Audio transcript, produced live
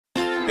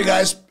Hey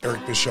guys,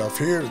 Eric Bischoff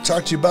here to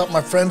talk to you about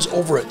my friends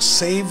over at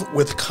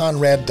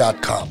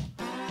SaveWithConrad.com.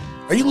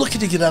 Are you looking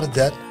to get out of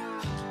debt?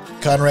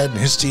 Conrad and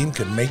his team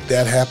can make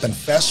that happen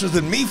faster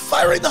than me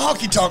firing the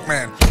honky tonk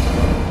man.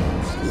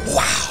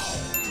 Wow.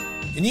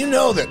 And you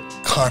know that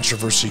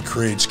controversy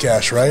creates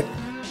cash, right?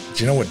 But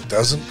you know what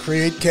doesn't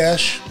create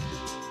cash?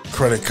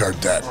 Credit card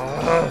debt.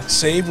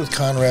 Save with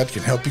Conrad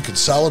can help you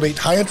consolidate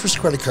high-interest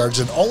credit cards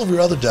and all of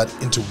your other debt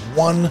into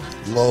one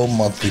low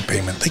monthly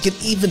payment. They can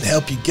even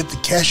help you get the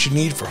cash you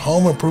need for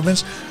home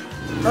improvements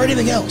or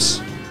anything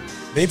else.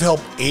 They've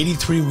helped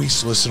 83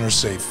 Weeks listeners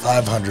save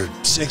 $500,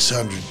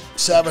 $600,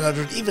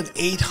 $700, even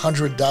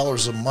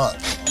 $800 a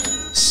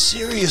month.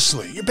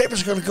 Seriously, your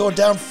papers are going to go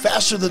down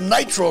faster than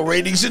Nitro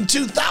ratings in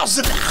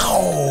 2000.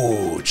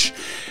 Ouch!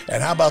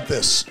 And how about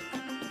this?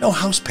 No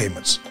house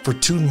payments for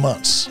 2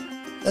 months.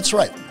 That's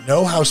right,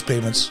 no house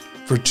payments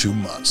for 2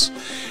 months.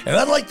 And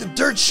unlike the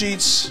dirt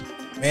sheets,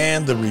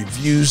 man, the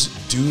reviews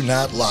do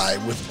not lie.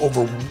 With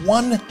over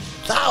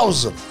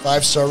 1,000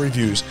 5-star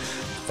reviews,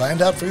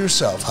 find out for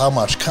yourself how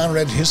much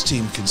Conrad and his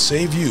team can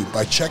save you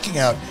by checking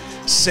out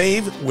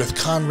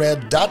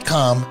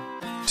SaveWithConrad.com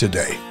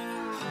today.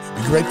 You'll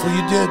be grateful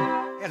you did.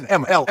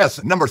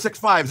 NMLS number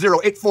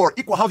 65084,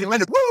 equal housing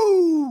lender.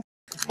 Woo!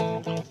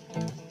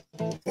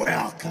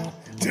 Welcome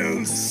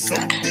to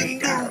Something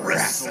To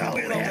Wrestle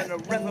with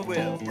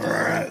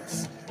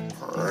Bruce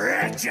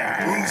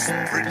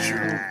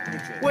Prichard.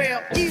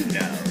 Well, you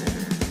know.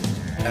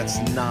 That's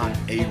not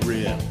a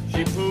rib.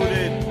 She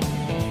pooted.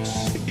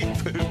 He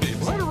pooted.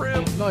 What a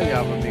rib? No,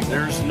 yeah, but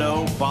there's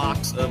no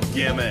box of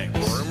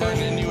gimmicks. Rumor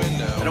and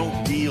innuendo. I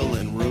don't deal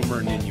in rumor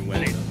and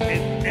innuendo.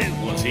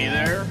 And was he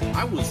there?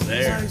 I was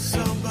there.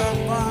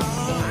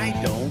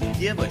 I don't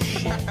give a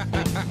shit.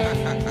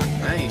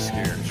 I ain't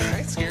scared. I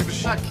ain't scared of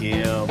shit. Fuck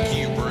him. Fuck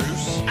you,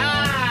 Bruce.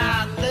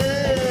 I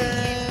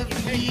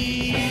love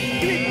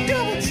you.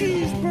 Double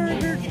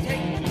cheeseburger,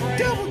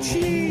 double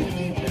cheese,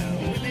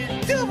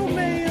 double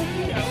mayo,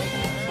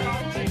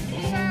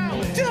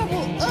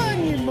 double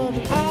onion,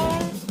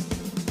 motherfucker.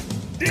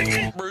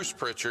 Bruce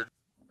Prichard.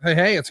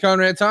 Hey, it's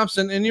Conrad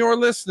Thompson, and you're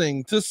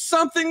listening to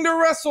Something to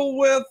Wrestle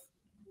with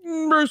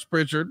Bruce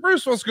Prichard.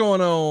 Bruce, what's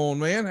going on,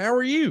 man? How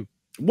are you?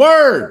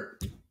 Word.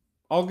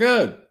 All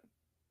good.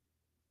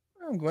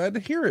 I'm glad to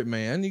hear it,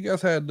 man. You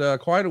guys had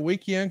quite a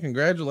weekend.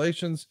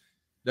 Congratulations.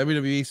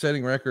 WWE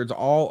setting records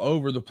all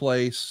over the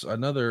place.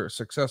 Another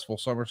successful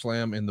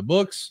SummerSlam in the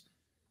books.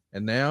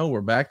 And now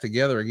we're back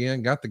together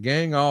again. Got the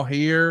gang all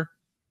here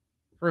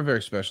for a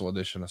very special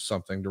edition of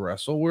Something to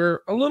Wrestle.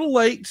 We're a little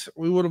late.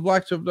 We would have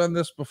liked to have done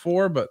this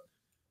before, but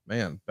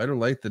man, better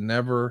late than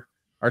never.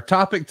 Our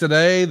topic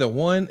today, the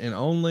one and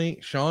only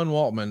Sean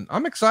Waltman.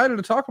 I'm excited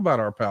to talk about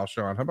our pal,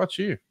 Sean. How about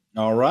you?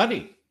 All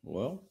righty.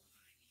 Well,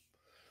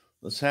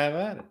 let's have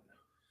at it.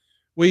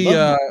 We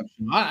I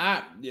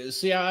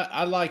see.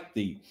 I like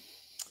the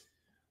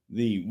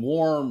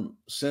warm,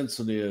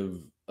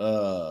 sensitive,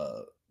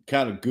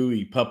 kind of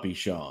gooey puppy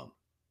Sean,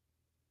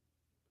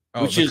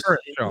 which is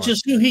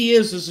just who he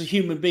is as a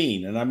human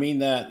being, and I mean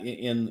that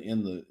in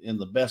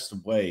the best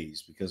of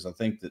ways, because I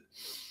think that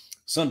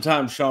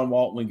sometimes Sean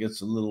Waltman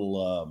gets a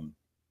little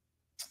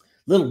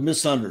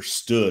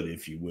misunderstood,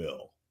 if you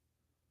will,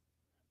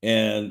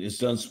 and has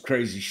done some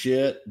crazy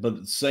shit. But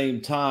at the same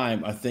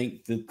time, I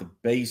think that the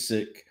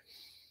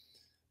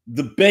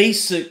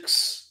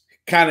basics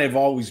kind of have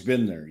always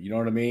been there. You know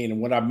what I mean?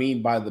 And what I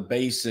mean by the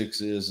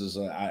basics is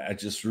I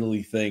just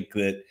really think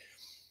that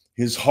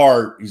his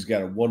heart, he's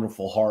got a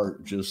wonderful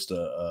heart, just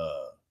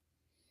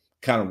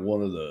kind of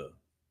one of the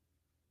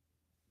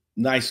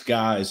nice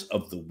guys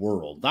of the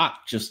world,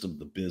 not just of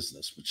the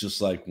business, but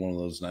just like one of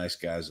those nice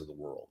guys of the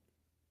world.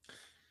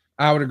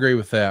 I would agree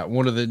with that.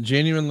 One of the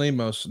genuinely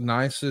most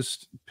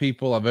nicest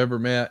people I've ever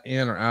met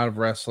in or out of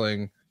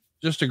wrestling.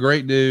 Just a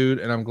great dude.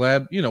 And I'm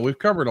glad, we've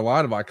covered a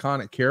lot of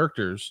iconic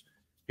characters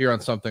here on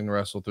Something to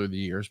Wrestle through the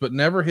years, but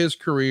never his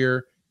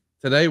career.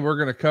 Today, we're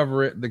going to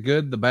cover it, the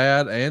good, the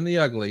bad, and the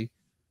ugly.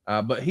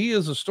 But he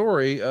is a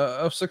story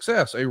of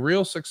success, a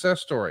real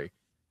success story,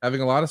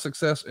 having a lot of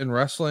success in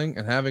wrestling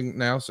and having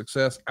now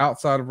success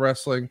outside of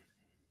wrestling.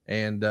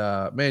 And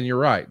man, you're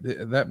right.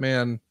 That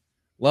man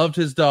loved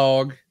his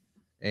dog.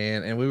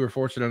 And we were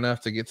fortunate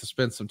enough to get to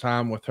spend some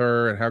time with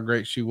her and how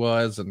great she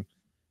was. And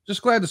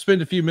just glad to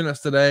spend a few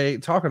minutes today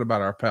talking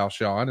about our pal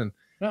Sean. And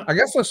I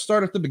guess let's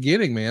start at the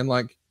beginning, man.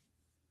 Like,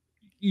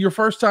 your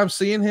first time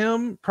seeing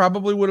him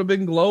probably would have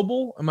been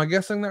global. Am I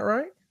guessing that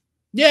right?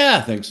 Yeah,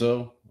 I think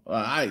so.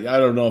 I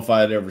don't know if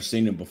I had ever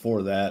seen him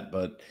before that,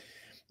 but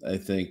I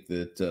think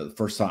that the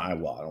first time I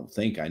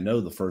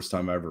know the first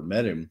time I ever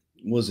met him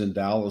was in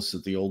Dallas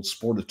at the old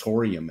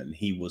Sportatorium, and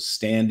he was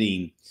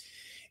standing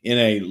in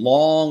a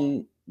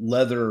long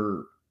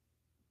leather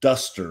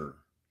duster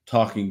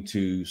talking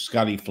to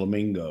Scotty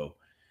Flamingo,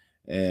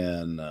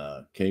 and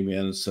came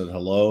in and said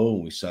hello,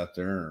 and we sat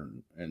there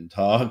and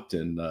talked,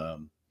 and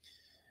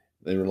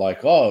they were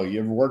like, "Oh, you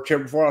ever worked here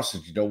before?" I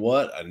said, "You know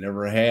what? I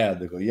never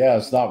had." They go, "Yeah,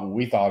 it's not what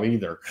we thought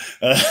either."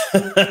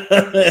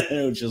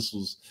 It just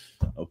was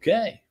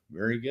okay.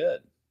 Very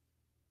good.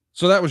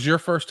 So that was your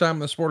first time in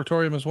the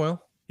Sportatorium as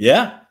well?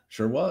 Yeah,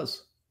 sure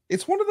was.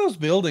 It's one of those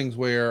buildings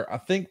where I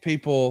think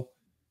people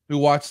who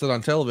watched it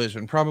on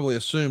television probably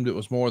assumed it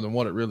was more than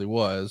what it really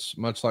was,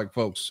 much like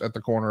folks at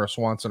the corner of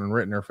Swanson and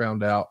Rittner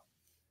found out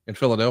in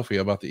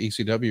Philadelphia about the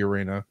ECW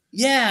arena.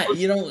 Yeah,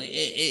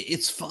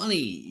 it's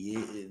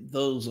funny,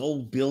 those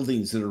old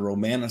buildings that are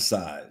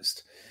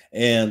romanticized,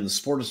 and the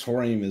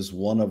Sportatorium is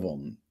one of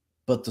them.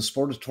 But the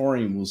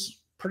Sportatorium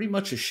was pretty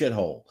much a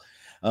shithole.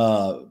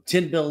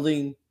 Tin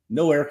building,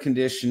 no air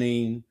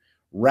conditioning,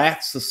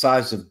 rats the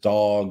size of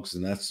dogs,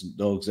 and that's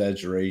no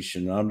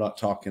exaggeration. I'm not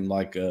talking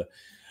like a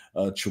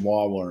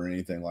Chihuahua or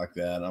anything like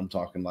that. I'm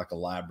talking like a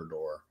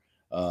Labrador.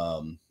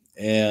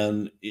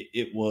 And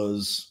it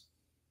was...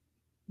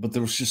 But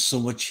there was just so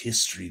much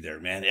history there,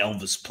 man.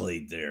 Elvis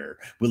played there.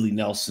 Willie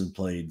Nelson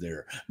played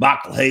there.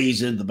 Michael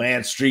Hayes and the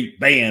Bad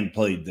Street Band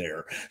played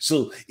there.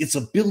 So it's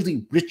a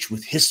building rich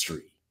with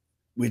history,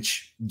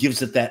 which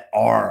gives it that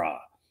aura.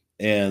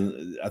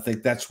 And I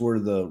think that's where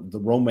the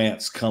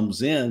romance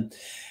comes in.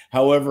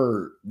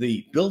 However,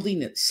 the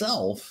building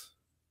itself,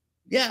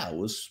 yeah, it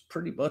was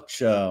pretty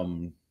much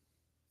run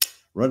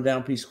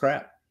down piece of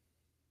crap.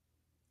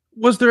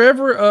 Was there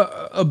ever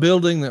a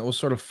building that was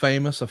sort of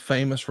famous, a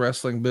famous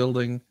wrestling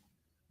building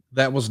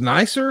that was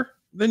nicer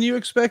than you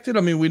expected?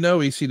 I mean, we know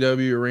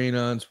ECW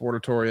Arena and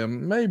Sportatorium,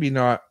 maybe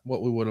not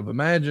what we would have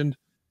imagined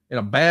in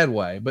a bad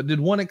way, but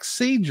did one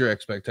exceed your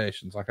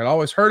expectations? Like, I'd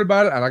always heard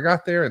about it and I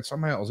got there and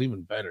somehow it was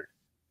even better.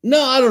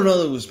 No, I don't know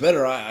that it was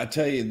better. I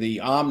tell you, the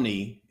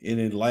Omni in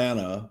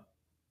Atlanta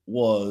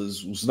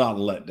was not a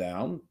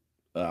letdown.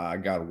 I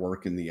got to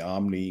work in the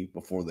Omni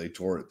before they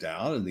tore it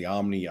down, and the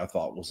Omni I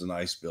thought was a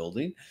nice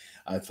building.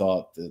 I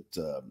thought that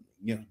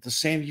the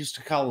Sam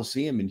Houston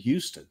Coliseum in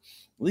Houston,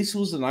 at least it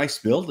was a nice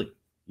building.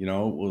 It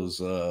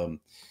was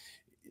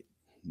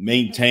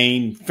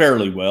maintained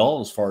fairly well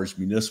as far as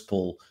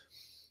municipal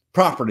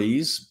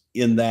properties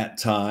in that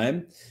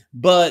time,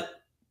 but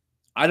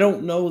I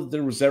don't know that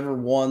there was ever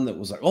one that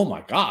was like, oh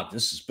my God,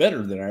 this is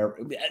better than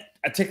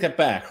I take that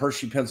back.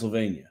 Hershey,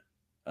 Pennsylvania.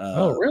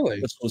 Oh, really?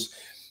 This was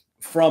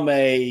from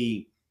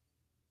I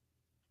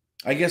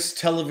guess,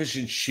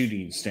 television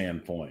shooting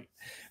standpoint,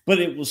 but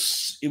it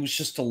was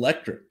just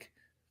electric.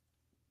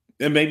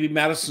 And maybe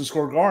Madison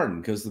Square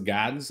Garden, because the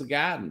Garden's the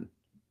Garden.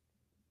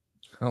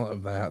 I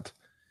love that.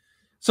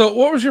 So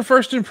what was your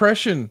first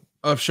impression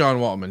of Sean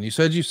Waltman? You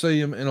said you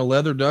see him in a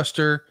leather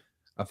duster.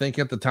 I think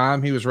at the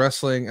time he was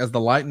wrestling as the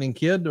Lightning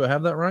Kid. Do I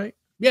have that right?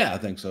 Yeah, I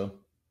think so.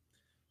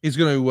 He's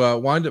going to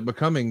wind up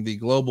becoming the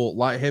global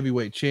light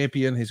heavyweight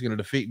champion. He's going to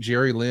defeat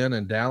Jerry Lynn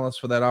in Dallas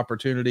for that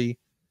opportunity.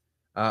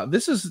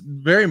 This is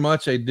very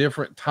much a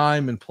different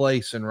time and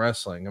place in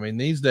wrestling. I mean,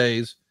 these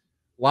days,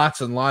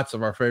 lots and lots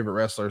of our favorite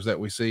wrestlers that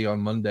we see on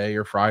Monday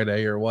or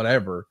Friday or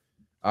whatever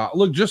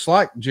look just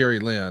like Jerry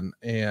Lynn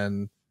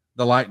and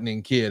the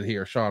Lightning Kid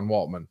here, Sean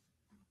Waltman.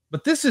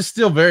 But this is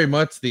still very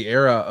much the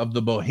era of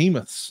the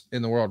behemoths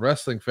in the World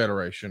Wrestling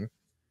Federation.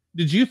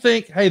 Did you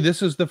think, hey,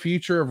 this is the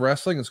future of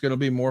wrestling? It's going to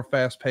be more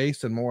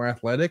fast-paced and more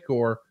athletic?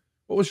 Or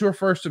what was your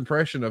first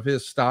impression of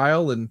his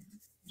style and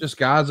just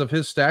guys of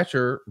his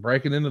stature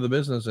breaking into the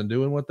business and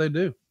doing what they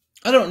do?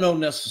 I don't know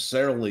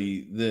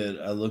necessarily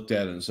that I looked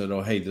at it and said,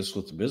 oh, hey, this is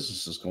what the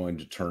business is going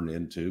to turn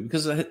into,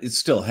 because it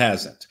still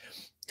hasn't.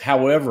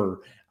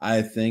 However,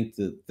 I think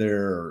that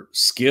their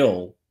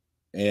skill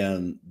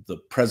and the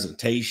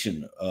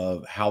presentation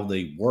of how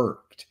they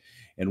worked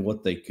and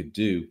what they could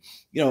do,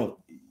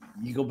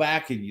 you go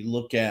back and you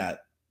look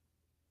at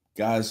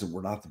guys that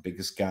were not the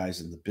biggest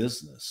guys in the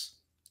business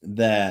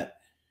that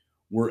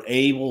were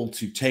able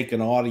to take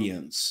an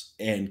audience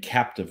and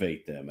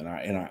captivate them. And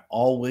I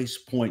always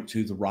point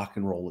to the Rock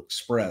and Roll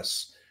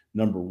Express,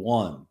 number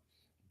one,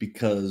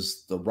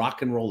 because the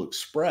Rock and Roll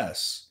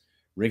Express,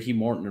 Ricky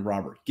Morton and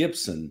Robert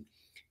Gibson,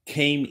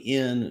 came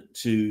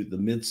into the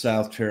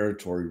Mid-South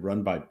territory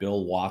run by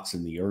Bill Watts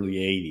in the early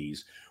 80s,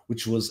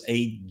 which was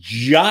a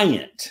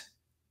giant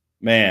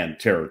man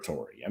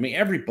territory. I mean,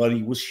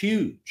 everybody was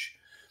huge.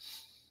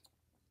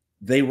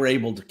 They were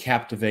able to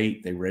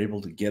captivate, they were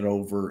able to get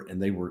over,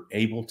 and they were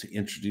able to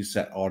introduce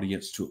that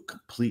audience to a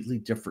completely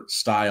different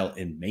style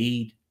and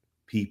made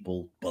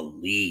people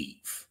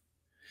believe.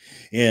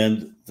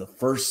 And the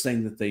first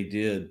thing that they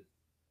did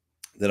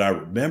that I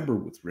remember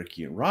with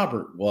Ricky and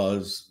Robert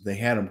was they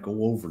had them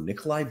go over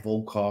Nikolai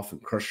Volkov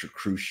and Crusher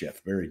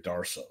Khrushchev, Barry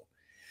Darso,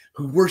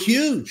 who were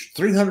huge,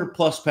 300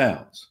 plus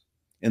pounds.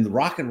 And the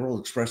Rock and Roll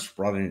Express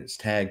brought in its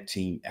tag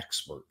team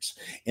experts,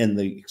 and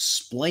they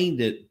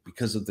explained it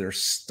because of their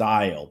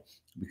style,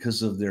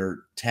 because of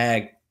their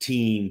tag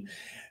team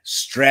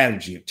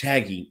strategy of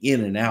tagging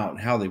in and out and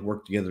how they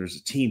work together as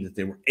a team, that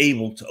they were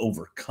able to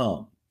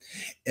overcome.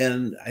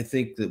 And I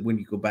think that when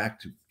you go back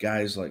to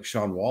guys like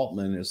Sean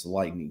Waltman as the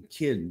Lightning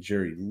Kid and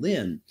Jerry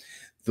Lynn,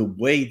 the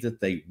way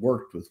that they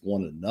worked with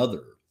one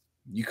another,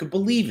 you could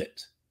believe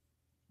it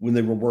when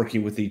they were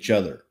working with each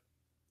other.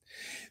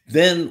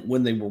 Then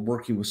when they were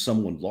working with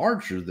someone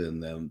larger than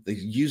them, they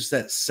used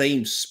that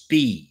same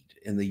speed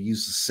and they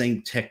used the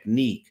same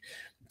technique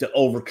to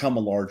overcome a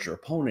larger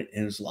opponent.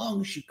 And as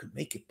long as you could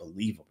make it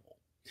believable,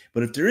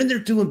 But if they're in there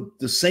doing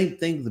the same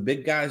thing the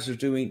big guys are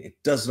doing, it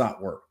does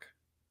not work.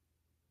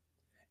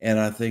 And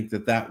I think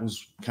that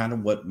was kind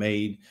of what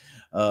made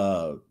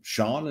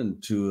Sean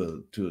and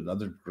to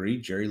another degree,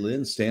 Jerry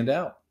Lynn stand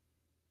out.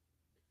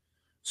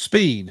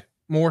 Speed,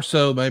 more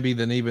so maybe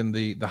than even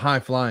the high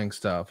flying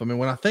stuff. I mean,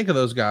 when I think of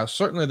those guys,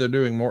 certainly they're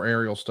doing more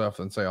aerial stuff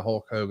than say a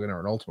Hulk Hogan or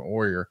an Ultimate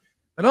Warrior.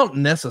 I don't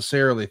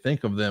necessarily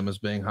think of them as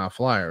being high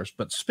flyers,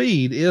 but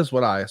speed is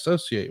what I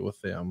associate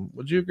with them.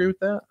 Would you agree with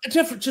that?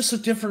 Just a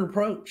different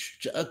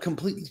approach, a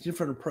completely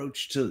different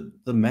approach to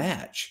the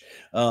match.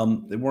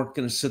 They weren't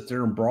going to sit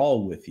there and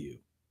brawl with you.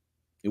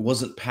 It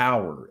wasn't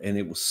power, and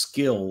it was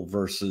skill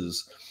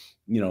versus,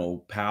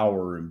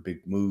 power and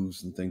big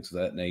moves and things of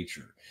that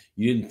nature.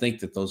 You didn't think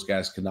that those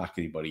guys could knock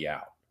anybody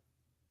out.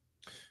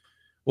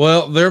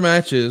 Well, their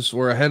matches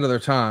were ahead of their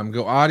time.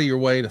 Go out of your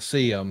way to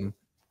see them.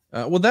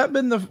 Would that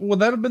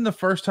have been the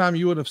first time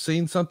you would have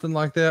seen something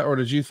like that, or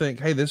did you think,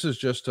 hey, this is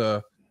just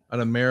an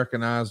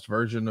Americanized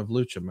version of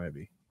Lucha?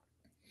 Maybe.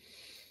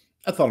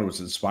 I thought it was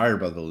inspired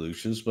by the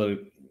Luchas, but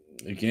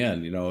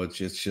again, it's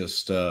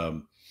just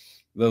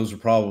those are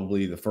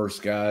probably the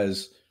first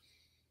guys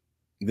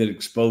that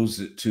exposed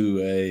it to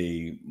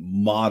a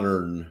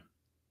modern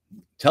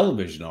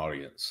television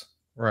audience.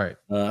 Right.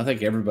 I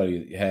think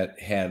everybody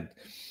had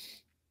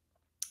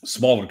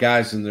smaller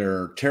guys in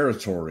their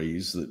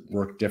territories that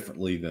work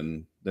differently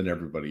than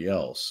everybody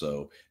else.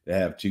 So to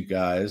have two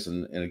guys,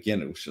 and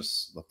again, it was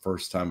just the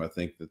first time I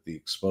think that the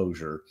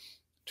exposure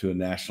to a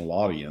national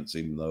audience,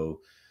 even though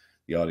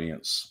the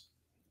audience,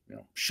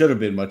 should have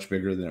been much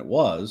bigger than it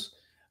was.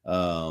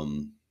 I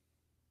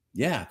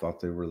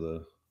thought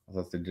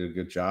they did a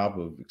good job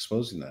of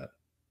exposing that.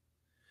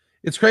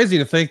 It's crazy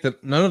to think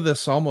that none of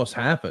this almost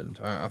happened.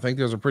 I think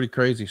there's a pretty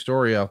crazy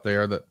story out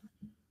there that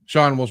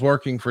Sean was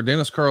working for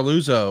Dennis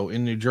Carluzzo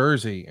in New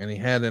Jersey, and he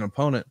had an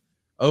opponent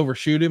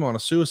overshoot him on a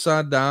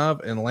suicide dive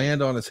and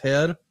land on his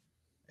head.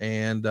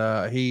 And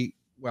he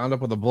wound up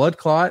with a blood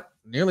clot,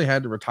 nearly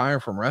had to retire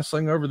from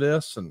wrestling over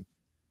this. And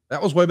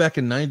that was way back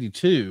in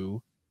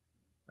 92.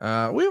 We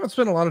haven't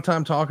spent a lot of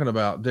time talking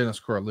about Dennis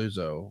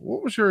Carluzzo.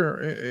 What was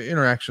your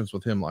interactions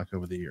with him like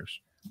over the years?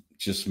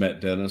 Just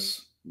met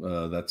Dennis.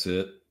 That's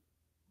it.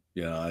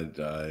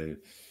 I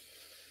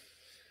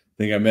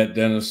think I met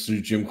Dennis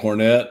through Jim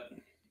Cornette.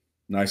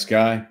 Nice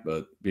guy,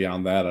 but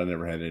beyond that, I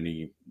never had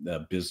any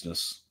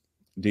business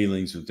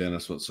dealings with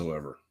Dennis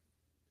whatsoever.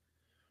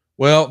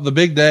 Well, the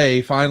big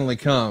day finally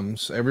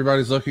comes.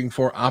 Everybody's looking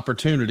for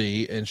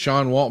opportunity, and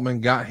Sean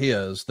Waltman got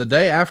his. The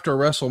day after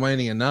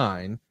WrestleMania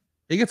 9,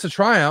 he gets a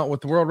tryout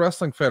with the World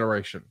Wrestling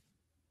Federation.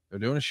 They're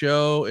doing a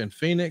show in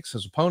Phoenix.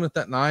 His opponent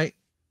that night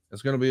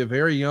is going to be a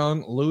very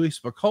young Louis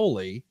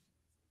Spicolli.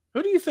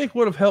 Who do you think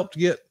would have helped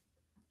get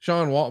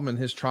Sean Waltman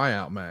his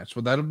tryout match?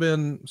 Would that have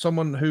been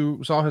someone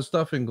who saw his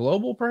stuff in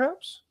Global,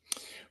 perhaps?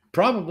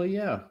 Probably,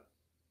 yeah.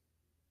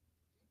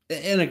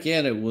 And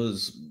again, it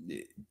was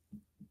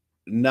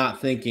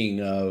not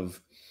thinking of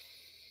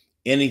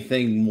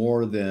anything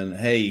more than,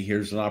 hey,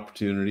 here's an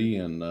opportunity,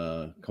 and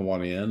come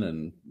on in,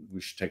 and we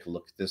should take a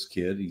look at this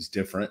kid. He's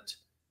different,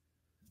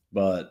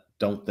 but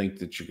don't think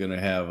that you're going to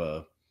have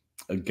a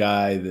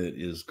guy that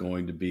is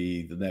going to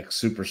be the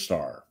next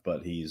superstar,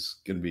 but he's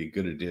going to be a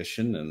good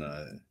addition,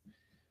 and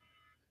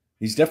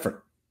he's different.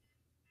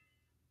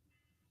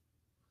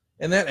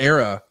 In that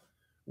era,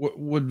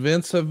 would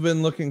Vince have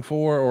been looking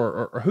for,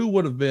 or who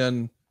would have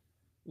been,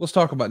 let's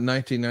talk about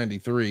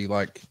 1993,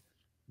 like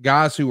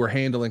guys who were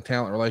handling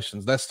talent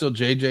relations? That's still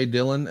J.J.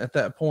 Dillon at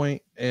that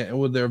point. And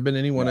would there have been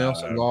anyone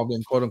else involved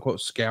in quote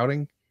unquote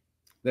scouting?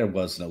 There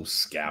was no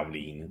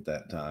scouting at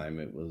that time.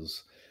 It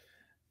was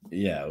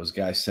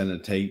guys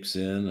sending tapes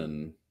in,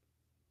 and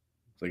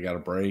they got a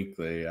break.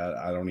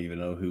 I don't even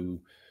know who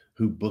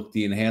booked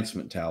the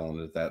enhancement talent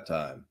at that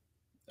time.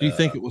 Do you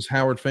think it was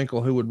Howard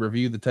Finkel who would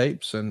review the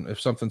tapes? And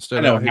if something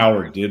stood out, I know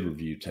Howard did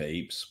review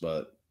tapes,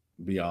 but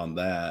beyond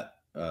that,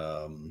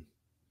 beyond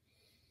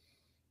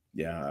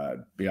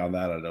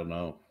that, I don't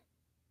know.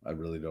 I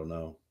really don't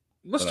know.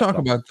 Let's talk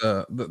about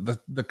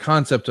the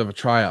concept of a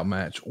tryout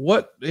match.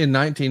 What in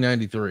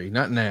 1993,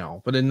 not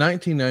now, but in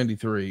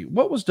 1993,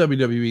 what was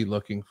WWE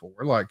looking for?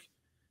 Like,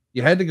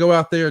 you had to go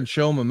out there and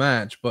show them a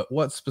match, but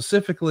what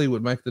specifically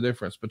would make the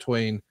difference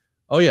between,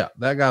 oh yeah,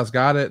 that guy's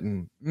got it,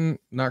 and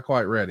not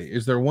quite ready?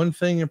 Is there one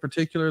thing in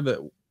particular that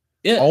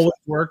always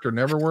worked or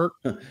never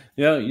worked?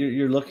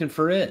 You're looking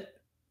for it.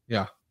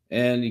 Yeah.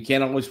 And you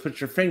can't always put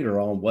your finger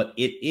on what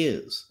it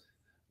is.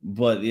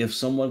 But if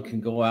someone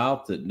can go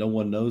out that no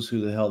one knows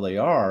who the hell they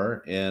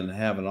are and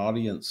have an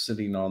audience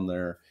sitting on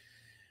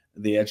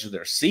the edge of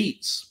their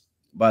seats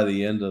by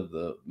the end of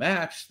the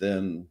match,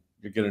 then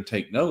you're going to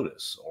take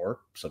notice.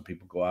 Or some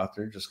people go out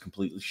there and just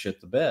completely shit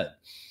the bed.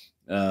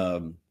 I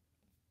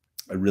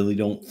really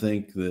don't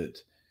think that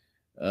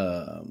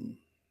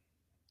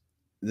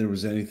there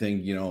was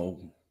anything,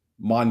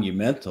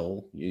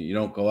 monumental. You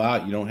don't go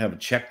out, you don't have a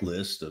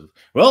checklist of,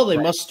 well, they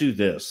must do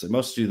this, they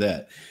must do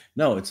that.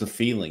 No, it's a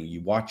feeling.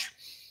 You watch.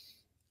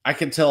 I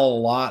can tell a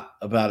lot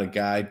about a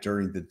guy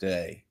during the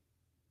day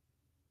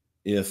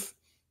if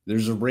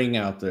There's a ring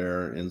out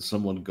there and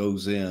someone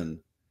goes in,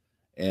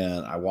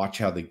 and I watch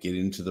how they get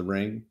into the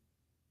ring.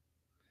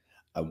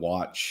 I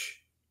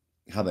watch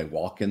how they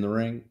walk in the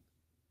ring.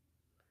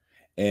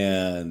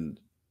 And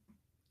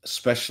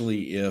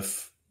especially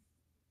if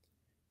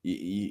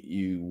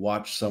you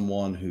watch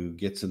someone who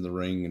gets in the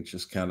ring and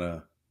just kind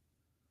of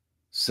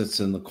sits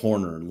in the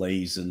corner and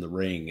lays in the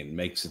ring and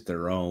makes it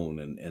their own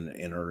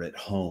and are at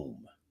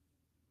home.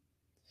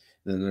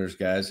 Then there's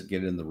guys that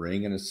get in the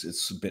ring and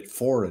it's a bit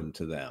foreign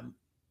to them.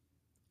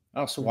 I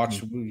also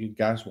watch you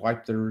guys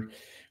wipe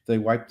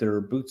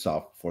their boots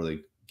off before they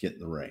get in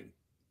the ring.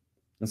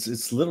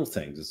 It's little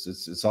things.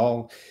 It's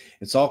all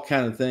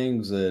kind of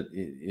things that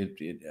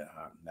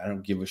I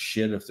don't give a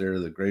shit if they're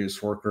the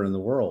greatest worker in the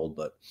world,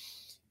 but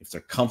if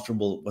they're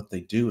comfortable at what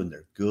they do and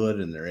they're good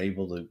and they're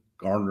able to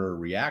garner a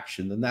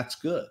reaction, then that's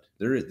good.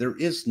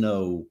 There's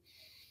no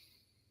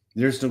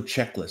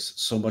checklist.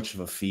 It's so much of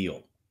a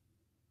feel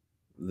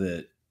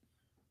that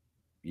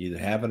you either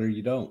have it or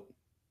you don't.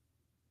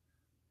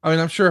 I mean,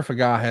 I'm sure if a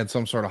guy had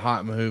some sort of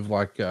hot move,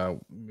 like,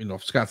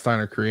 if Scott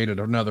Steiner created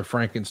another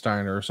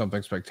Frankensteiner or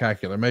something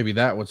spectacular, maybe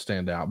that would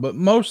stand out. But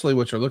mostly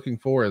what you're looking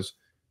for is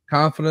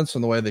confidence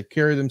in the way they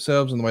carry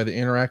themselves and the way they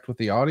interact with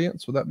the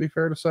audience. Would that be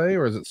fair to say?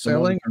 Or is it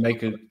selling?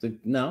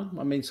 No,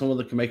 I mean, someone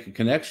that can make a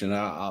connection.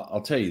 I'll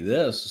tell you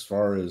this, as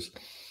far as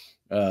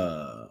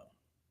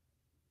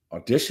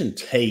audition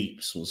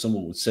tapes, when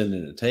someone would send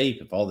in a tape,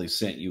 if all they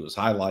sent you was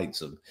highlights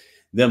of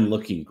them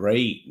looking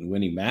great and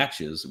winning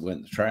matches, it went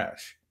in the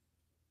trash.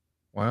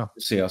 Wow.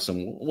 See how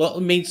well,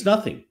 it means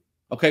nothing.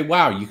 Okay,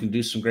 wow, you can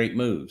do some great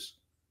moves.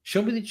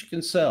 Show me that you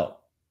can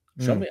sell.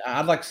 Show me.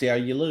 I'd like to see how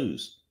you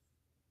lose.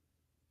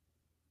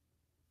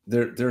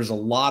 There's a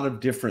lot of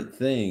different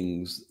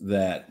things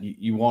that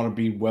you want to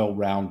be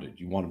well-rounded.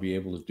 You want to be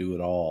able to do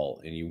it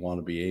all, and you want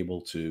to be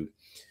able to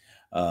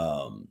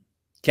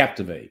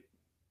captivate.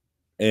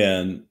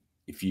 And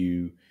if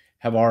you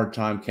have a hard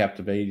time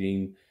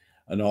captivating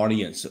an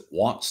audience that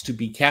wants to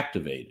be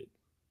captivated,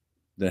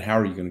 then how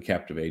are you going to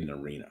captivate an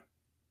arena?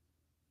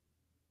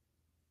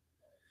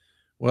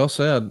 Well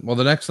said. Well,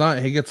 the next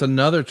night he gets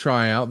another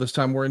tryout. This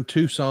time we're in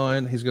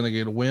Tucson. He's going to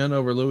get a win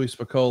over Louis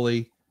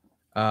Spicoli.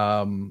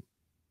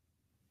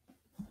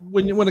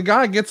 When a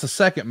guy gets a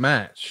second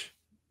match,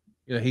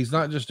 he's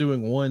not just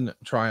doing one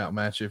tryout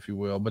match, if you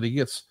will, but he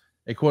gets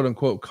a quote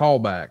unquote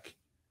callback.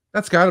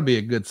 That's got to be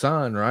a good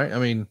sign, right? I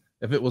mean,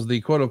 if it was the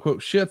quote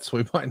unquote shits,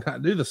 we might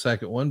not do the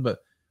second one, but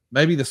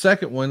maybe the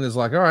second one is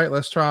like, all right,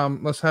 let's try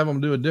them. Let's have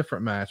them do a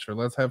different match, or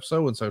let's have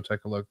so-and-so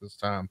take a look this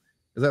time.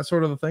 Is that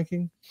sort of the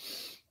thinking?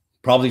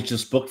 Probably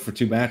just booked for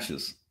 2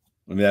 matches.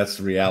 I mean, that's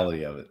the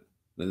reality of it.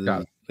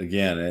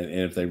 Again, and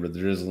if they were the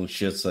drizzling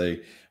shits,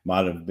 they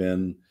might have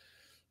been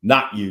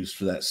not used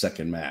for that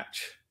second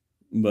match.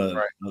 But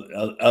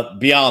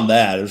beyond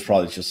that, it was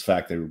probably just the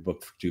fact they were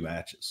booked for 2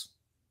 matches.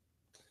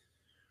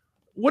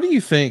 What do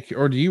you think,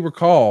 or do you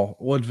recall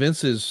what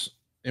Vince's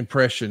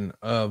impression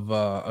of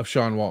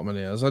Sean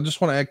Waltman is? I just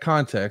want to add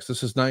context.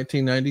 This is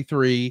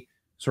 1993,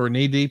 so we're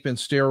knee deep in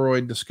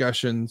steroid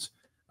discussions.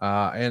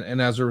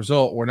 And as a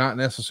result, we're not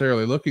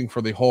necessarily looking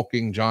for the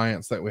hulking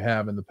giants that we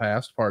have in the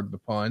past, pardon the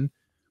pun.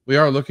 We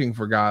are looking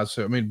for guys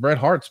who, Bret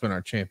Hart's been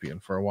our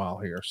champion for a while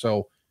here.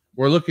 So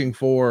we're looking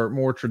for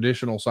more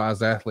traditional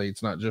sized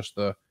athletes, not just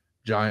the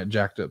giant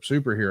jacked up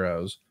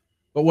superheroes.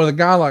 But with a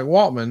guy like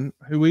Waltman,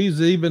 who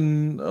is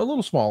even a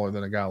little smaller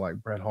than a guy like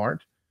Bret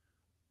Hart,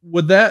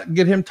 would that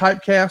get him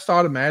typecast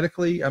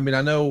automatically? I mean,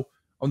 I know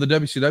on the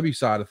WCW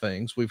side of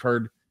things, we've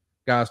heard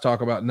guys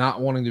talk about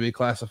not wanting to be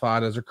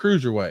classified as a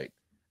cruiserweight.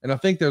 And I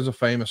think there's a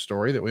famous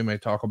story that we may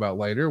talk about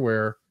later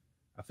where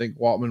I think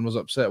Waltman was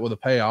upset with a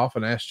payoff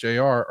and asked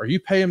JR, are you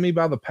paying me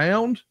by the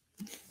pound?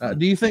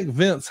 Do you think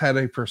Vince had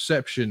a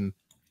perception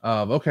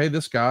of, okay,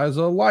 this guy is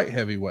a light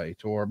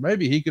heavyweight, or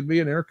maybe he could be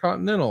an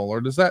intercontinental, or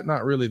does that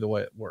not really the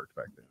way it worked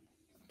back then?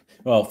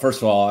 Well,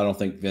 first of all, I don't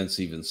think Vince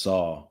even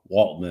saw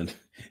Waltman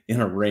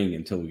in a ring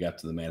until we got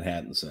to the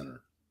Manhattan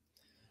Center.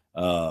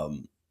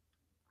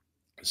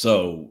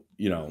 So,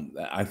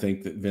 I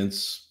think that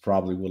Vince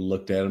probably would have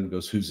looked at him and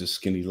goes, who's this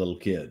skinny little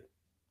kid?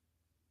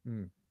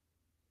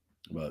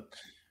 But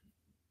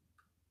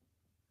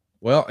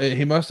well,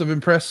 he must have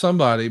impressed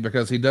somebody,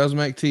 because he does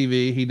make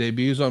TV. He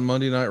debuts on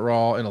Monday Night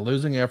Raw in a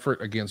losing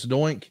effort against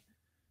Doink.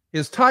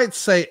 His tights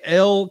say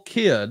L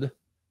Kid,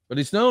 but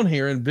he's known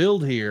here and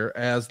billed here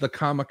as the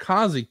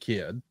Kamikaze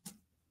Kid.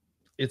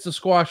 It's a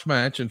squash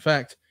match. In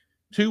fact,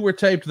 2 were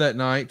taped that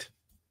night.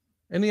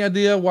 Any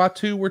idea why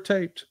 2 were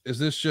taped? Is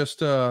this just,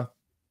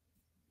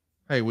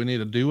 hey, we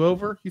need a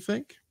do-over, you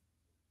think?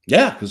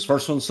 Yeah, because the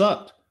first one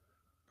sucked.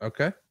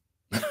 Okay.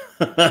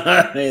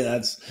 Hey,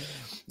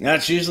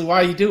 that's usually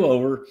why you do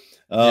over.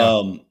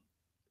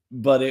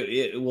 But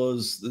that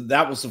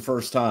was the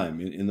first time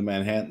in the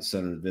Manhattan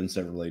Center that Vince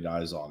ever laid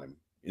eyes on him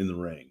in the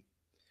ring.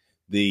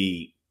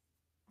 The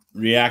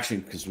reaction,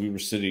 because we were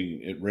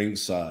sitting at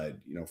ringside,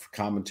 for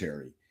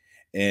commentary,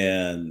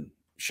 and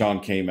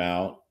Sean came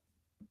out,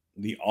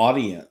 the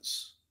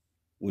audience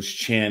was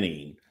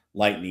chanting,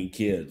 Lightning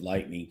Kid,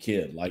 Lightning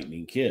Kid,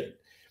 Lightning Kid.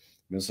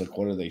 And it's like,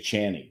 what are they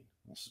chanting?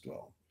 I said,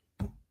 well,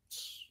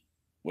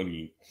 what do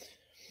you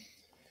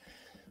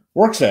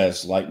works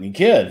as Lightning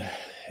Kid?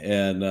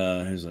 And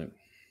he's like,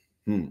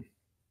 all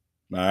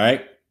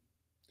right.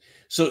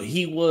 So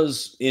he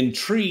was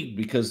intrigued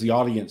because the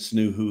audience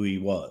knew who he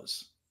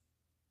was.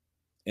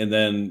 And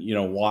then,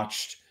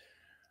 watched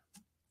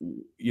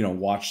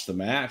the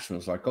match and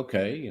was like,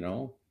 okay,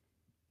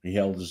 he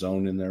held his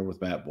own in there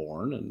with Matt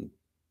Bourne and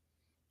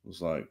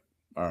was like,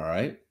 all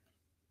right,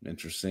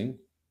 interesting.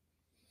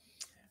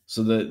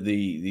 So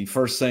the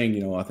first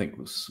thing, I think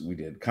we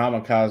did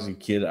Kamikaze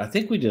Kid. I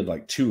think we did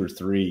like 2 or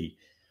 3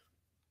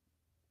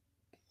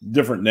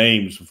 different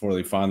names before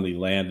they finally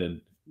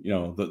landed.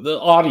 The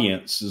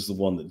audience is the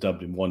one that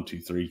dubbed him 1, 2,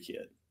 3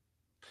 Kid.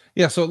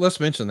 Yeah, so let's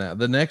mention that.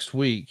 The next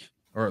week,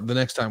 or the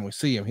next time we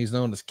see him, he's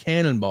known as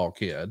Cannonball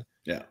Kid.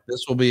 Yeah.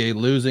 This will be a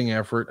losing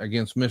effort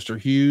against Mr.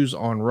 Hughes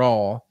on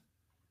Raw.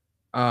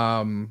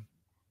 I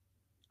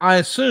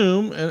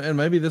assume, and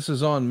maybe this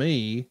is on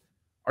me,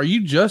 are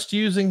you just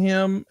using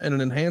him in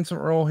an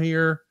enhancement role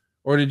here?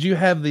 Or did you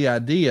have the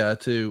idea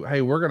to,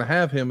 hey, we're going to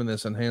have him in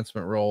this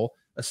enhancement role,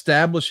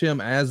 establish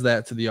him as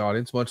that to the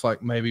audience, much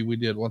like maybe we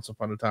did once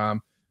upon a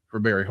time for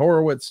Barry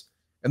Horowitz.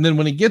 And then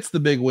when he gets the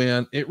big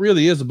win, it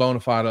really is a bona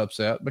fide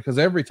upset because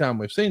every time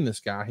we've seen this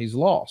guy, he's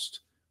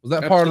lost. Was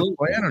that part of the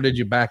plan or did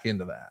you back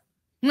into that?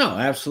 No,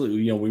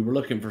 absolutely. We were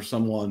looking for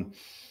someone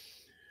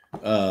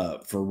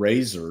for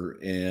Razor,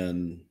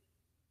 and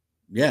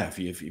yeah,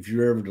 if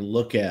you're ever to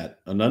look at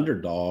an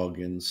underdog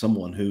and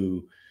someone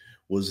who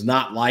was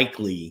not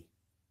likely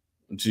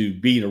to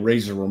beat a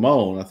Razor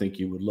Ramon, I think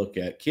you would look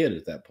at Kid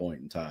at that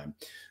point in time.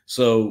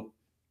 So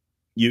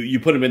you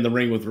put him in the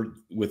ring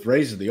with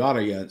Razor, the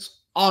audience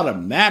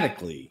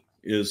automatically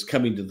is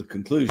coming to the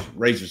conclusion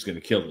Razor's going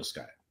to kill this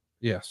guy.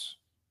 Yes.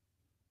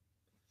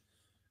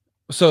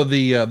 So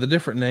the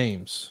different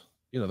names,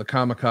 the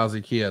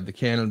Kamikaze Kid, the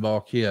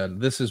Cannonball Kid,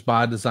 this is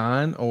by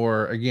design,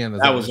 or again,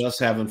 that was us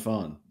having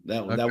fun.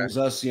 That Okay. was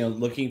us,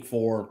 looking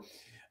for.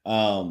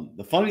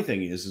 The funny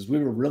thing is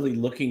we were really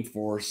looking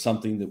for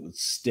something that would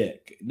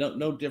stick.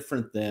 No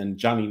different than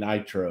Johnny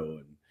Nitro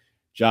and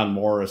John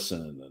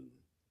Morrison and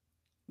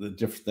the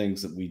different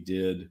things that we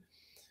did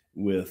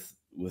with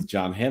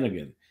John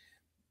Hennigan.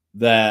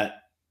 That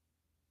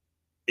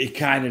it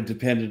kind of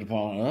depended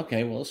upon,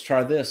 okay, well, let's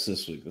try this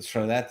week. Let's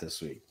try that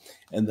this week.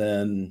 And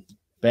then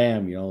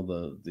bam,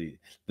 the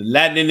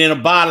lightning in a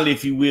bottle,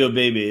 if you will,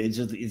 baby. It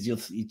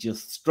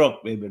just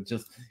struck, baby. It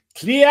just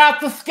clear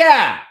out the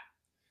sky.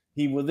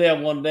 He was there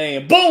one day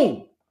and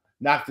boom,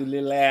 knocked the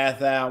little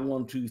ass out,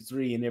 1, 2,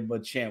 3, and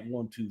everybody chant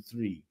 1, 2,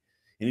 3.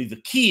 And he's a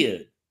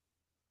kid.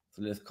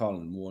 So let's call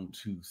him 1,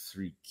 2,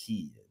 3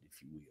 Kid,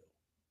 if you will.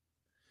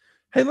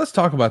 Hey, let's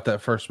talk about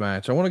that first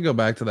match. I want to go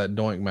back to that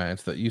Doink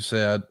match that you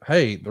said,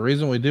 hey, the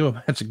reason we do a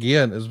match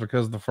again is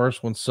because the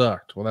first one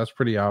sucked. Well, that's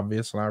pretty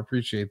obvious, and I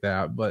appreciate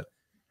that. But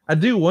I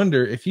do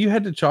wonder if you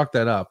had to chalk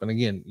that up, and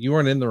again, you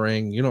weren't in the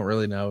ring, you don't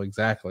really know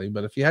exactly,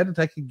 but if you had to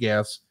take a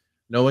guess,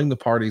 knowing the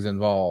parties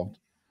involved,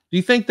 do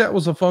you think that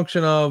was a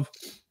function of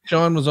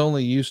Sean was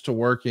only used to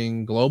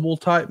working global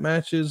type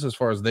matches as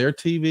far as their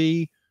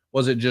TV?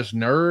 Was it just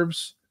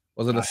nerves?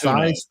 Was it a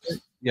size thing?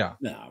 Yeah.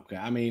 No,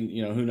 I mean,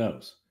 who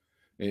knows?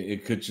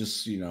 It could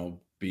just,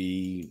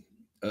 be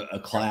a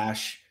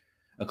clash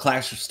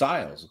of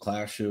styles, a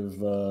clash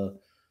of.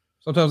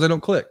 Sometimes they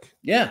don't click.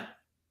 Yeah.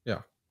 Yeah.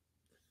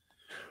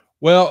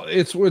 Well,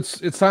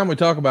 it's time we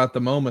talk about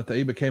the moment that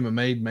he became a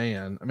made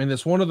man. I mean,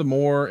 it's one of the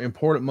more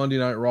important Monday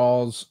Night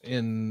Raws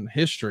in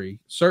history,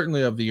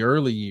 certainly of the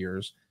early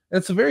years.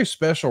 It's a very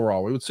special Raw.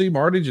 We would see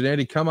Marty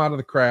Jannetty come out of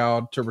the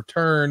crowd to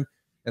return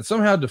and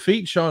somehow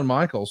defeat Shawn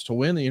Michaels to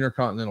win the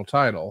Intercontinental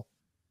title.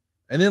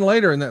 And then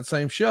later in that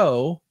same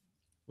show,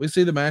 we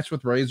see the match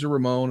with Razor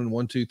Ramon and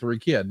 1, 2, 3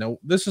 Kid. Now,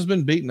 this has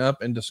been beaten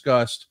up and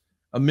discussed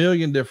a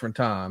million different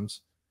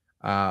times,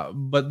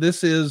 but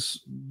this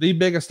is the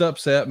biggest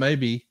upset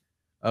maybe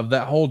of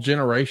that whole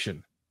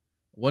generation.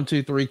 1,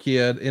 2, 3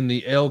 Kid in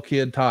the L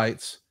Kid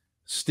tights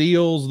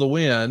steals the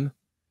win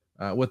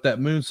with that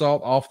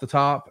moonsault off the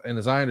top, and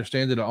as I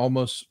understand it, it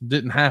almost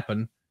didn't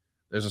happen.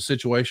 There's a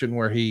situation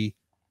where he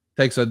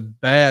takes a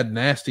bad,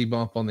 nasty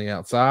bump on the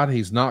outside.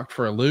 He's knocked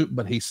for a loop,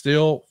 but he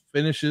still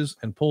finishes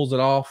and pulls it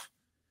off.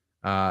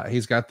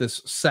 He's got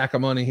this sack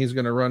of money he's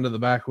going to run to the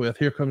back with.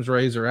 Here comes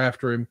Razor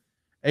after him.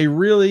 A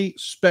really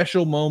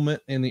special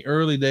moment in the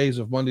early days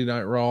of Monday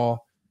Night Raw.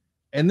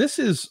 And this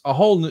is a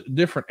whole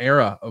different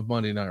era of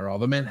Monday Night Raw,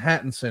 the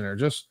Manhattan Center.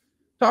 Just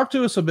talk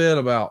to us a bit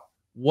about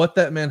what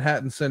that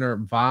Manhattan Center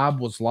vibe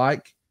was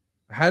like.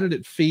 How did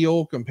it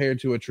feel compared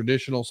to a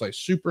traditional, say,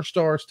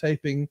 Superstars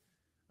taping?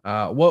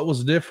 What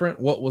was different?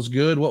 What was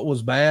good? What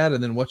was bad?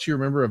 And then what you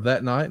remember of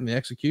that night and the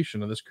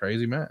execution of this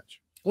crazy match?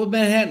 Well,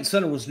 Manhattan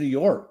Center was New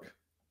York.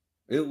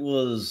 It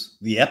was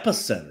the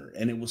epicenter,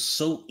 and it was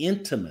so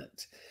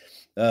intimate.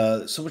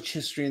 So much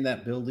history in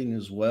that building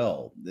as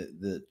well.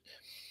 That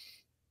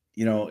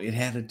it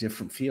had a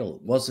different feel.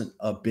 It wasn't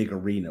a big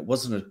arena. It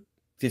wasn't a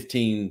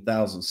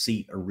 15,000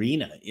 seat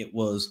arena. It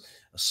was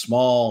a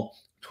small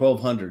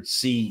 1,200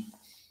 seat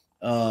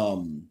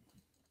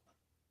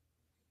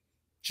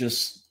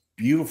just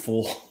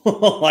beautiful,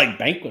 like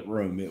banquet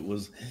room. It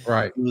was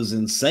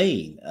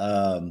insane.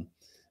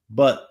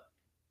 But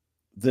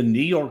the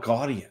New York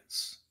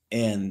audience,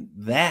 and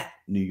that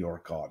New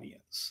York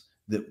audience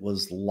that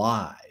was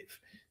live,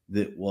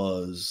 that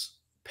was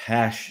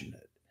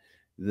passionate,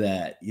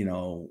 that, you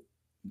know,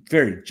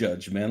 very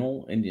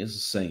judgmental. And as the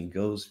saying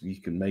goes,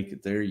 you can make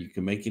it there, you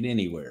can make it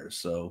anywhere.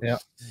 So yeah,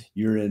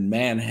 you're in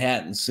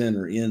Manhattan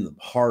Center, in the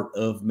heart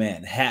of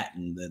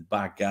Manhattan, then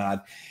by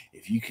God,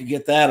 if you can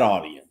get that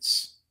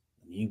audience,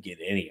 you can get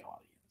any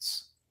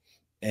audience.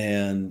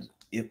 And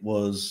it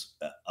was,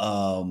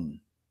 it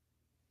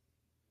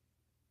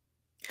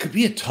could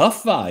be a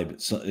tough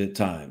vibe at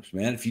times,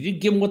 man. If you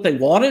didn't give them what they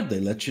wanted, they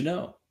let you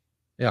know.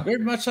 Yeah. Very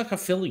much like a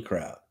Philly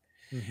crowd.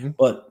 Mm-hmm.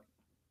 But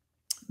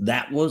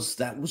that was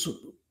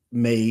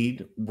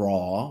made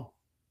Raw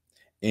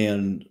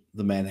and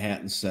the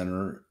Manhattan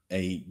Center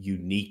a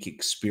unique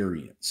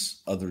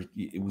experience.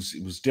 It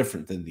was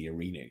different than the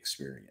arena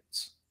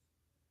experience.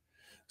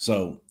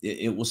 So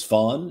it was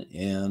fun,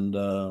 and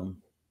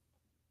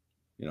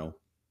you know,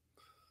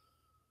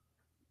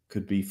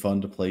 could be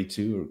fun to play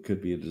to, or it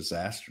could be a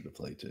disaster to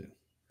play to.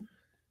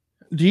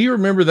 Do you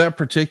remember that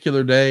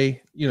particular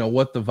day, you know,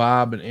 what the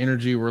vibe and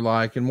energy were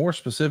like? And more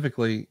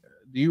specifically,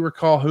 do you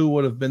recall who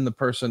would have been the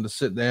person to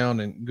sit down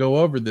and go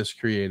over this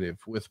creative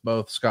with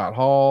both Scott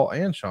Hall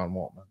and Sean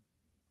Waltman?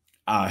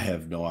 I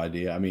have no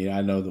idea. I mean,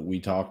 I know that we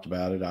talked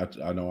about it.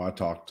 I know I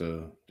talked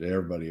to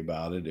everybody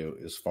about it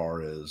as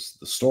far as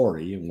the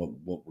story and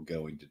what we're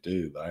going to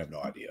do, but I have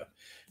no idea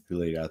who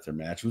laid out their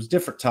match. It was a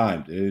different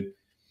time, dude.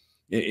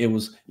 It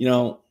was, you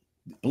know,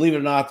 believe it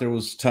or not, there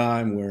was a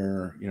time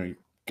where, you know,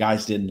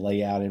 guys didn't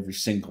lay out every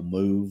single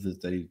move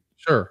that they,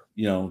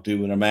 you know,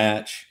 do in a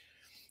match.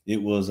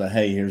 It was a,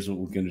 hey, here's what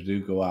we're going to do.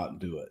 Go out and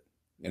do it.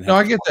 And no,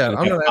 I get that.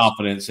 I'm have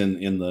confidence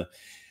in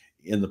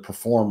the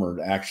performer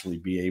to actually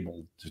be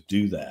able to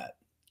do that.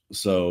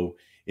 So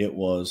it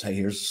was, hey,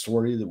 here's the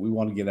story that we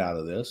want to get out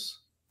of this.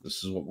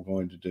 This is what we're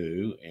going to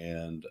do,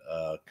 and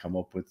come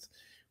up with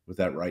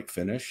that right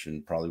finish,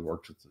 and probably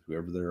worked with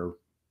whoever their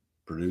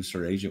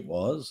producer agent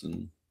was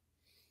and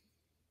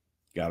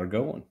got her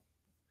going.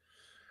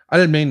 I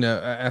didn't mean to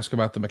ask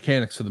about the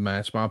mechanics of the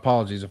match. My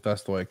apologies if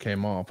that's the way it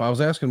came off. I was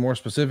asking more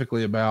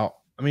specifically about,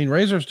 I mean,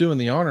 Razor's doing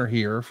the honor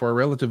here for a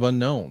relative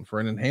unknown, for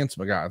an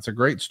enhancement guy. It's a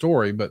great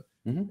story, but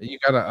you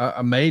got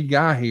a made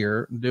guy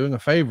here doing a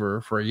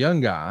favor for a young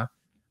guy.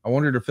 I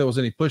wondered if there was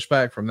any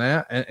pushback from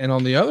that. And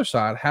on the other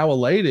side, how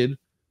elated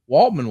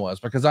Waltman was,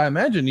 because I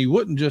imagine you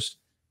wouldn't just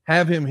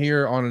have him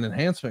here on an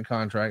enhancement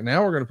contract.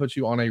 Now we're going to put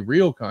you on a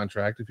real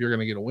contract if you're going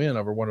to get a win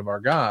over one of our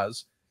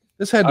guys.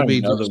 This had to be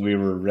know that we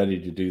were ready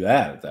to do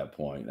that at that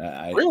point.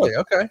 Really?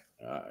 Okay.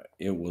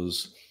 It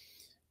was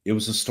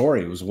a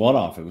story. It was a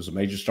one-off. It was a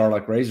major star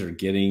like Razor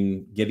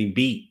getting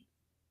beat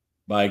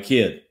by a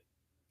kid,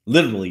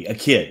 literally a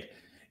kid,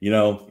 you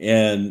know,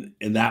 and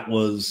that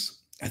was,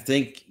 I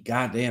think,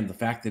 goddamn, the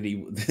fact that he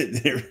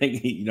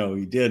you know,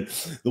 he did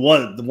the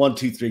 1,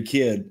 2, 3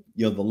 kid,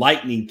 you know, the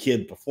lightning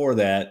kid before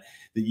that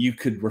you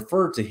could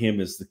refer to him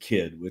as the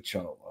kid, which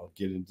I'll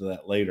get into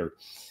that later.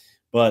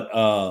 But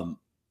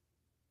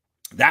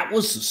that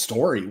was the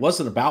story. It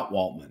wasn't about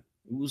Waltman.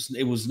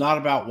 It was not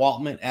about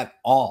Waltman at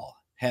all.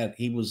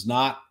 He was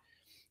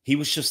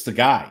just the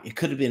guy. It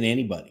could have been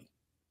anybody.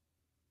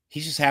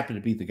 He just happened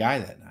to be the guy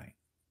that night.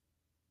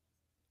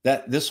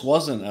 This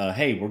wasn't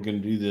hey, we're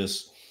going to do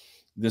this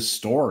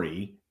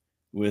story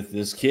with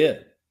this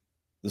kid.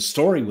 The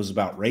story was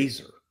about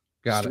Razor.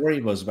 The story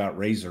was about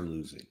Razor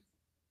losing.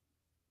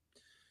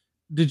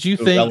 Did you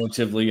think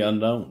relatively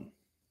unknown?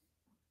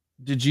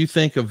 Did you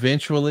think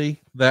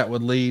eventually that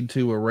would lead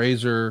to a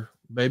Razor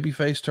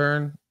babyface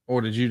turn,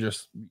 or did you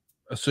just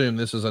assume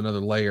this is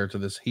another layer to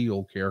this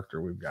heel character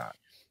we've got?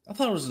 I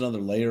thought it was another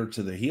layer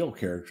to the heel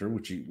character,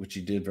 which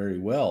he did very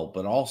well.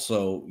 But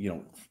also, you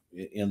know,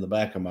 in the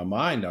back of my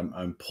mind,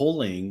 I'm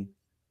pulling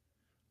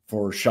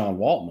for Sean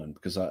Waltman,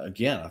 because I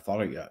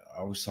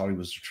always thought he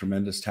was a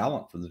tremendous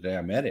talent from the day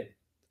I met him.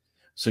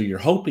 So you're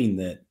hoping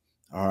that,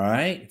 all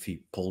right, if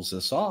he pulls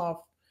this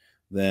off,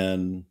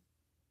 then,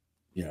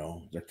 you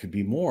know, there could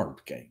be more.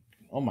 Okay.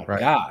 Oh my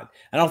God.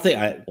 I don't think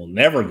I will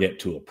never get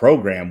to a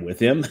program with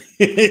him,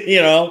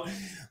 you know,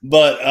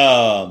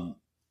 but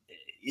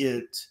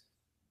it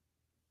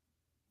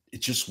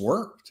just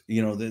worked.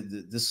 You know,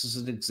 this is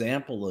an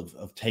example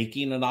of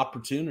taking an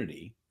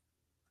opportunity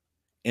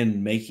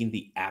and making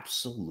the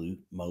absolute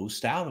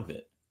most out of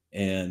it.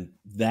 And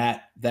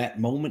that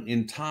moment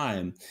in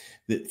time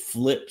that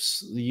flips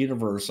the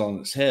universe on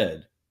its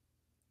head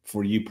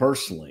for you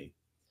personally,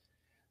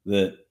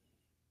 that,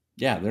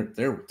 yeah,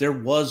 there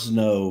was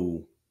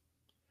no,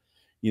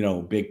 you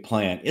know, big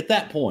plan at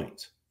that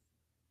point.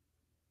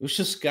 It was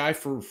just a guy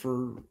for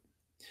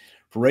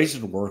Razor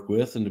to work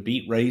with, and to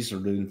beat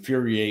Razor, to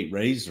infuriate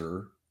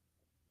Razor,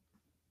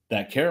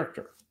 that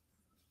character.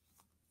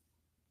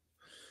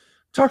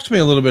 Talk to me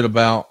a little bit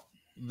about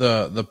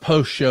the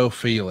post-show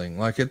feeling.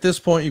 Like, at this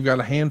point, you've got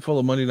a handful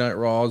of Monday Night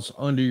Raws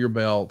under your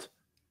belt,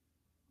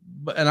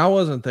 and I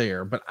wasn't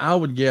there, but I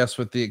would guess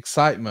with the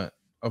excitement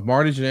of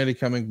Marty Jannetty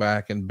coming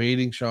back and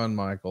beating Shawn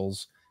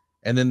Michaels,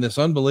 and then this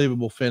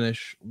unbelievable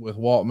finish with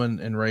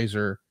Waltman and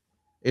Razor.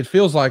 It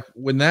feels like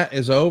when that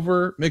is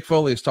over, Mick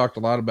Foley has talked a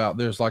lot about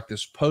there's like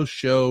this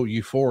post-show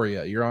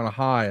euphoria. You're on a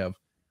high of,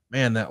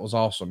 man, that was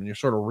awesome. And you're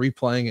sort of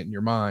replaying it in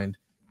your mind.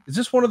 Is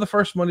this one of the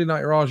first Monday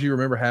Night Raws you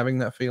remember having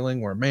that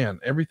feeling where, man,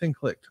 everything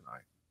clicked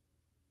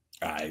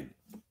tonight?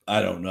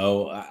 I don't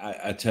know.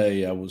 I tell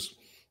you, I was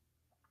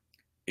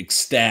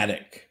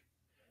ecstatic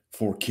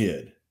for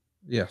Kid.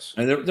 Yes.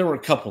 And there were a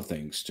couple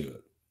things to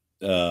it.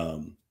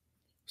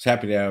 Was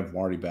happy to have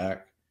Marty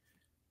back.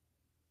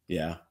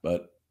 Yeah,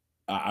 but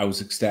I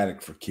was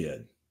ecstatic for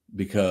Kid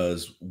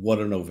because what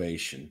an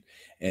ovation.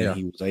 And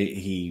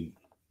he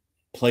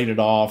played it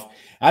off.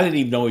 I didn't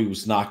even know he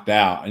was knocked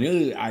out. I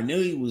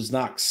knew he was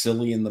knocked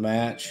silly in the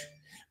match,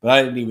 but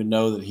I didn't even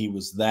know that he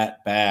was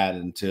that bad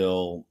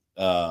until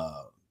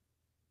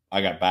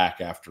I got back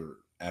after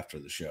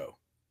the show.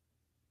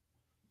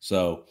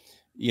 So,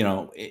 you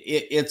know,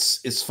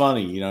 it's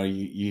funny, you know,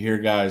 you hear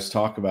guys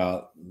talk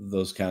about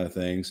those kind of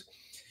things,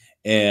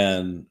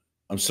 and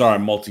I'm sorry,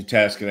 I'm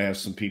multitasking. I have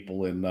some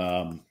people in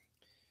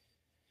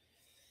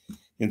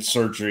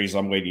surgeries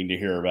I'm waiting to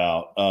hear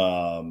about.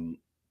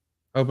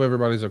 Hope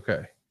everybody's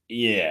okay.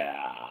 Yeah,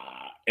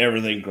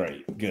 everything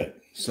great. Good.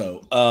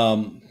 So,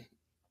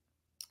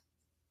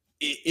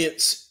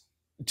 it's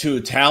to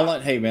a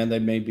talent. Hey man, they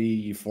may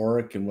be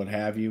euphoric and what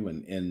have you.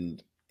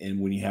 And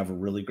when you have a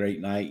really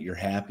great night, you're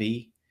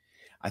happy.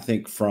 I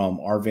think from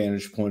our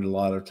vantage point, a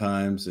lot of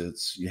times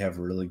it's, you have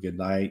a really good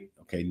night.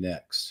 Okay.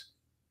 Next.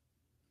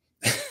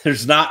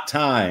 There's not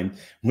time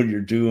when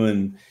you're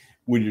doing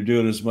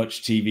as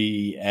much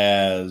TV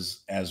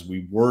as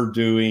we were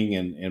doing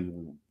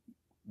and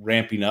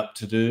ramping up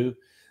to do.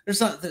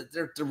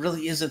 There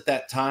really isn't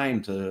that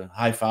time to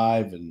high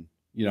five and,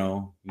 you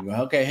go,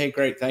 okay, hey,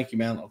 great. Thank you,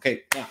 man.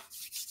 Okay. Now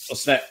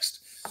what's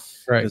next?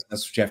 Right.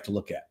 That's what you have to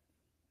look at.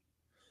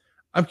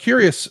 I'm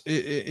curious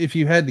if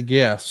you had to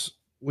guess,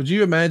 would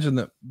you imagine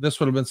that this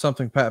would have been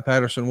something Pat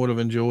Patterson would have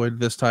enjoyed,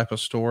 this type of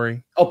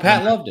story? Oh,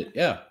 Pat loved it.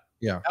 Yeah.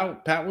 Yeah.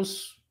 Pat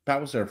was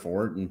there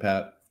for it. And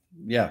Pat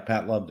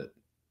loved it.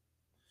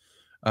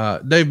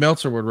 Dave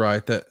Meltzer would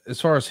write that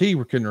as far as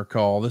he can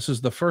recall, this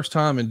is the first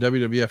time in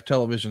WWF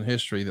television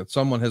history that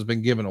someone has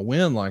been given a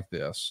win like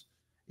this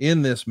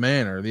in this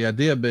manner. The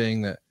idea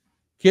being that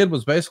Kid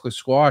was basically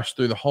squashed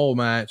through the whole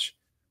match,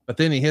 but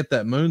then he hit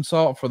that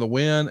moonsault for the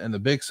win and the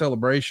big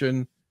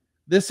celebration.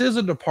 This is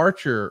a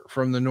departure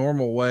from the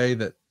normal way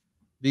that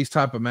these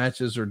type of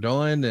matches are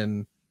done,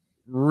 and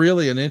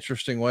really an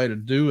interesting way to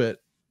do it.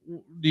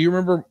 Do you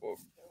remember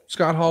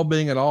Scott Hall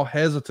being at all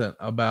hesitant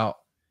about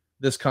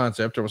this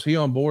concept, or was he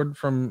on board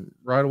from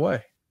right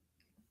away?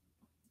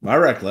 My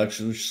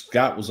recollection,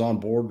 Scott was on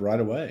board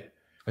right away.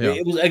 Yeah.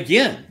 It was,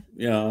 again,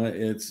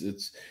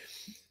 it's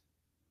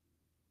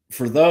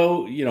for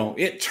though,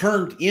 it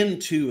turned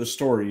into a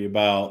story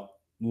about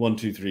 1,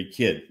 2, 3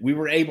 Kid. We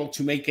were able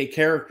to make a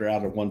character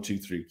out of 1, 2,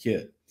 3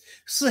 Kid.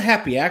 This is a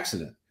happy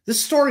accident. This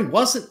story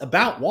wasn't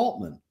about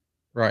Waltman.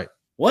 Right.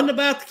 Wasn't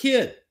about the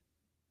Kid.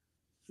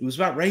 It was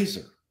about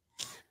Razor.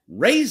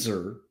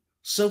 Razor,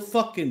 so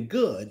fucking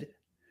good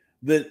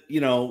that,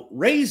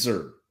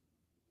 Razor,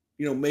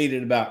 made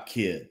it about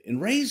Kid,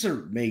 and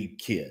Razor made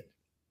Kid.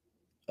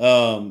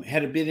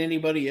 Had it been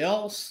anybody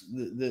else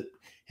that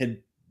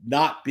had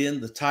not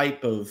been the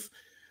type of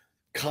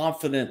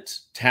confident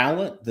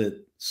talent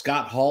that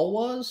Scott Hall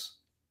was,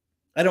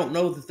 I don't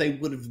know that they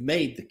would have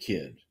made the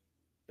Kid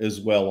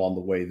as well on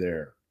the way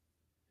there.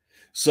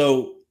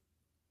 So,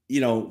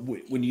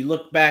 when you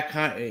look back,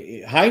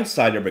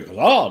 hindsight, everybody goes,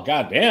 oh,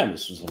 goddamn,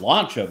 this was the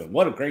launch of it.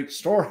 What a great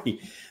story.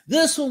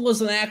 This one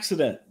was an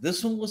accident.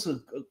 This one was a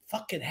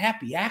fucking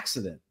happy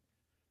accident.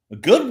 A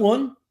good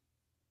one.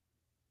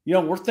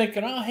 We're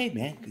thinking, oh, hey,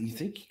 man, do you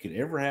think you could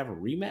ever have a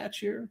rematch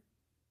here?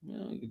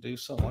 You could do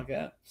something like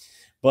that.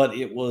 But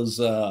it was,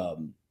 that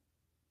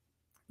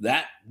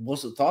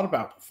wasn't thought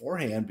about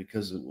beforehand,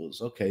 because it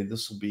was, okay,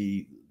 this will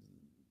be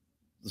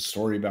the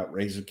story about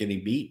Razor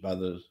getting beat by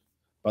the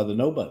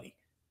nobody.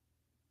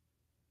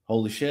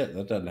 Holy shit,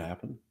 that doesn't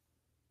happen.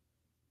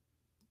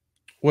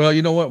 Well,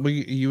 you know what?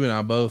 You and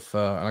I both,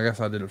 I guess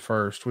I did it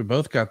first. We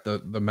both got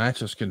the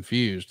matches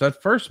confused.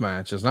 That first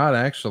match is not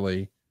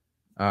actually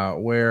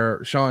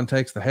where Shawn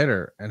takes the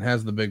header and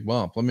has the big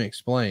bump. Let me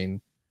explain.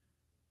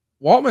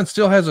 Waltman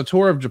still has a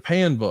tour of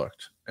Japan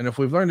booked. And if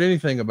we've learned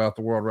anything about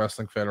the World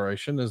Wrestling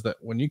Federation, is that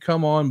when you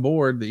come on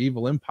board the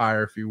evil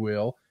empire, if you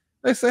will,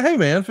 they say, hey,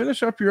 man,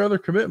 finish up your other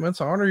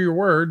commitments, honor your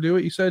word, do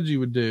what you said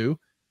you would do.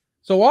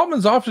 So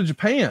Waltman's off to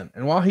Japan.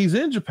 And while he's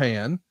in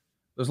Japan,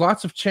 there's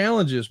lots of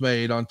challenges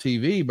made on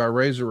TV by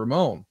Razor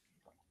Ramon,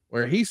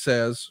 where he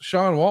says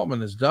Sean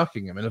Waltman is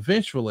ducking him. And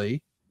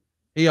eventually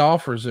he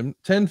offers him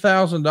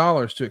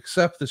 $10,000 to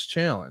accept this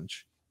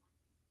challenge.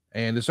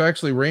 And it's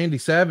actually Randy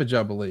Savage,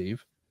 I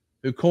believe,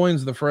 who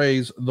coins the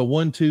phrase, the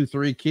 1, 2,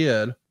 3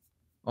 Kid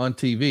on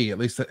TV. At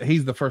least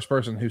he's the first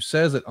person who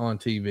says it on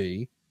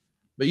TV.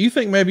 But you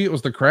think maybe it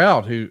was the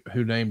crowd who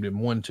named him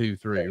 1, 2,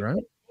 3,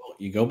 right?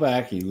 you go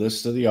back and you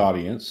listen to the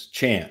audience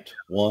chant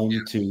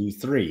 1, 2,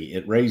 3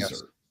 at Razor.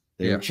 Yes.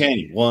 They were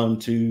chanting 1,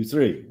 2,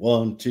 3,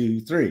 1,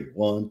 2, 3,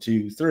 1,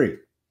 2, 3.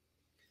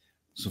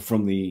 So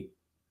from the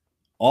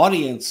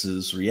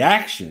audience's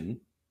reaction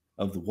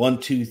of the 1,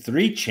 2,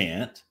 3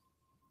 chant,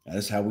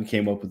 that's how we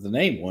came up with the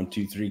name 1,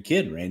 2, 3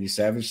 Kid. Randy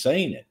Savage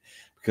saying it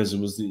because it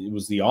was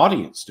the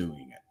audience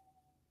doing it.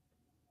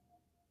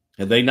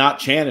 Had they not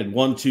chanted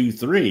 1, 2,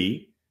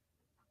 3,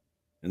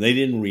 and they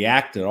didn't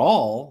react at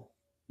all,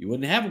 you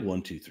wouldn't have a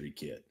 1, 2, 3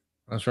 Kid.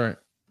 That's right.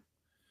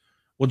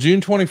 Well,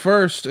 June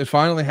 21st, it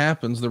finally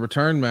happens. The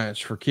return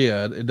match for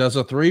Kid. It does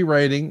a 3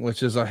 rating,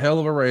 which is a hell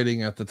of a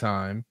rating at the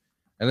time.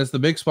 And it's the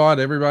big spot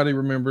everybody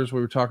remembers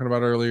we were talking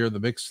about earlier, the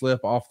big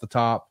slip off the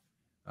top.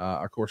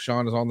 Of course,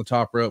 Sean is on the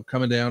top rope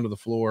coming down to the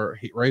floor.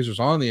 Razor's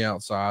on the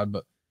outside,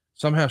 but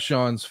somehow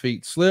Sean's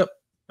feet slip.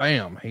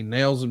 Bam. He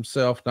nails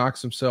himself,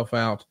 knocks himself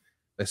out.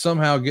 They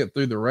somehow get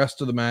through the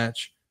rest of the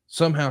match.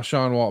 Somehow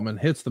Sean Waltman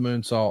hits the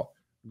moonsault,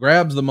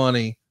 grabs the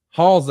money,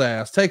 hauls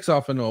ass, takes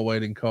off into a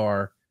waiting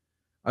car.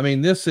 I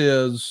mean, this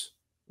is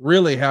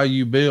really how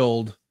you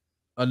build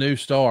a new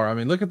star. I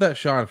mean, look at that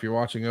shot if you're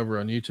watching over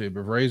on YouTube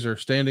of Razor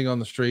standing on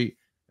the street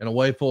and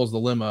away pulls the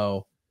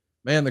limo.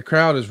 Man, the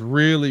crowd is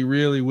really,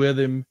 really with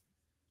him.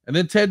 And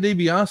then Ted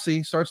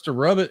DiBiase starts to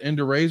rub it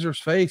into Razor's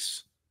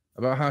face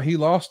about how he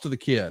lost to the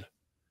Kid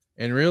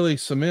and really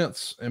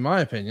cements, in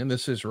my opinion,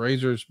 this is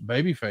Razor's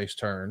babyface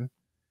turn.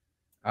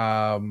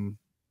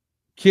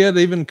 Kid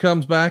even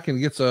comes back and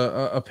gets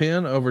a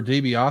pin over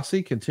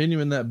DiBiase,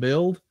 continuing that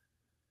build.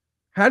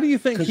 How do you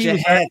think he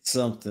had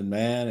something,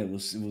 man? It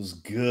was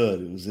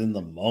good. It was in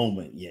the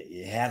moment.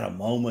 You had a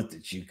moment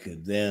that you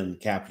could then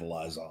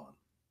capitalize on.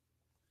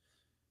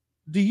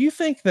 Do you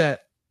think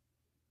that,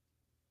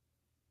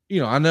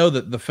 I know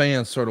that the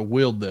fans sort of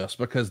willed this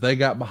because they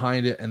got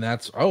behind it and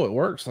that's, oh, it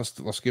works.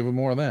 Let's give them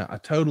more of that. I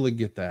totally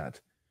get that.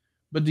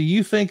 But do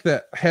you think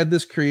that had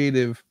this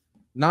creative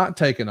not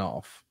taken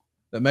off,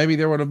 that maybe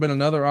there would have been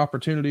another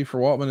opportunity for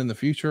Waltman in the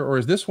future? Or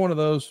is this one of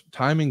those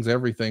timing's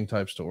everything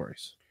type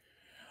stories?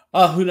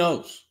 Who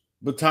knows?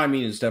 But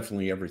timing is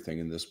definitely everything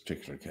in this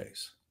particular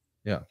case.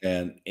 Yeah.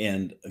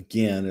 And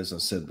again, as I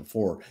said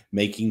before,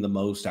 making the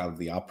most out of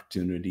the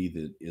opportunity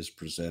that is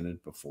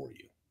presented before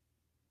you.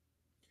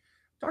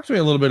 Talk to me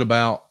a little bit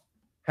about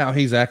how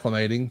he's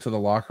acclimating to the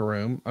locker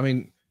room. I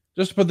mean,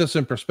 just to put this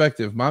in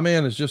perspective, my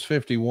man is just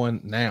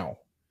 51 now.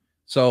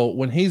 So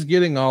when he's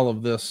getting all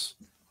of this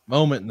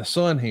moment in the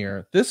sun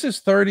here, this is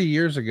 30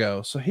 years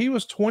ago. So he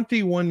was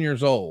 21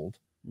 years old,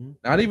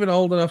 not even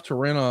old enough to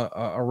rent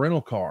a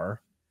rental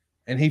car.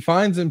 And he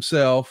finds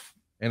himself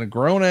in a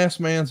grown-ass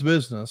man's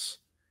business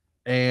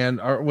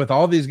and with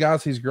all these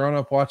guys he's grown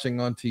up watching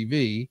on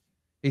TV.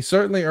 He's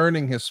certainly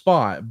earning his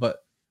spot,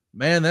 but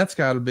man, that's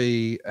got to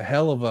be a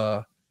hell of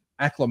a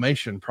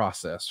acclimation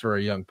process for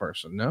a young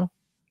person, no?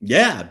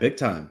 Yeah, big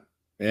time.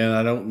 And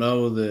I don't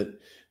know that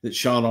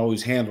Sean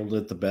always handled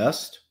it the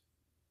best.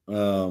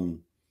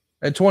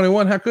 At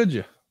 21, how could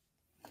you?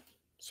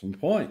 Some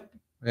point.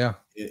 Yeah.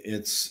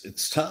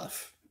 It's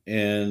tough.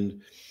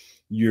 And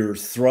you're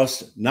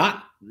thrust,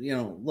 not,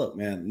 look,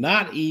 man,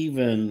 not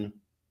even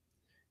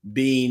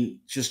being,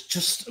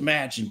 just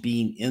imagine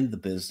being in the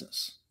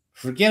business.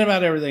 Forget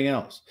about everything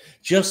else.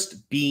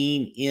 Just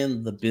being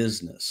in the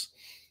business.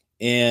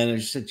 And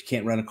as you said, you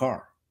can't rent a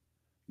car.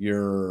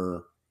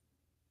 You're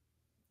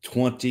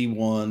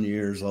 21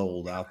 years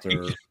old out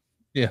there.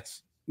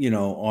 Yes.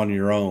 On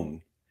your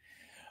own.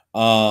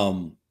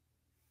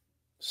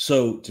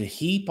 So to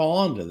heap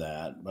onto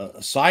that,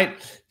 aside,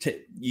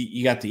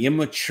 you got the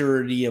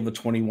immaturity of a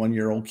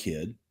 21-year-old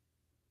kid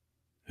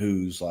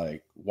who's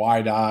like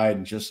wide-eyed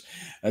and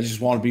I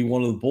just want to be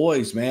one of the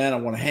boys, man. I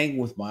want to hang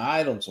with my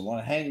idols. I want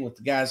to hang with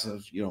the guys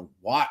I've,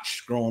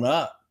 watched growing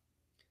up.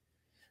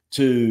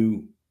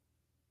 To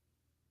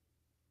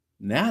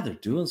now they're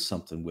doing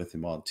something with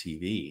him on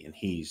TV, and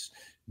he's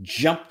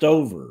jumped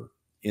over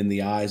in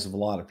the eyes of a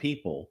lot of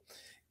people,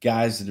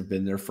 guys that have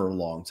been there for a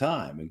long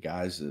time and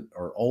guys that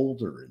are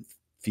older and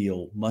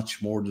feel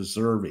much more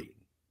deserving.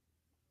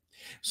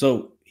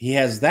 So he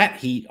has that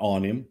heat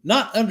on him,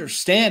 not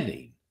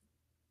understanding,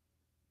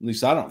 at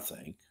least I don't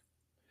think,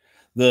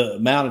 the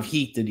amount of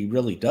heat that he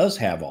really does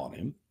have on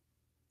him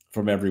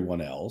from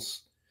everyone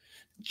else,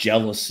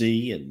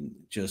 jealousy and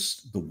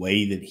just the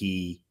way that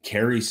he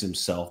carries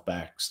himself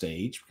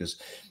backstage because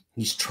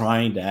he's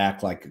trying to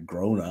act like a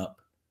grown-up.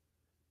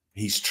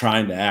 He's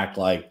trying to act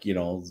like,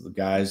 the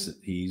guys that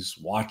he's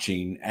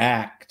watching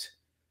act.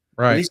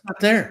 Right. But he's not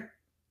there.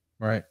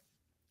 Right.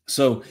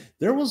 So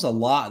there was a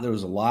lot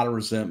of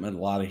resentment,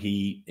 a lot of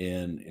heat,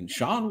 and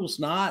Sean was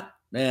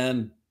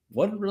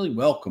wasn't really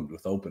welcomed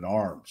with open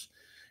arms,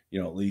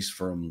 at least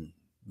from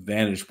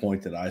vantage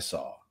point that I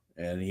saw.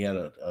 And he had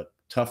a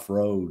tough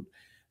road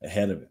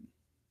ahead of him.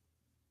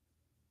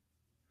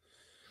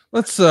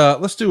 Let's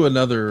do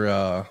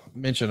another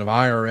mention of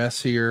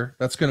IRS here.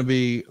 That's going to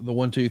be the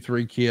 1, 2,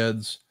 3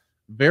 Kids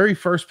very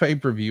first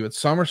pay-per-view at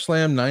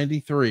SummerSlam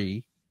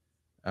 93.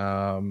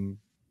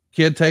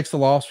 Kid takes the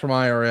loss from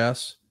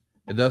IRS.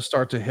 It does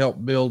start to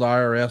help build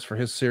IRS for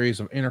his series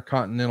of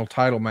intercontinental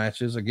title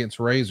matches against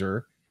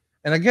Razor.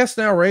 And I guess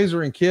now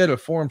Razor and Kid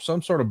have formed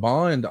some sort of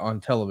bond on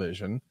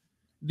television.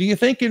 Do you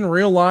think in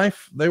real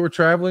life they were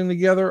traveling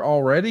together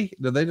already?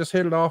 Did they just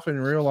hit it off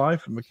in real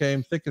life and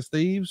became thick as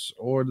thieves,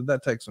 or did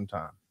that take some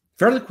time?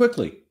 Fairly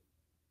quickly.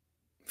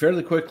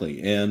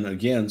 And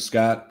again,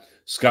 Scott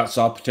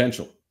saw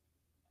potential.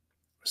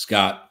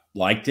 Scott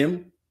liked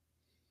him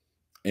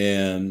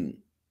and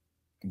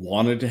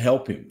wanted to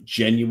help him,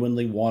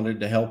 genuinely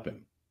wanted to help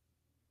him.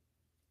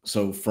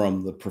 So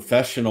from the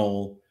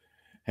professional,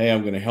 hey,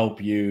 I'm going to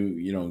help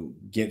you,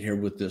 get here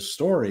with this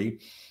story,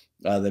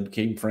 they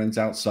became friends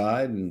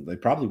outside, and they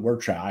probably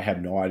were I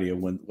have no idea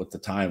what the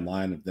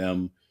timeline of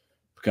them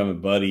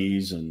becoming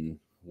buddies and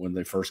when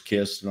they first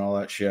kissed and all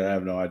that shit. I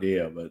have no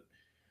idea, but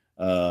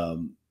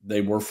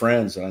they were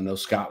friends, and I know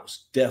Scott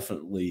was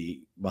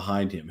definitely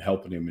behind him,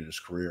 helping him in his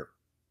career.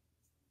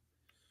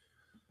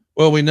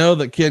 Well, we know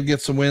that Kid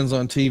gets some wins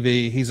on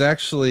TV. He's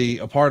actually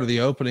a part of the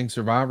opening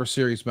Survivor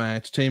Series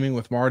match, teaming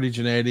with Marty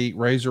Jannetty,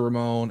 Razor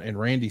Ramon, and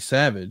Randy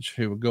Savage,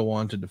 who would go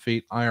on to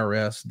defeat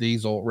IRS,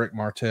 Diesel, Rick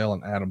Martel,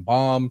 and Adam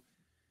Bomb.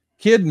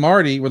 Kid and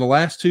Marty were the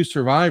last two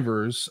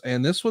survivors,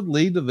 and this would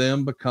lead to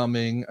them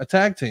becoming a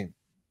tag team.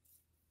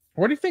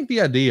 Where do you think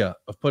the idea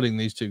of putting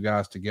these two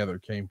guys together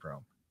came from?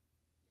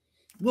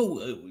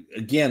 Well,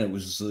 again, it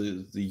was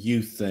the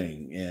youth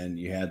thing, and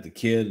you had the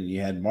Kid and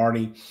you had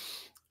Marty.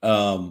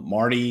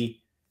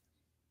 Marty,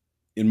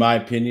 in my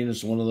opinion,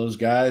 is one of those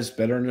guys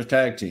better in a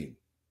tag team.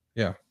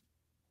 Yeah.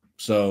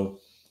 So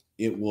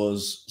it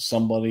was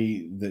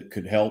somebody that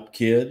could help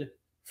Kid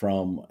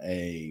from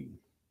a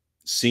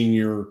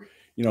senior,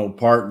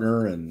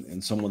 partner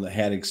and someone that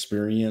had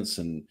experience,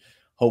 and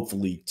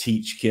hopefully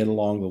teach Kid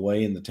along the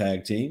way in the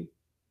tag team.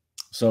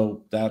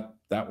 So that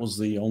was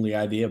the only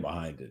idea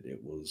behind it.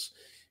 It was,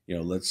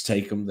 let's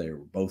take them. They were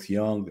both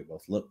young. They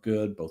both look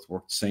good, both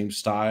work the same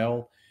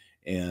style.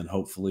 And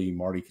hopefully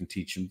Marty can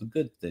teach him the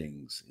good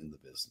things in the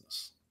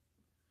business.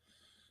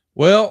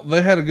 Well,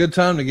 they had a good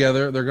time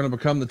together. They're going to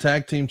become the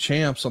tag team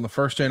champs on the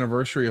first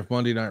anniversary of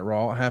Monday Night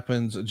Raw. It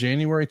happens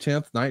January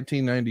 10th,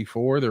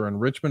 1994. They're in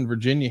Richmond,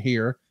 Virginia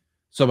here.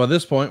 So by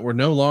this point, we're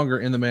no longer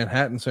in the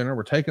Manhattan Center.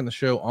 We're taking the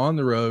show on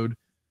the road.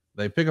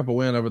 They pick up a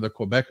win over the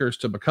Quebecers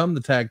to become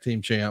the tag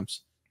team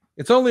champs.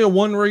 It's only a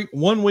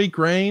one week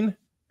reign,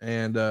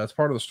 and it's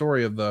part of the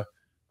story of the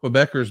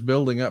Quebecers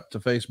building up to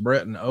face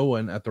Brett and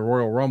Owen at the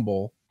Royal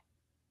Rumble.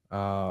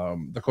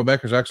 The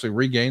Quebecers actually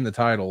regained the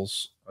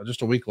titles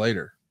just a week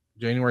later,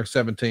 January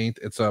 17th.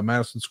 It's a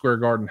Madison Square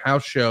Garden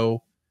house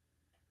show.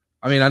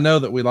 I mean, I know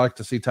that we like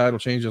to see title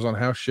changes on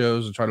house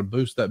shows and try to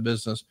boost that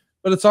business,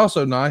 but it's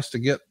also nice to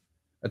get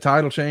a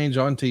title change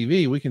on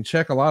TV. We can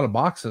check a lot of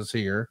boxes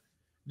here.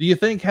 Do you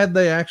think had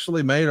they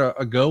actually made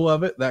a go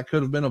of it, that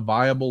could have been a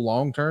viable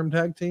long-term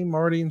tag team,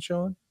 Marty and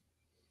Sean?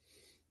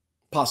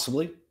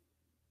 Possibly.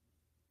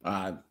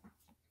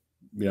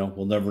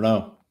 We'll never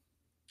know.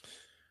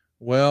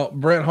 Well,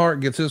 Bret Hart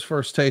gets his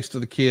first taste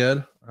of the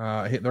Kid.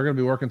 They're going to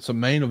be working some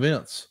main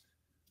events.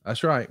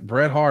 That's right.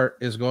 Bret Hart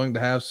is going to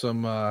have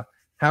some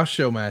house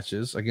show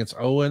matches against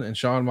Owen and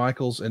Shawn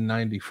Michaels in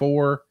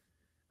 94.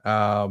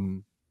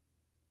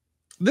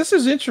 This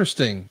is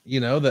interesting,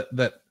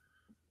 that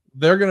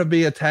they're going to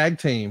be a tag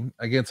team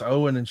against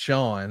Owen and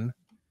Shawn.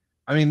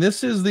 I mean,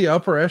 this is the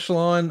upper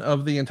echelon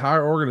of the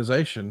entire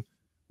organization.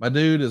 My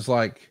dude is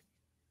like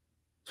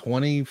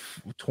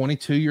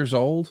 22 years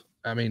old.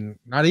 I mean,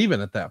 not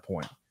even at that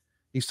point.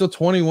 He's still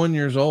 21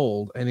 years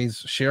old, and he's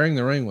sharing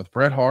the ring with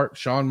Bret Hart,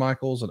 Shawn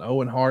Michaels, and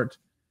Owen Hart.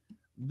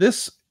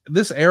 This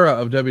era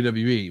of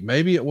WWE,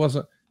 maybe it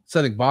wasn't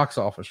setting box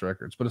office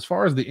records, but as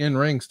far as the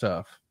in-ring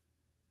stuff,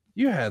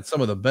 you had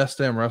some of the best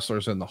damn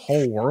wrestlers in the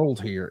whole world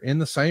here in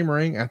the same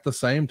ring at the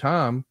same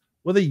time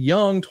with a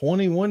young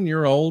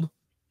 21-year-old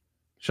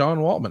Sean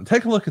Waltman.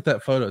 Take a look at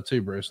that photo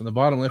too, Bruce, in the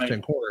bottom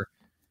left-hand corner.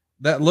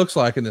 That looks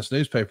like in this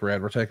newspaper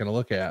ad we're taking a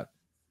look at.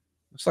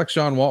 Looks like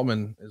Sean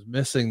Waltman is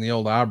missing the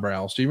old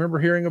eyebrows. Do you remember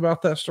hearing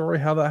about that story,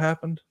 how that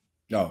happened?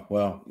 Oh,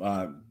 well,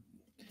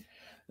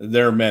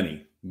 there are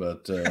many,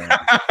 but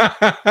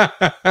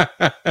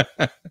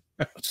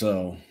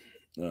so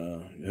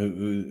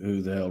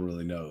who the hell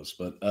really knows?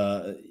 But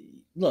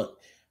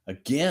look,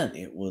 again,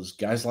 it was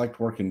guys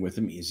liked working with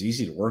him. He's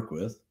easy to work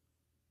with.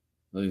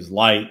 He's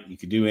light. You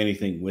could do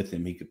anything with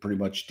him. He could pretty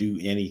much do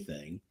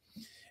anything,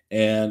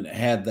 and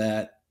had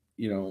that,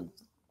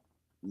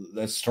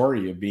 that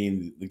story of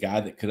being the guy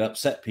that could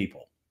upset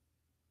people.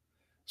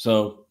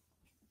 So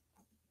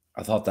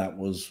I thought that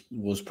was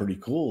pretty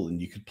cool. And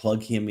you could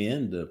plug him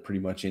into pretty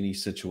much any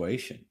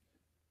situation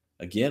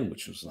again,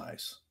 which was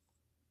nice.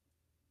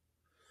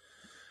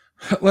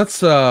 Let's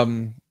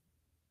take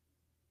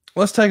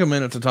a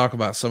minute to talk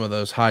about some of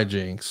those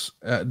hijinks.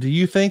 Do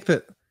you think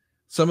that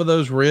some of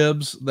those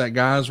ribs that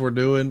guys were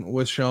doing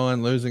with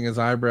Sean, losing his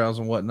eyebrows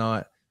and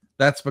whatnot,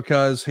 that's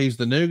because he's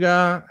the new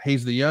guy,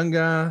 he's the young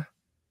guy,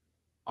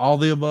 all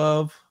the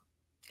above?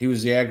 He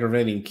was the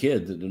aggravating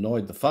kid that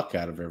annoyed the fuck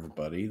out of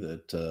everybody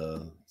that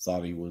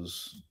thought he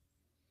was,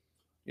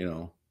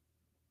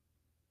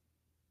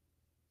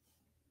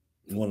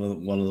 one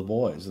of the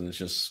boys, and it's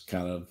just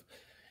kind of,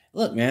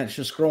 look, man, it's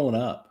just growing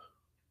up.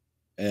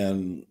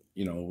 And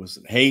was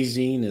it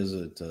hazing? Is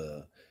it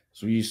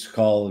as we used to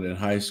call it in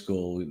high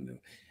school?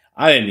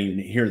 I didn't even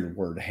hear the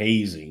word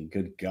hazing,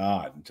 good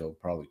God, until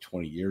probably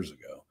 20 years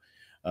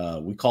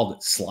ago. We called it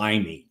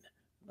sliming.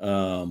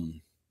 Oh,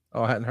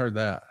 I hadn't heard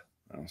that.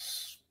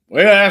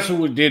 Well, that's what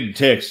we did in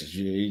Texas.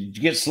 You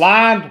get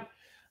slimed.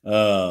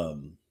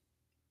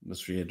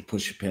 That's where you had to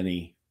push a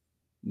penny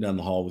down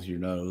the hall with your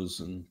nose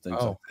and things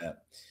like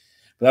that.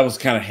 But that was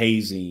kind of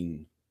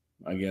hazing,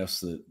 I guess,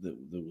 that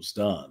was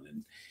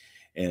done.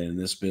 And in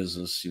this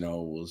business,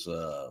 was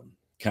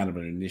kind of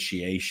an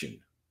initiation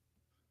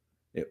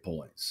at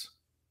points.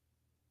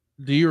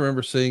 Do you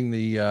remember seeing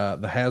the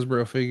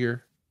Hasbro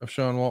figure of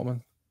Sean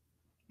Waltman?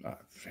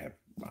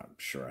 I'm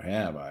sure I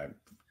have.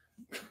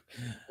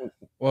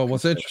 Well,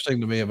 what's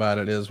interesting to me about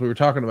it is we were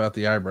talking about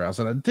the eyebrows,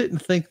 and I didn't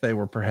think they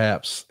were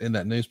perhaps in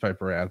that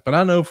newspaper ad, but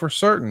I know for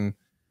certain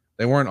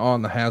they weren't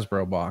on the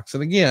Hasbro box.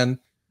 And again,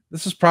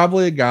 this is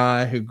probably a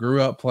guy who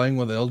grew up playing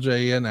with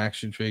LJN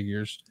action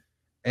figures,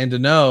 and to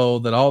know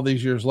that all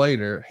these years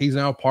later, he's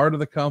now part of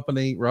the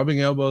company,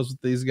 rubbing elbows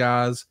with these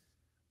guys.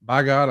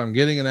 By God, I'm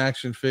getting an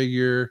action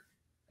figure.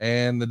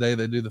 And the day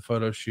they do the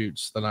photo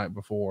shoots the night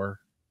before,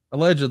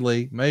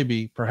 allegedly,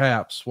 maybe,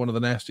 perhaps one of the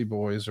nasty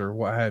boys or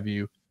what have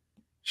you,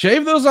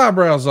 shave those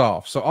eyebrows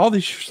off. So all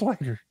these years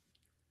later,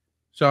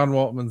 Sean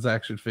Waltman's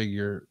action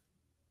figure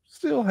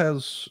still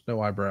has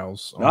no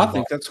eyebrows. I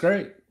think that's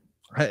great.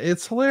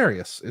 It's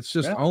hilarious. It's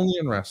just only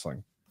in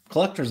wrestling.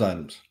 Collector's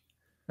items.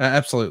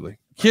 Absolutely.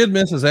 Kid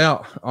misses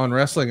out on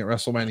wrestling at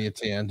WrestleMania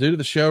 10 due to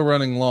the show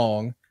running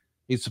long.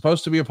 He's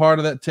supposed to be a part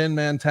of that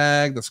 10-man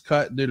tag that's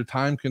cut due to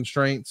time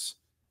constraints.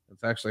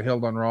 It's actually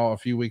held on Raw a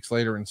few weeks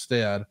later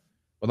instead.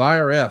 With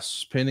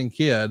IRS pinning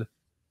Kid,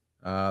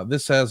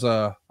 this has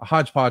a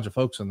hodgepodge of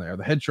folks in there.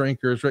 The Head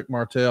Shrinkers, Rick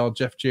Martel,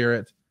 Jeff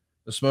Jarrett,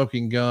 the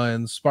Smoking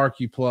Guns,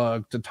 Sparky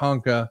Plug,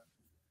 Tatanka.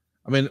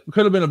 I mean, it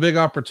could have been a big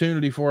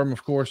opportunity for him,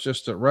 of course,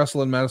 just to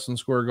wrestle in Madison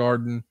Square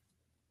Garden.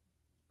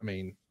 I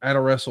mean, at a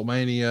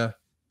WrestleMania,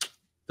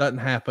 doesn't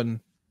happen.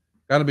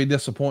 Got to be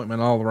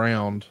disappointment all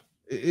around.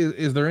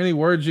 Is there any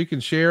words you can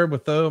share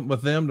with them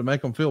to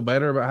make them feel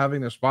better about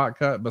having their spot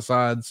cut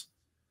besides,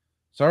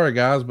 sorry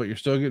guys, but you're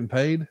still getting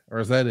paid? Or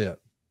is that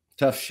it?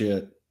 Tough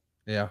shit.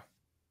 Yeah.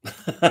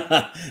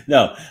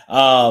 No.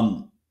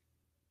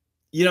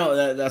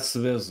 That's the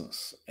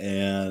business.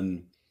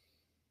 And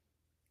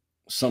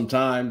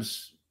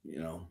sometimes,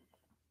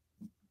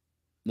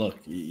 look,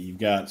 you've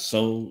got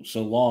so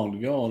long to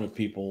go on if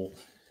people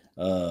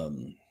are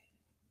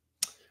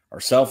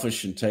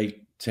selfish and take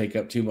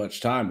up too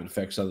much time. It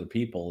affects other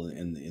people.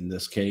 In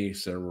this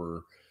case, there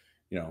were,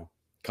 a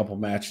couple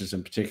matches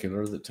in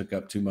particular that took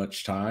up too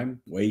much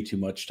time, way too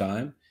much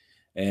time.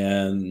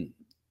 And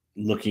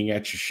looking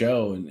at your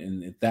show,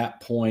 and at that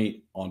point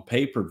on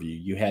pay-per-view,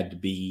 you had to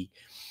be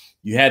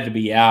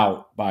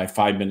out by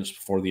 5 minutes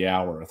before the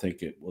hour. I think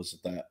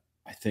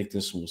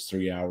this one was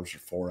 3 hours or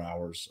 4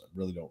 hours. I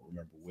really don't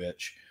remember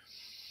which,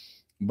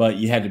 but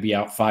you had to be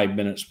out 5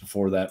 minutes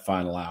before that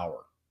final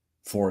hour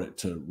for it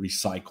to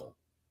recycle.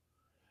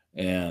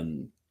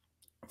 And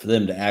for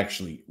them to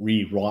actually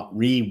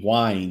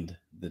rewind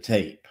the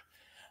tape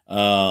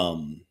there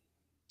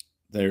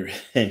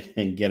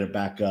and get it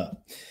back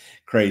up.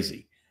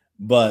 Crazy.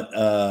 But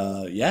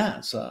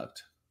it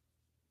sucked.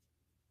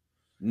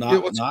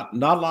 Not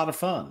a lot of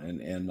fun.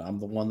 And I'm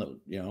the one that,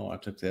 I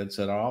took the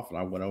headset off and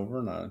I went over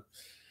and I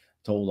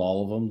told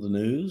all of them the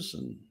news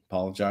and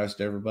apologized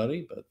to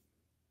everybody. But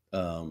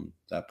at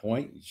that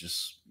point, you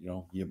just,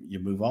 you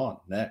move on.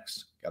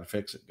 Next. Got to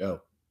fix it.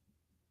 Go.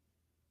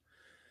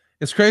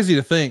 It's crazy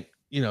to think,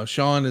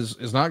 Sean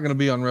is not going to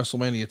be on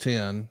WrestleMania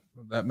 10.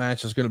 That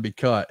match is going to be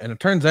cut. And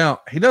it turns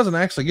out he doesn't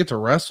actually get to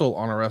wrestle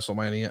on a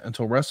WrestleMania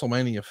until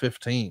WrestleMania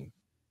 15.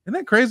 Isn't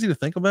that crazy to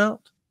think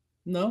about?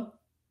 No.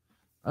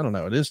 I don't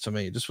know. It is to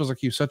me. It just feels like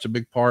he was such a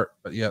big part,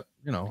 but yet,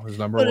 his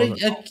number but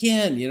wasn't.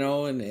 Again,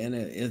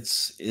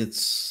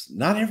 it's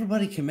not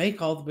everybody can make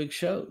all the big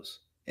shows.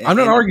 I'm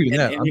not arguing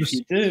that. And if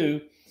you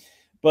do,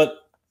 but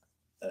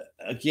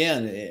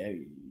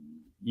again,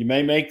 you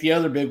may make the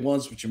other big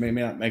ones, but you may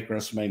not make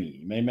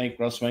WrestleMania. You may make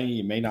WrestleMania.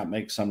 You may not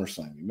make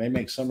SummerSlam. You may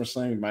make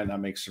SummerSlam. You might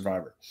not make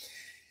Survivor.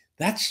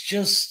 That's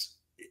just,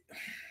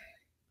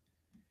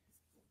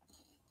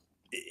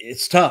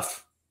 it's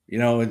tough.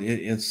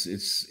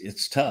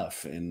 It's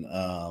tough.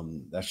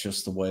 And that's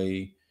just the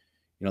way,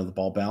 the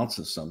ball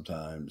bounces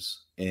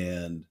sometimes.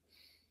 And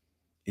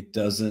it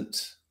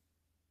doesn't,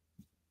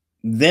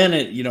 then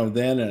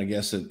I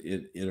guess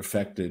it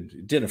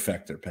did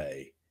affect their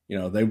pay.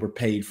 They were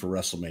paid for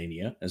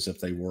WrestleMania as if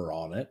they were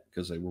on it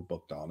because they were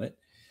booked on it.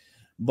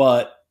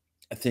 But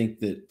I think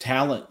that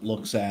talent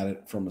looks at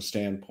it from a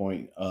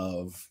standpoint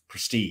of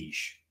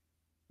prestige.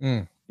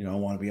 I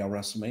want to be on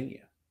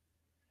WrestleMania.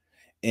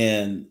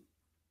 And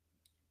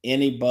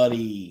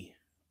anybody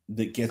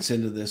that gets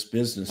into this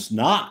business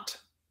not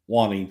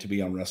wanting to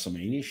be on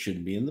WrestleMania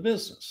shouldn't be in the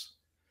business.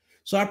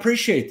 So I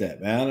appreciate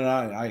that, man. And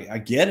I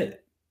get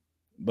it.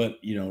 But,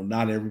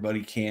 not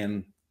everybody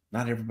can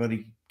Not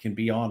everybody can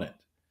be on it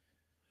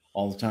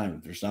all the time.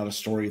 If there's not a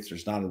story, if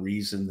there's not a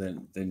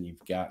reason, then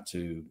you've got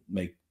to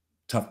make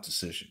tough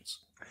decisions.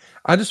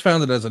 I just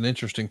found it as an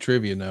interesting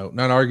trivia note,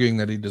 not arguing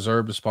that he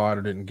deserved a spot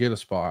or didn't get a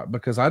spot,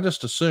 because I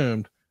just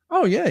assumed,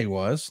 oh yeah, he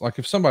was. Like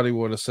if somebody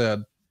would have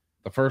said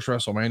the first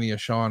WrestleMania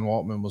Sean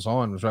Waltman was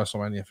on was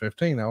WrestleMania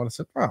 15, I would have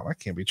said, oh, that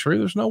can't be true.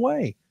 There's no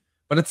way.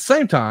 But at the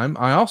same time,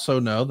 I also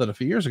know that a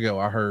few years ago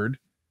I heard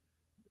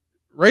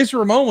Razor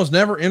Ramon was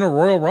never in a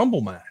Royal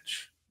Rumble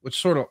match, which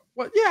sort of,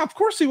 well, yeah, of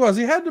course he was.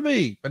 He had to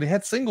be, but he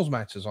had singles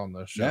matches on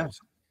those shows.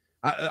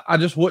 Yeah. I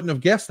just wouldn't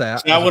have guessed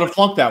that. See, I would have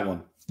flunked that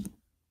one.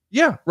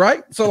 Yeah,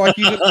 right. So like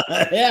you just,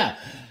 yeah.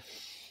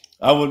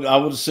 I would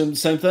assume the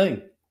same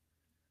thing.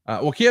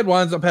 Well, Kid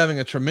winds up having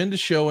a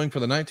tremendous showing for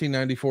the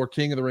 1994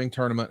 King of the Ring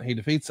tournament. He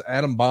defeats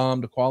Adam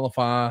Bomb to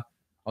qualify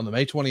on the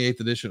May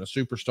 28th edition of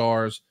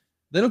Superstars.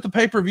 Then at the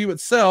pay-per-view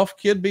itself,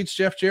 Kid beats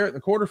Jeff Jarrett in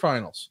the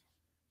quarterfinals.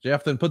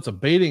 Jeff then puts a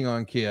beating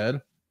on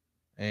Kid,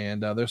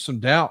 and there's some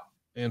doubt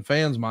in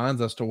fans'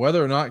 minds as to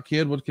whether or not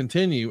Kid would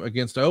continue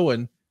against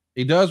Owen.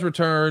 He does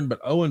return,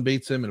 but Owen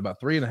beats him in about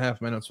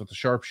 3.5 minutes with a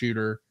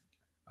sharpshooter.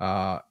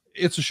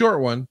 It's a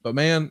short one, but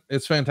man,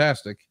 it's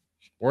fantastic.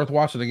 Worth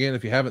watching again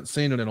if you haven't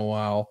seen it in a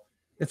while.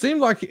 It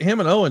seemed like him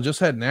and Owen just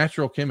had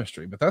natural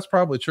chemistry, but that's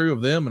probably true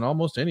of them and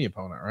almost any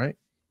opponent, right?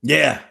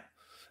 Yeah,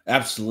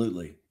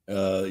 absolutely.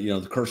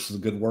 The curse is a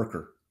good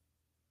worker,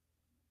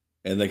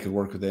 and they could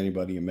work with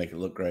anybody and make it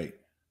look great.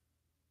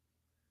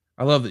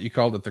 I love that you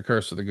called it the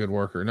curse of the good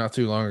worker. Not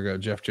too long ago,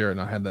 Jeff Jarrett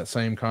and I had that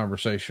same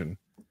conversation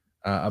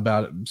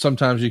about it.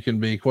 Sometimes you can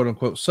be, quote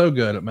unquote, so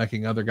good at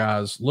making other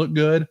guys look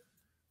good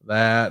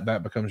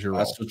that becomes your role.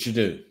 That's what you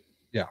do.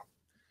 Yeah.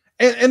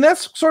 And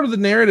that's sort of the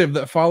narrative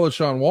that followed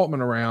Sean Waltman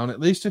around. At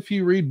least if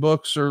you read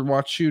books or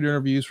watch shoot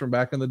interviews from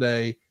back in the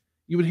day,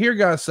 you would hear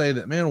guys say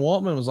that, man,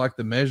 Waltman was like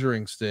the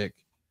measuring stick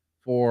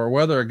for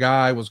whether a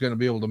guy was going to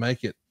be able to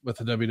make it with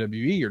the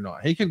WWE or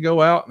not. He could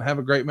go out and have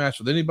a great match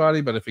with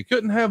anybody, but if he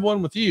couldn't have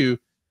one with you,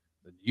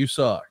 then you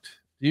sucked.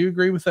 Do you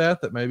agree with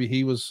that? That maybe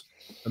he was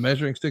the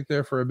measuring stick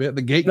there for a bit,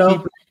 the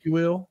gatekeeper, if you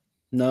will?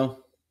 No.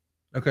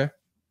 Okay.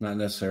 Not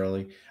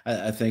necessarily.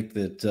 I think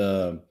that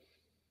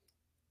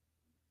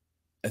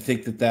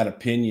that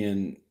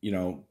opinion,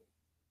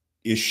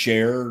 is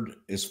shared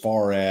as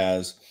far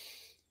as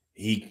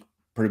he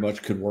pretty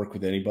much could work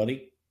with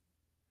anybody.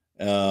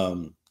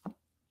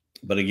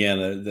 But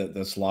again,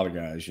 that's a lot of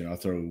guys. I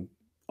throw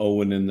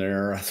Owen in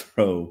there. I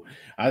throw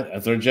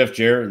Jeff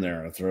Jarrett in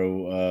there. I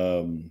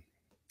throw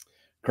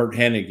Kurt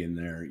Hennig in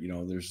there.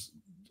 There's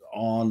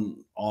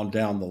on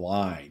down the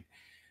line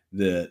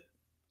that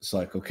it's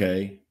like,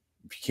 okay,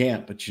 if you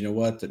can't, but you know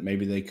what, that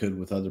maybe they could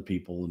with other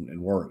people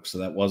and work. So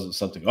that wasn't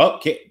something,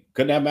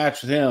 couldn't have a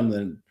match with him,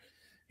 then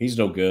he's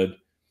no good.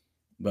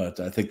 But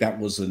I think that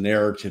was the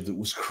narrative that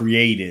was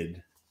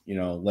created,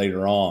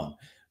 later on.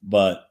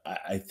 But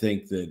I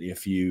think that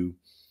if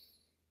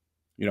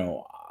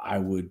I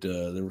would,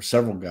 there were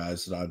several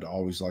guys that I'd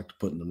always like to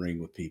put in the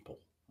ring with people.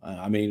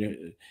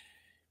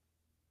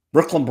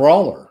 Brooklyn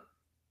Brawler,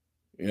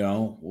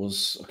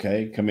 was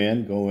okay, come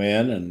in, go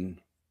in, and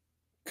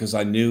because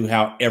I knew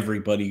how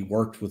everybody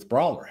worked with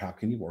Brawler. How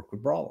can you work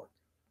with Brawler?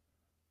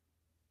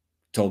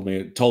 Told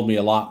me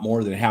a lot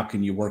more than how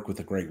can you work with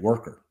a great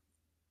worker.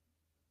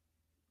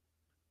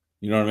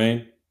 You know what I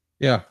mean?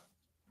 Yeah.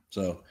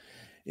 So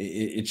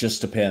it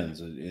just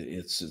depends.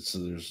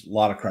 There's a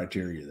lot of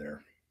criteria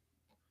there.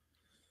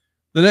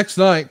 The next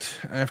night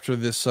after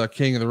this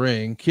King of the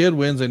Ring, Kid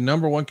wins a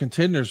 #1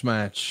 contenders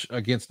match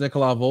against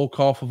Nikolai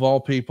Volkov of all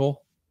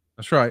people.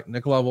 That's right.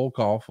 Nikolai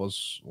Volkov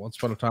was once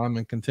upon a time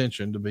in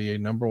contention to be a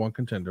 #1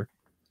 contender.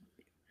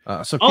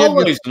 So Kid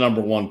always the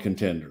 #1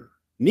 contender.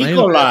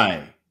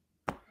 Nikolai.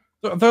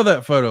 Throw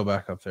that photo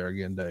back up there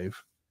again,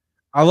 Dave.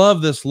 I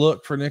love this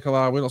look for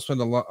Nikolai. We don't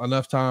spend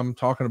enough time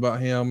talking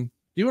about him. Do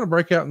you want to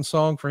break out in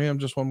song for him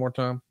just one more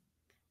time?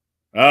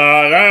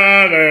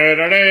 Nikolai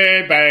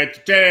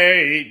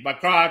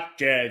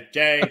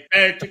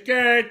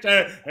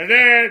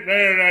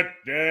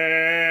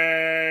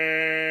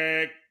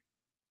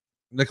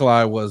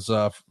was,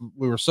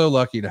 we were so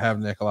lucky to have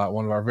Nikolai at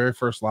one of our very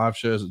first live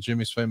shows at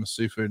Jimmy's Famous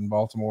Seafood in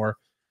Baltimore.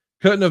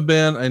 Couldn't have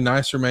been a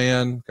nicer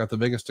man. Got the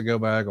biggest to-go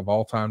bag of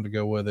all time to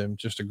go with him.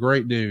 Just a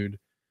great dude.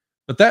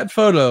 But that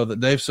photo that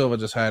Dave Silva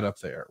just had up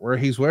there, where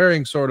he's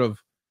wearing sort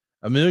of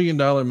a $1 Million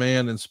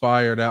Man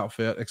inspired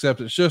outfit, except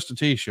it's just a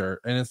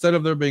t-shirt. And instead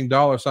of there being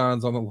dollar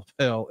signs on the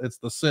lapel, it's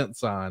the cent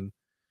sign,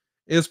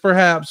 is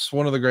perhaps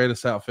one of the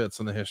greatest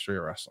outfits in the history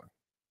of wrestling.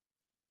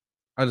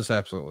 I just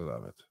absolutely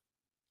love it.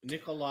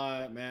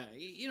 Nikolai, man,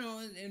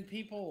 and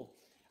people,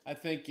 I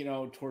think,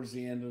 towards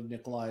the end of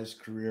Nikolai's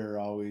career,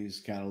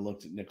 always kind of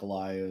looked at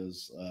Nikolai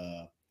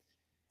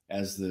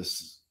as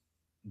this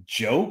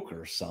joke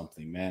or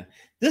something, man.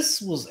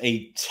 This was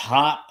a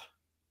top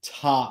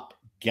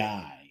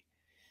guy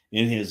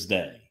in his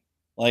day,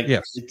 like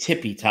yes, the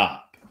tippy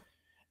top,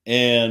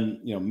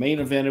 and main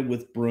evented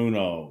with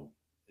Bruno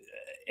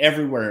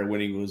everywhere when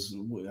he was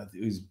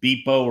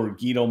Beepo or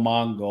Guido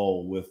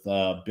Mongol with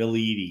Bill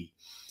Eadie.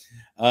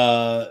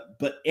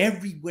 But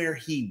everywhere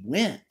he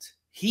went,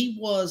 he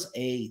was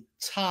a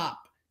top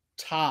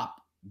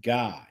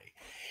guy.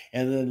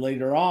 And then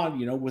later on,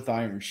 you know, with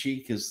Iron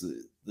Sheik as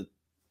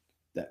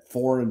that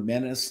Foreign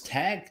Menace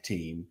tag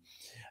team,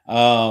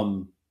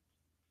 was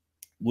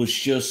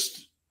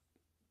just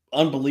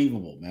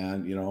unbelievable,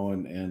 man. You know,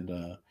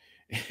 and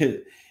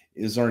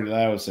is only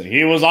I would say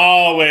he was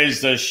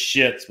always the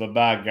shits, but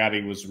by God,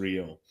 he was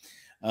real.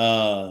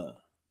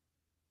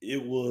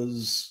 It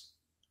was,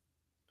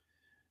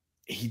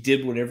 he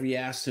did whatever you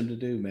asked him to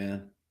do,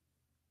 man.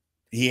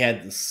 He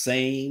had the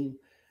same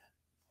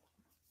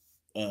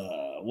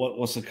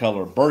what's the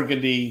color?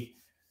 Burgundy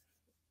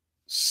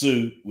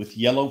suit with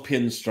yellow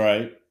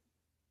pinstripe.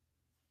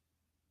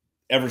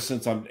 Ever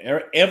since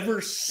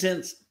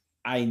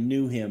I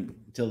knew him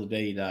until the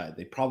day he died.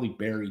 They probably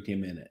buried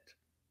him in it.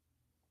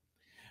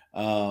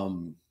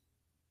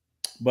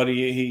 But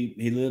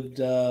he lived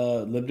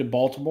in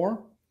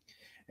Baltimore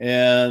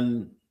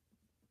and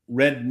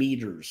read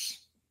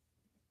meters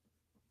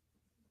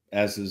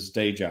as his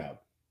day job.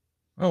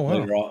 Oh,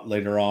 wow.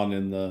 Later on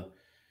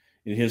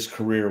in his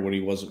career, when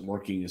he wasn't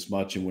working as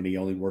much and when he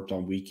only worked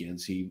on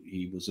weekends,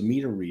 he was a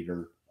meter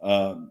reader.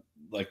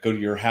 Like go to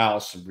your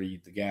house and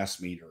read the gas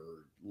meter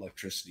or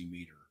electricity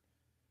meter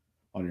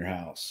on your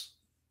house.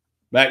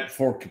 Back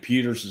before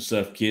computers and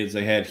stuff, kids,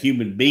 they had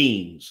human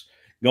beings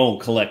go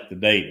and collect the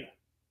data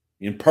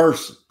in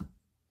person.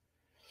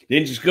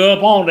 Didn't just go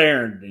up on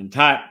there and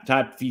type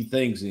a few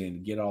things in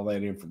and get all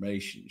that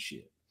information and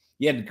shit.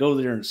 You had to go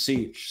there and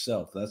see it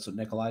yourself. That's what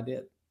Nikolai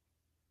did.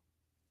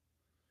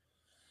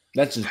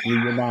 That just blew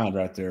your mind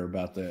right there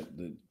about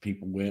that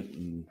people went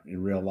in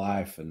real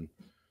life and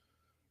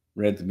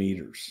read the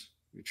meters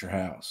at your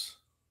house.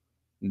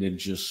 And then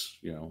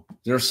just, you know,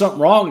 there's something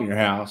wrong in your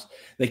house.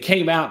 They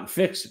came out and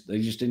fixed it.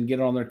 They just didn't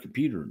get on their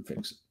computer and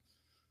fix it.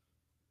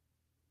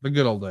 The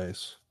good old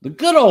days. The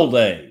good old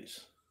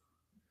days.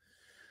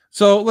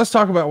 So let's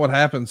talk about what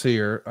happens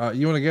here.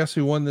 You want to guess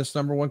who won this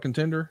 #1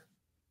 contender?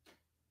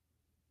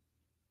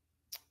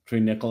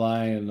 Between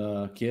Nikolai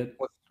and Kid?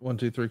 1,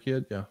 2, 3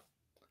 Kid, yeah.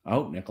 I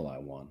hope Nikolai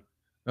won.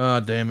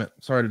 Damn it.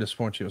 Sorry to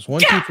disappoint you. It's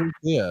 1, 2, 3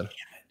 Kid.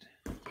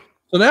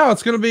 So now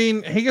it's going to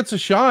be, he gets a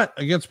shot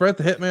against Bret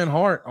the Hitman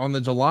Hart on the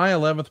July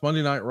 11th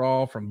Monday Night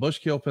Raw from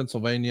Bushkill,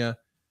 Pennsylvania.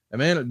 And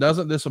man, it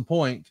doesn't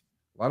disappoint.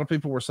 A lot of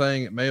people were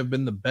saying it may have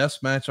been the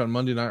best match on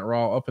Monday Night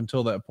Raw up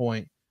until that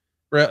point.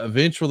 Bret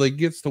eventually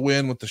gets the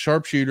win with the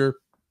sharpshooter,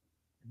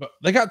 but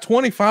they got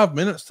 25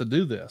 minutes to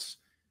do this.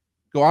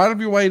 Go out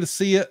of your way to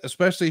see it,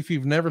 especially if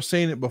you've never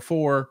seen it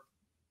before.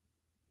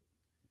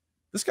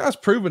 This guy's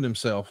proven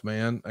himself,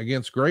 man,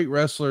 against great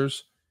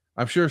wrestlers.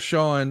 I'm sure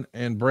Sean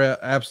and Bret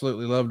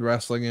absolutely loved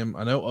wrestling him.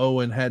 I know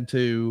Owen had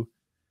to.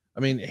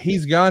 I mean,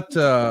 he's got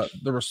the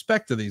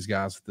respect of these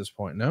guys at this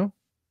point, no?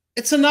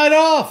 It's a night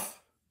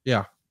off.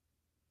 Yeah.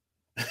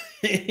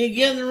 You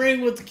get in the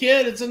ring with the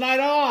Kid, it's a night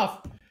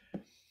off.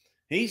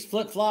 He's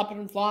flip-flopping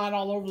and flying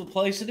all over the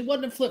place. And he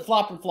wasn't a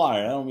flip-flop and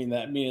flyer. I don't mean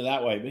it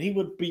that way. But he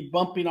would be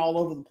bumping all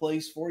over the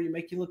place for you,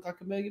 make you look like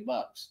 $1 million.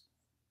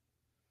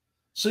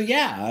 So,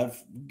 yeah,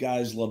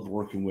 guys loved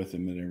working with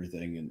him and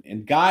everything.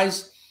 And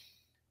guys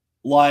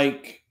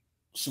like,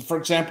 so for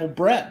example,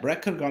 Bret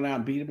could have gone out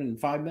and beat him in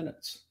 5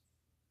 minutes.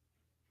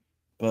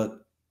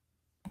 But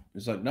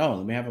he's like, no,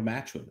 let me have a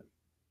match with him.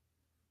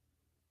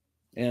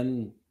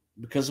 And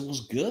because it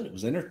was good, it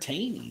was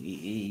entertaining.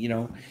 You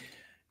know,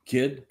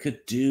 Kid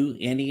could do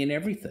any and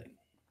everything.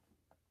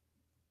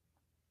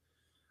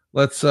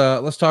 Let's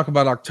talk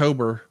about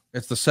October.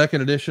 It's the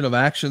second edition of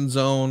Action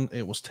Zone.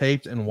 It was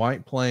taped in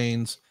White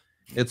Plains.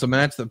 It's a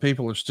match that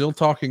people are still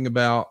talking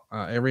about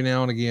every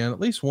now and again. At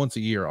least once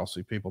a year, I'll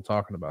see people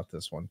talking about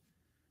this one.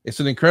 It's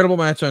an incredible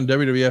match on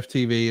WWF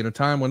TV in a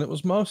time when it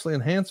was mostly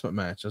enhancement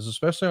matches,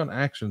 especially on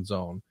Action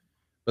Zone.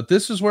 But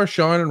this is where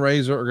Shawn and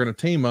Razor are going to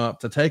team up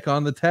to take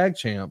on the tag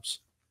champs,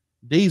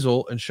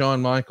 Diesel and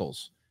Shawn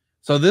Michaels.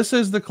 So this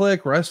is the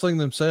Clique wrestling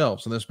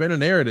themselves. And there's been a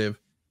narrative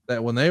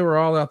that when they were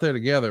all out there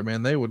together,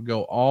 man, they would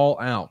go all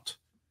out.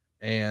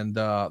 And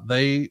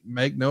they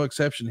make no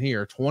exception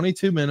here.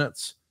 22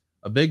 minutes.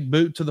 A big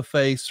boot to the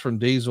face from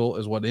Diesel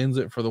is what ends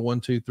it for the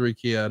 1, 2, 3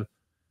 Kid.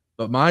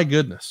 But my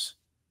goodness,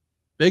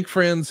 big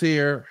friends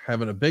here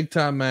having a big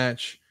time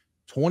match,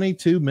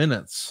 22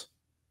 minutes.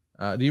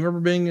 Do you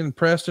remember being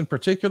impressed in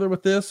particular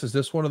with this? Is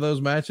this one of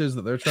those matches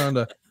that they're trying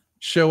to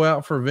show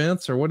out for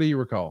Vince, or what do you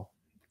recall?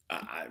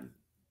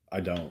 I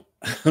don't.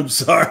 I'm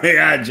sorry.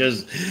 I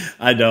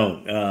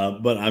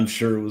don't. But I'm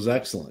sure it was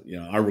excellent. You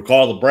know, I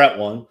recall the Bret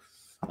one,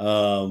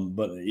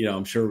 but you know,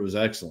 I'm sure it was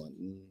excellent.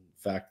 And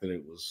the fact that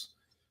it was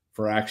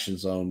for Action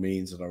Zone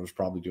means that I was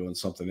probably doing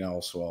something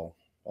else while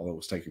it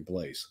was taking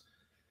place.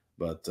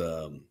 But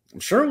I'm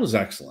sure it was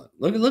excellent.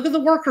 Look at the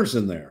workers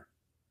in there.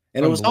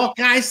 And it was all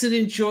guys that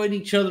enjoyed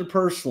each other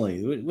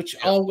personally, which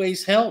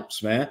always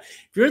helps, man.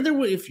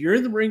 If you're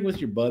in the ring with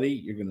your buddy,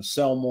 you're going to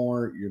sell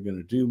more, you're going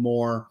to do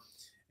more,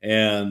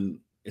 and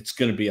it's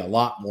going to be a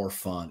lot more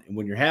fun. And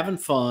when you're having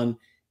fun,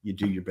 you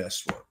do your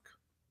best work.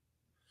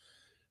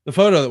 The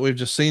photo that we've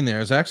just seen there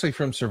is actually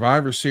from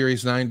Survivor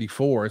Series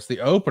 94. It's the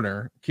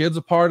opener. Kid's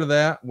a part of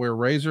that, where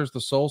Razor's the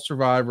sole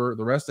survivor.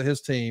 The rest of his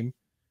team,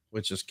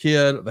 which is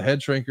Kid, the Head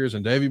Shrinkers,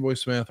 and Davey Boy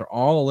Smith, are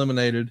all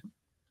eliminated.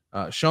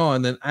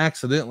 Sean then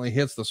accidentally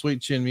hits the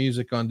Sweet Chin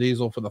music on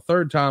Diesel for the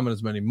third time in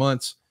as many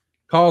months,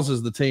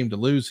 causes the team to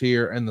lose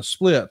here, and the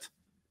split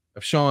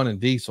of Sean and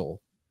Diesel.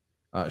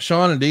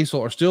 Sean and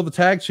Diesel are still the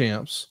tag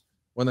champs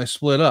when they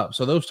split up.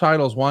 So those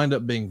titles wind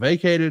up being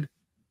vacated.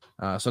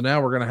 So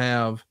now we're going to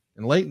have,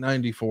 in late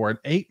 94, an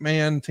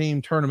 8-man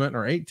team tournament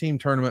or 8-team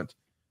tournament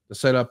to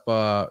set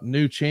up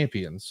new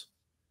champions.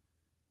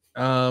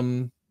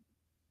 Do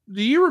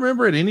you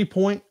remember at any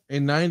point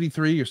in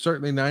 93 or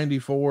certainly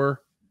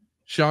 94,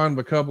 Sean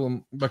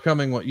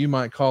becoming what you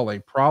might call a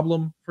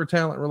problem for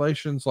talent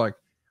relations? Like,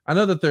 I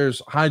know that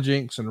there's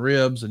hijinks and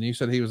ribs, and you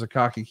said he was a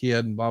cocky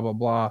kid and blah, blah,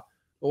 blah.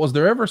 But was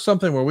there ever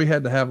something where we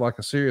had to have like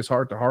a serious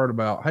heart-to-heart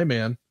about, hey,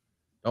 man,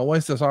 don't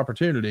waste this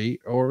opportunity?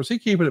 Or was he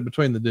keeping it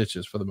between the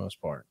ditches for the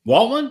most part?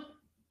 Waltman?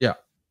 Yeah.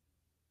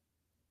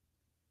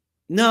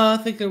 No, I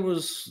think there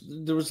was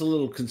a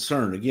little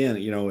concern. Again,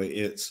 you know,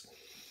 it's,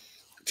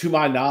 to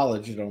my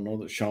knowledge, I don't know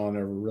that Sean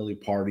ever really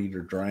partied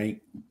or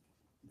drank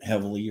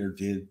heavily or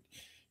did,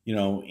 you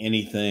know,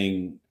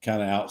 anything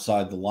kind of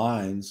outside the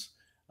lines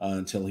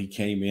until he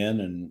came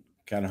in and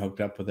kind of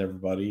hooked up with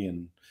everybody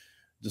and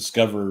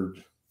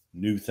discovered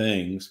new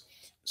things.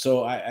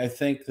 So I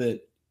think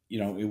that, you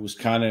know, it was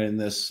kind of in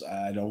this,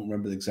 I don't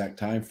remember the exact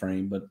time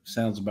frame, but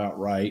sounds about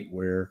right,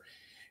 where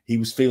he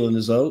was feeling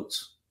his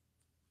oats,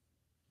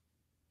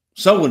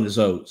 sowing his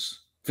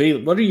oats.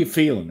 What are you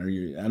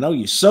feeling? I know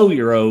you sow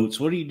your oats.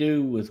 What do you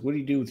do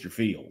with your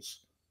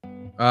feels?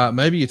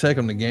 Maybe you take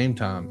them to Game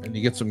Time and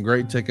you get some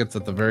great tickets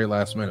at the very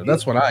last minute.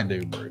 That's what I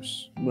do,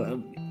 Bruce.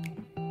 Well,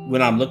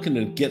 when I'm looking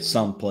to get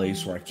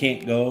someplace where I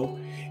can't go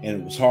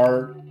and it was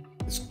hard,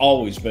 it's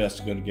always best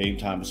to go to Game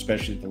Time,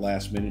 especially at the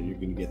last minute. You're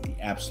going to get the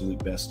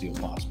absolute best deal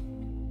possible.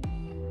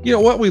 You know,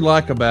 what we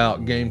like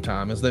about Game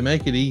Time is they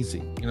make it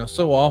easy. You know,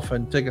 so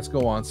often tickets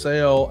go on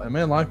sale and,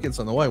 man, life gets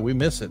in the way. We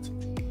miss it.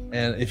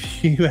 And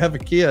if you have a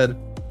kid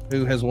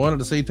who has wanted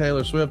to see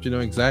Taylor Swift, you know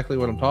exactly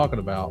what I'm talking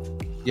about.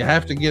 You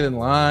have to get in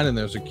line, and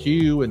there's a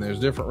queue, and there's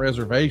different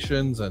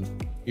reservations,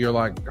 and you're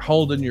like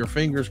holding your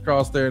fingers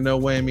crossed there. No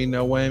whammy,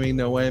 no whammy,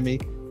 no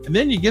whammy. And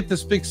then you get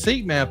this big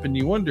seat map and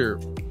you wonder,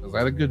 is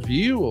that a good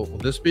view? Will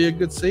this be a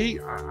good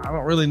seat? I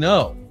don't really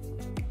know.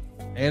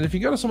 And if you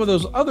go to some of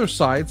those other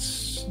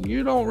sites,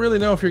 you don't really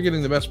know if you're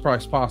getting the best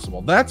price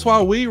possible. That's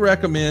why we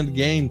recommend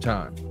Game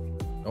Time.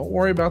 Don't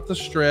worry about the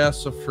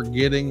stress of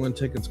forgetting when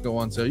tickets go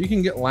on sale. You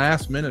can get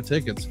last minute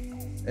tickets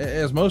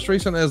as most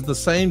recent as the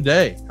same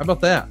day. How about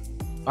that?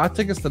 Buy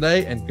tickets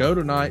today and go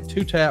tonight,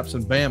 2 taps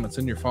and bam, it's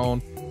in your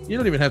phone. You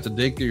don't even have to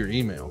dig through your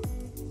email.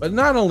 But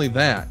not only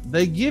that,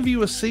 they give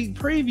you a seat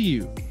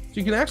preview. So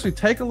you can actually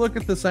take a look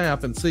at this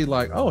app and see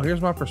like, oh, here's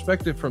my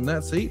perspective from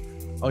that seat.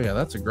 Oh yeah,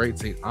 that's a great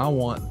seat. I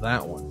want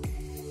that one.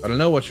 But I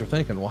know what you're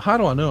thinking. Well, how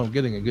do I know I'm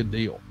getting a good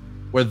deal?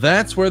 Well,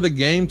 that's where the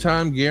Game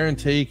Time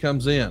guarantee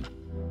comes in.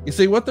 You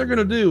see, what they're going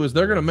to do is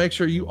they're going to make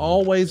sure you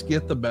always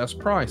get the best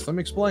price. Let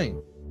me explain.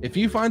 If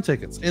you find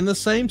tickets in the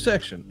same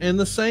section, in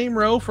the same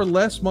row for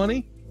less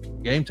money,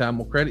 Game Time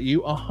will credit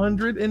you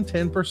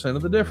 110%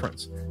 of the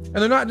difference. And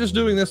they're not just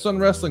doing this on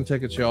wrestling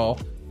tickets, y'all.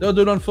 They'll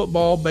do it on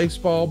football,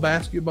 baseball,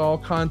 basketball,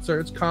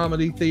 concerts,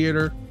 comedy,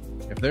 theater.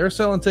 If they're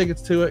selling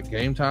tickets to it,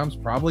 Game Time's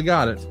probably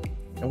got it.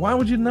 And why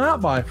would you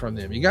not buy from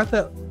them? You got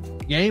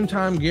that Game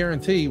Time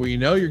guarantee where you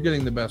know you're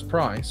getting the best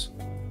price,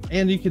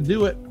 and you can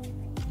do it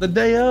the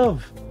day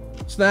of.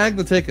 Snag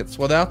the tickets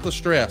without the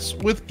stress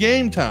with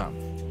Game Time.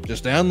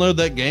 Just download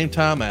that Game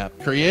Time app,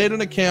 create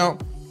an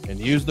account, and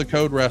use the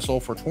code WRESTLE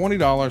for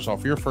 $20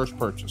 off your first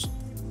purchase.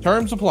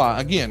 Terms apply.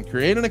 Again,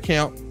 create an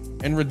account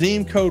and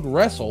redeem code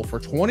WRESTLE for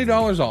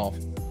 $20 off.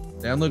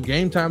 Download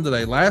Game Time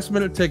today. Last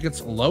minute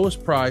tickets,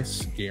 lowest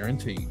price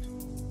guaranteed.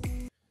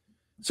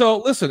 So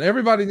listen,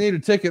 everybody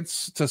needed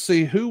tickets to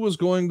see who was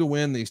going to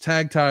win these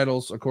tag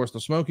titles. Of course, the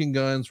Smoking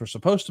Guns were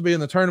supposed to be in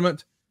the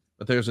tournament,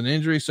 but there's an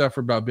injury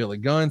suffered by Billy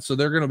Gunn, so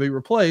they're going to be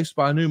replaced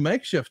by a new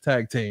makeshift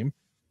tag team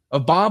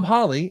of Bob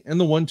Holly and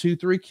the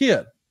 1-2-3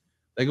 Kid.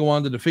 They go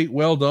on to defeat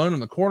Well Done in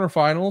the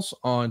quarterfinals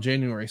on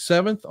January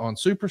 7th on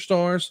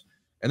Superstars,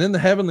 and then the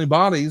Heavenly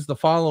Bodies the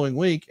following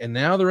week, and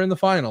now they're in the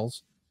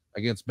finals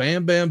against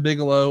Bam Bam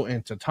Bigelow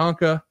and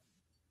Tatanka.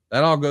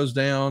 That all goes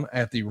down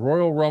at the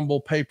Royal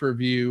Rumble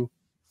pay-per-view,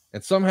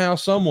 and somehow,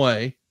 some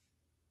way,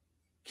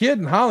 Kid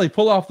and Holly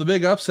pull off the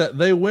big upset.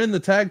 They win the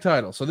tag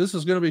title. So this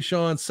is going to be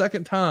Sean's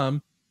second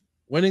time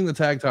winning the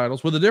tag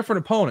titles with a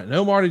different opponent.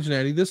 No Marty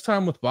Jannetty, this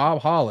time with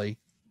Bob Holly.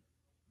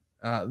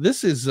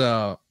 This is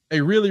a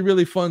really,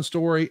 really fun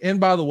story. And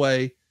by the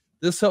way,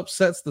 this helps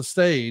sets the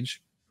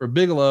stage for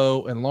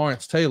Bigelow and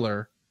Lawrence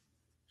Taylor.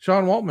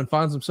 Sean Waltman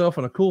finds himself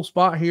in a cool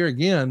spot here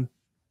again,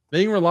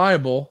 being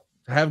reliable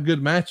to have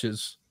good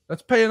matches.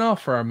 That's paying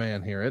off for our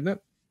man here, isn't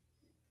it?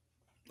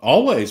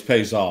 Always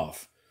pays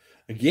off.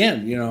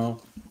 Again, you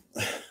know,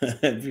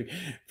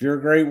 if you're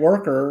a great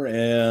worker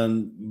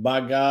and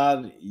by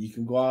God, you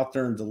can go out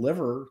there and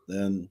deliver,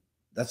 then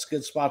That's a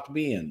good spot to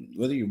be in,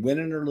 whether you're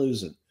winning or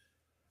losing.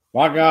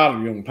 My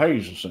God, you're going to pay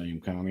the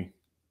same, Connie.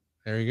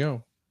 There you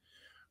go.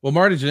 Well,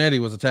 Marty Jannetty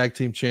was a tag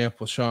team champ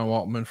with Sean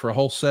Waltman for a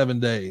whole 7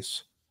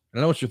 days. And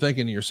I know what you're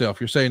thinking to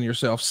yourself. You're saying to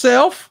yourself,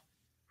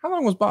 how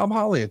long was Bob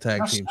Holly a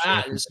tag team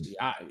champ?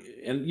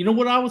 And you know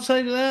what I would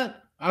say to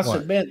that? I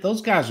said, man,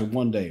 those guys are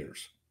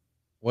one-dayers.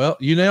 Well,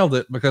 you nailed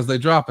it, because they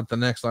drop it the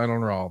next night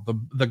on Raw.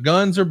 The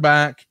Guns are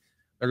back.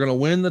 They're going to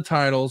win the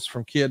titles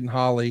from Kid and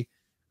Holly.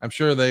 I'm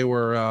sure they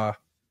were.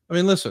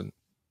 Listen,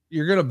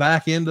 you're going to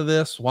back into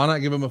this. Why not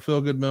give them a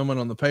feel-good moment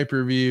on the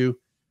pay-per-view,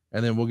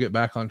 and then we'll get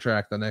back on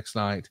track the next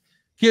night.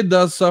 Kid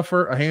does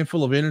suffer a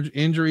handful of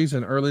injuries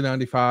in early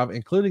 95,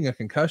 including a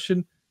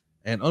concussion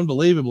and,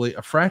 unbelievably,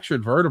 a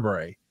fractured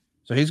vertebrae.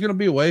 So he's going to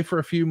be away for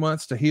a few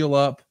months to heal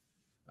up.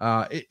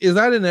 Is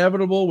that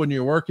inevitable when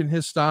you're working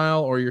his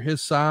style, or you're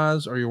his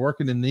size, or you're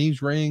working in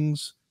these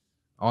rings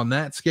on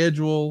that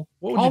schedule?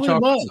 What would you talk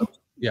about?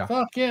 Yeah.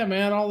 Fuck yeah,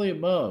 man. All the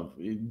above.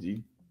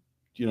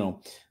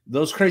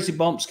 Those crazy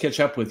bumps catch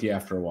up with you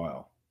after a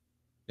while.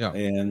 Yeah.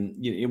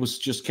 And it was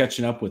just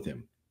catching up with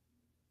him.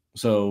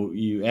 So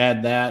you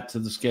add that to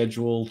the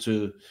schedule,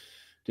 to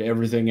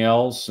everything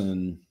else.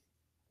 And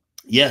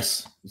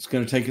yes, it's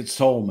going to take its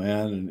toll,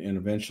 man. And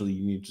eventually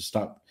you need to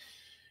stop.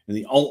 And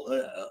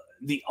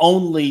the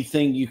only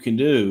thing you can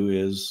do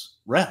is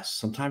rest.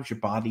 Sometimes your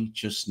body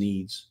just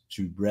needs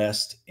to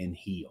rest and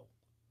heal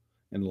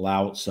and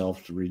allow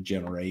itself to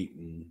regenerate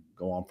and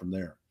go on from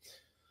there.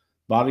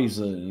 Body's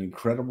an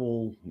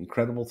incredible,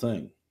 incredible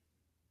thing.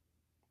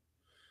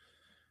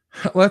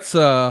 Let's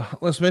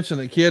mention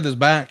that Kid is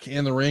back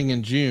in the ring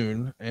in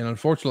June, and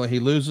unfortunately he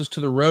loses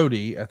to the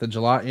Roadie at the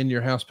July In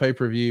Your House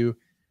pay-per-view.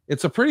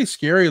 It's a pretty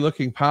scary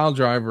looking pile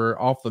driver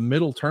off the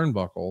middle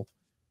turnbuckle,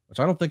 which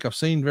I don't think I've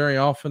seen very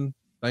often.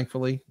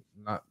 Thankfully,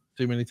 not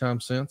too many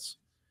times since.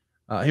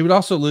 He would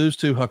also lose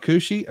to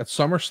Hakushi at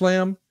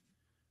SummerSlam.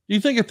 Do you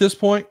think at this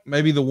point,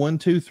 maybe the 1,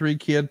 2, 3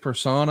 Kid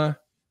persona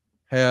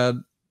had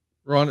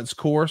run its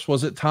course?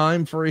 Was it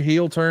time for a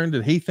heel turn?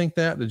 Did he think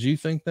that? Did you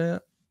think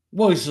that?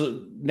 Well, he's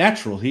a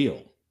natural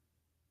heel.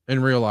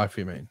 In real life,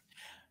 you mean?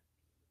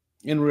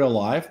 In real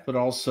life, but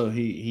also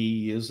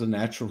he is a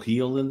natural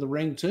heel in the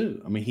ring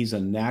too. I mean, he's a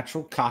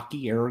natural,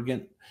 cocky,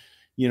 arrogant,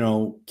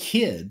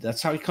 kid.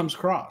 That's how he comes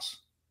across.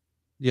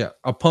 Yeah,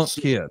 a punk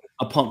kid.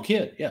 A punk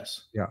kid,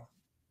 yes. Yeah.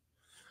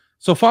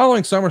 So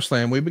following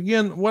SummerSlam, we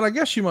begin what I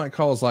guess you might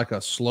call is like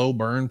a slow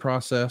burn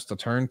process to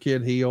turn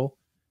Kid heel.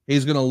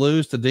 He's going to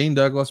lose to Dean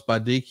Douglas by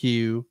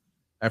DQ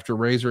after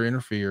Razor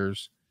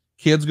interferes.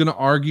 Kid's going to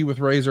argue with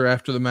Razor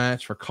after the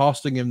match for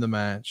costing him the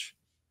match.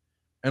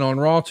 And on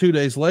Raw 2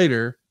 days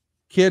later,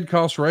 Kid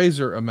costs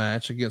Razor a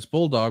match against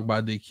Bulldog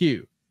by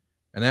DQ.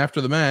 And after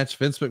the match,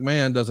 Vince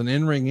McMahon does an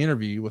in-ring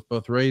interview with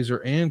both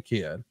Razor and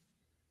Kid.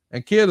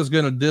 And Kid is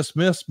going to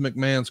dismiss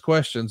McMahon's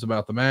questions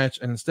about the match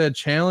and instead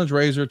challenge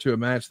Razor to a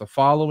match the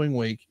following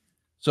week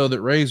so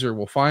that Razor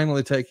will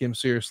finally take him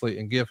seriously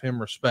and give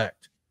him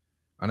respect.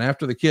 And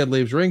after the Kid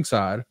leaves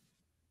ringside,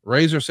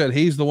 Razor said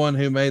he's the one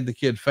who made the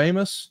Kid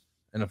famous.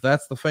 And if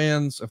that's the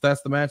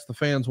match the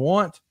fans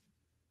want,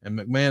 and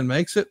McMahon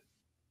makes it,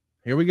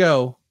 here we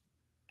go.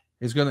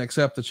 He's going to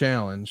accept the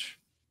challenge.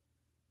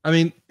 I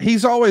mean,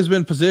 he's always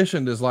been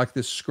positioned as like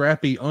this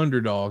scrappy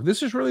underdog.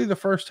 This is really the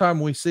first time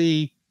we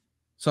see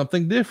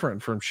something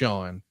different from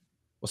Sean.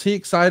 Was he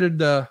excited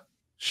to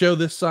show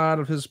this side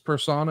of his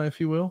persona,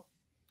 if you will?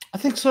 I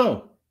think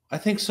so. I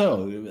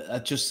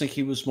just think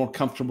he was more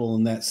comfortable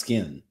in that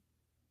skin.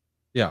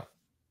 Yeah.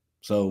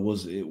 So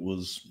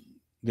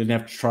didn't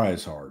have to try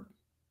as hard.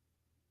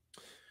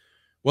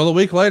 Well, a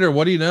week later,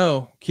 what do you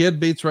know? Kid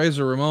beats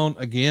Razor Ramon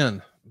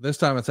again. This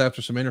time it's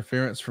after some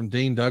interference from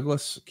Dean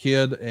Douglas.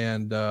 Kid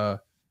and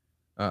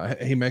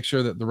he makes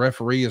sure that the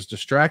referee is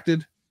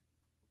distracted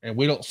and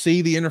we don't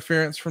see the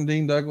interference from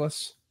Dean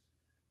Douglas.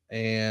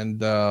 And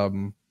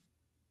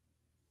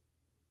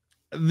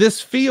this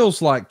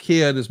feels like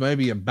Kid is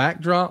maybe a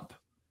backdrop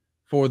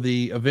for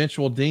the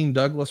eventual Dean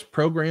Douglas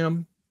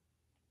program.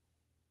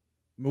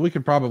 We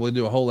could probably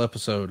do a whole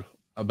episode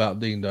about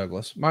Dean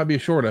Douglas. Might be a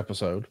short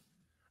episode.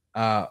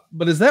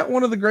 But is that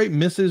one of the great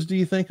misses, do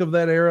you think, of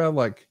that era?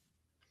 Like,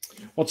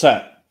 what's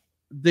that?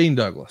 Dean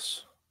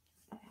Douglas.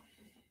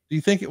 Do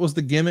you think it was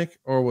the gimmick,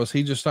 or was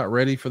he just not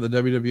ready for the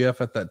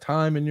WWF at that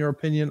time, in your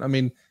opinion? I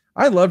mean,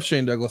 I loved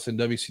Shane Douglas in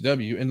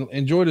WCW and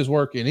enjoyed his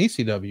work in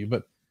ECW,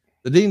 but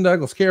the Dean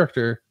Douglas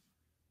character,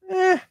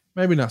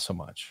 maybe not so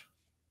much.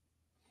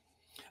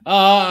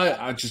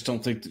 I just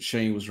don't think that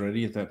Shane was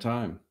ready at that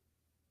time.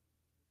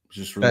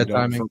 Just really bad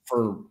timing.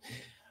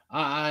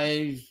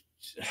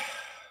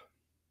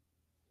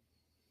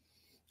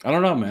 I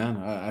don't know, man.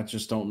 I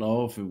just don't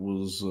know if it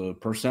was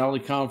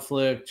personality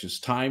conflict,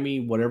 just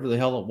timing, whatever the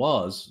hell it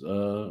was.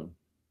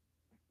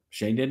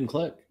 Shane didn't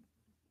click.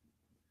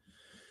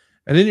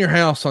 And In Your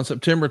House on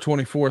September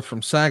 24th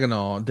from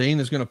Saginaw, Dean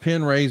is going to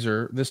pin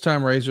Razor. This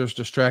time Razor's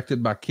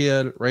distracted by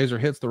Kid. Razor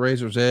hits the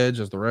Razor's edge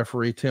as the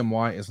referee, Tim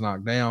White, is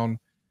knocked down.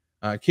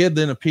 Kid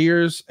then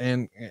appears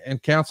and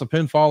counts a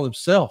pinfall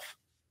himself.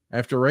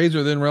 After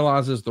Razor then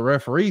realizes the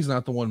referee's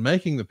not the one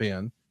making the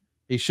pin,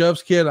 He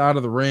shoves Kid out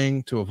of the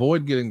ring to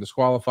avoid getting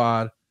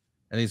disqualified,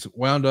 and he's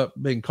wound up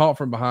being caught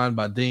from behind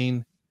by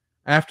Dean.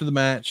 After the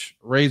match,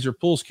 Razor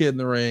pulls Kid in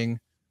the ring,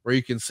 where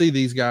you can see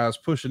these guys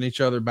pushing each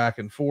other back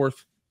and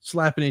forth,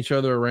 slapping each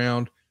other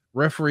around.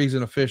 Referees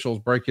and officials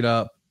break it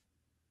up.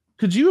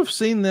 Could you have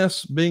seen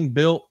this being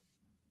built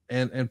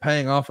and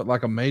paying off at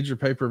like a major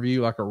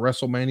pay-per-view, like a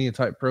WrestleMania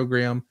type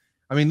program?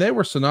 I mean, they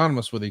were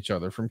synonymous with each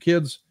other from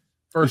Kid's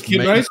first.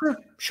 Kid Razor?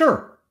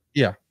 Sure.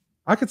 Yeah,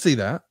 I could see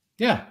that.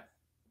 Yeah,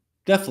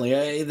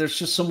 definitely. There's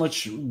just so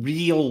much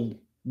real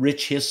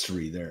rich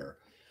history there.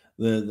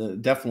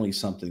 Definitely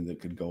something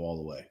that could go all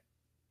the way.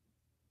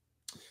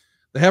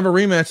 They have a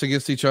rematch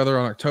against each other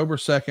on October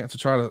 2nd to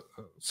try to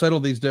settle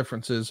these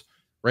differences.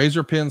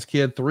 Razor pins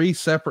Kid 3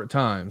 separate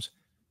times.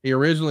 He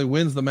originally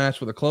wins the match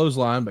with a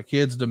clothesline, but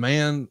Kid's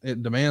demands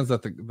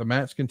that the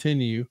match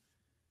continue.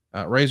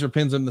 Razor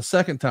pins him the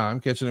second time,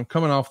 catching him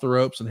coming off the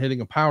ropes and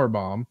hitting a power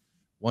bomb.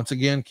 Once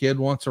again, Kid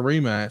wants a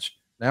rematch.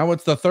 Now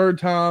it's the third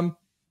time.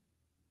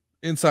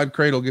 Inside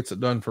Cradle gets it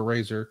done for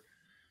Razor.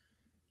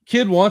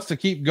 Kid wants to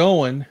keep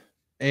going,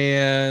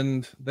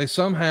 and they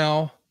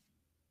somehow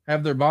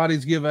have their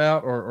bodies give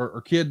out,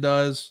 or Kid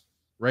does.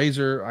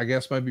 Razor, I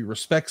guess, maybe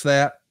respects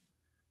that,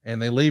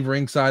 and they leave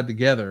ringside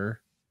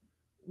together.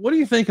 What do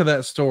you think of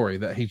that story,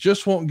 that he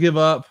just won't give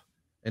up,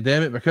 and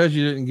damn it, because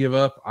you didn't give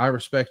up, I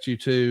respect you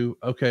too.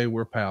 Okay,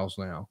 we're pals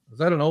now. Is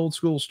that an old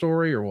school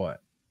story or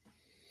what?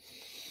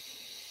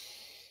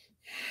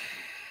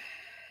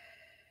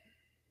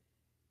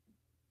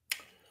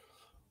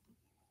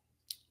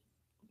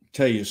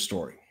 Tell you a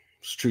story.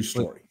 It's a true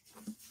story.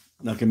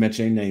 Not gonna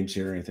mention any names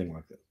here or anything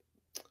like that.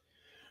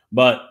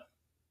 But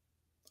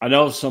I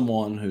know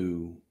someone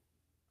who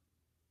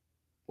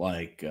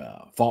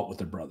fought with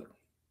their brother.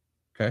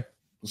 Okay.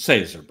 Let's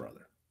say it's their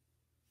brother.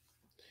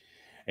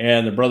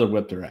 And their brother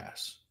whipped their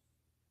ass.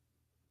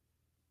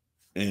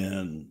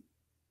 And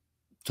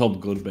told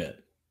them to go to bed.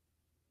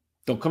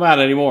 Don't come out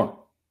anymore,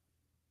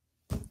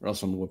 or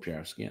else I'm gonna whip your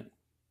ass again.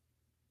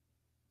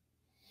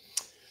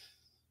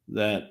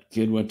 That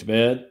kid went to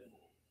bed.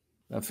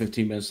 About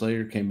 15 minutes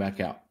later, came back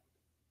out.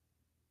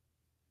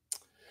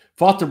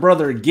 Fought their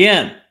brother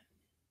again.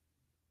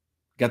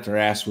 Got their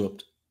ass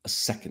whooped a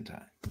second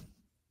time.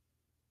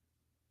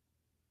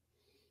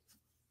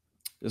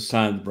 This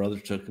time, the brother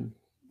took him,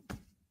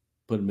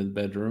 put him in the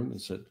bedroom, and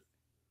said,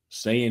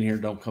 "Stay in here,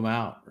 don't come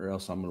out, or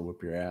else I'm going to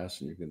whip your ass,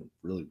 and you're going to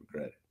really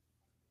regret it."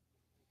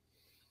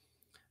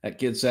 That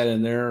kid sat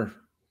in there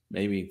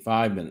maybe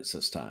 5 minutes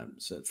this time.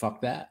 Said,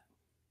 "Fuck that."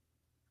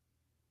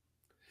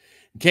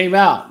 Came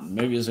out.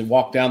 Maybe as they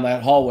walked down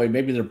that hallway,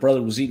 maybe their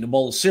brother was eating a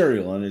bowl of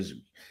cereal, and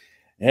he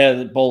had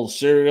that bowl of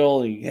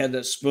cereal. He had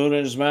that spoon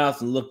in his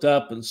mouth and looked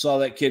up and saw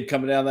that kid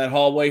coming down that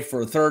hallway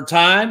for a third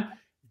time.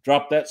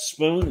 Dropped that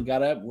spoon and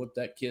got up and whipped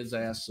that kid's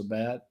ass so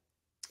bad.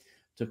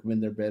 Took him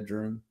in their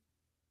bedroom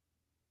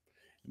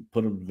and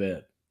put him to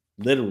bed.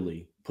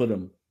 Literally put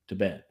him to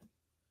bed.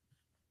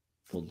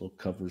 Pulled the little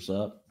covers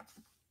up.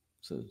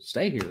 Said,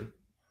 "Stay here,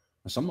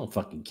 or I'm going to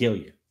fucking kill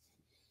you."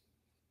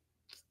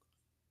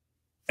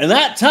 And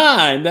that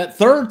time, that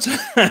third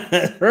time,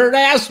 third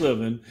ass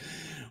whipping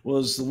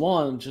was the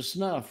one just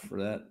enough for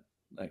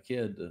that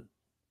kid to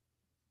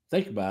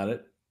think about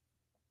it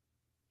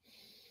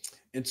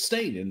and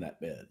stayed in that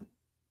bed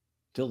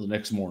till the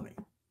next morning.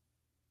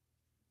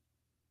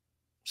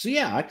 So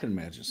yeah, I can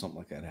imagine something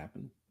like that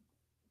happen.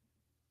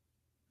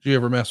 Did you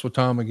ever mess with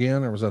Tom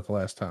again, or was that the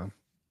last time?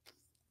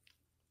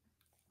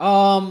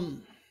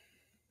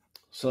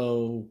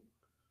 So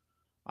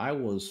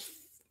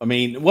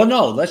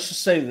no, let's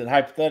just say that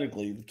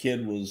hypothetically the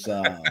kid was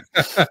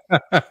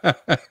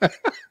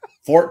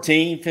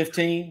 14,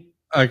 15.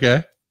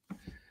 Okay.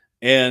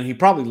 And he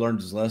probably learned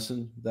his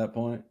lesson at that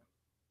point.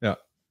 Yeah.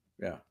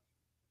 Yeah.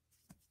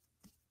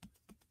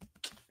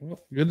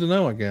 Well, good to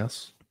know, I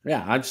guess.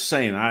 Yeah, I'm just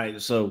saying.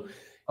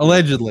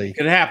 Allegedly, it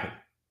could happen.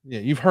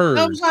 Yeah, you've heard.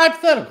 That was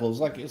hypothetical.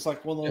 It's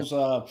like one of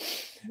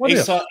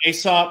those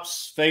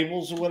Aesop's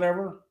fables or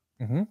whatever.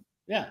 Mm-hmm.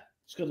 Yeah,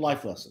 it's a good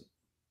life lesson.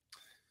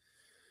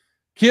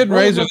 Kid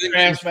Razor, your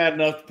ass bad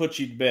enough to put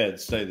you to bed.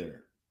 Stay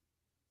there.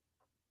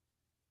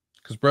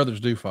 Because brothers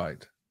do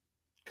fight.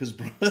 Because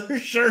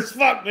brothers sure as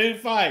fuck do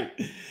fight.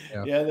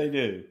 Yeah, they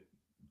do.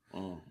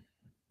 Oh.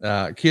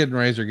 Kid and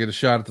Razor get a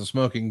shot at the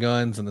smoking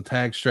guns and the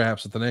tag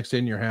straps at the next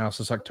In Your House.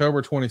 It's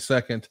October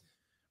 22nd.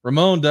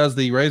 Ramon does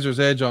the Razor's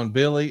Edge on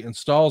Billy and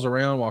stalls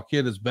around while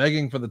Kid is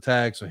begging for the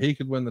tag so he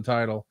could win the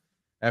title.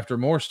 After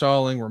more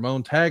stalling,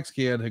 Ramon tags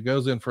Kid, who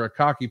goes in for a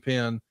cocky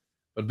pin,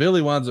 but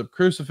Billy winds up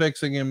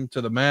crucifixing him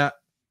to the mat,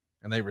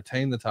 and they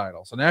retain the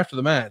titles. And after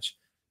the match,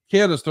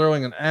 Kid is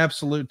throwing an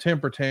absolute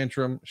temper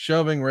tantrum,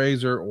 shoving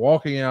Razor,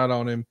 walking out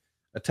on him,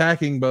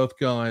 attacking both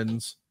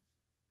guns.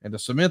 And to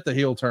cement the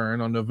heel turn,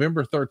 on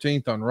November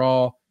 13th on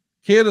Raw,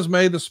 Kid has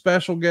made the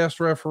special guest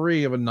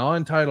referee of a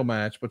non-title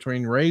match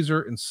between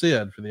Razor and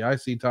Sid for the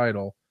IC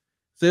title.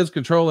 Sid's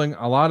controlling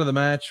a lot of the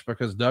match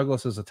because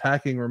Douglas is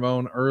attacking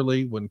Ramon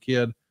early when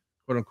Kid,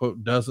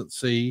 quote-unquote, doesn't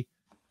see.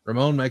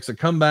 Ramon makes a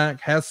comeback,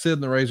 has Sid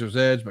in the Razor's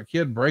Edge, but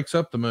Kid breaks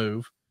up the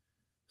move.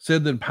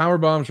 Sid then power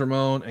bombs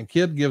Ramon, and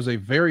Kid gives a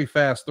very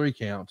fast 3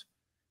 count.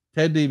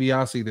 Ted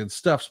DiBiase then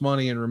stuffs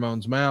money in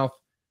Ramon's mouth.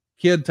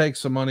 Kid takes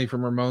some money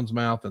from Ramon's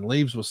mouth and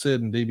leaves with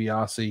Sid and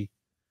DiBiase.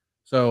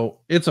 So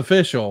it's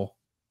official.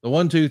 The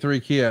 1, 2, 3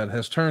 Kid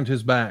has turned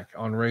his back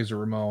on Razor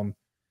Ramon.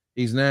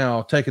 He's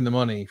now taking the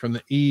money from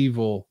the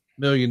evil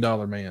 $1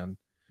 Million Man.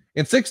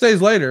 And 6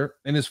 days later,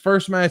 in his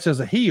first match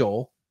as a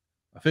heel,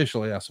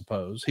 officially, I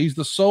suppose, he's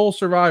the sole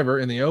survivor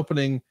in the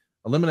opening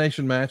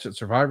elimination match at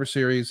Survivor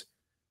Series.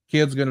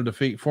 Kid's going to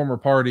defeat former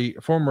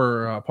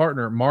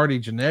partner Marty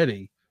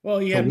Jannetty.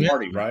 Well, you had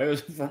Marty, right? It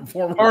was from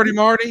former Marty.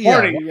 Marty,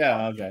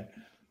 yeah, okay.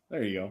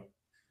 There you go.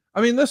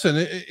 I mean, listen,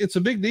 it's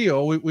a big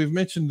deal. We've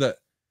mentioned that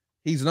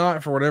he's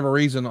not, for whatever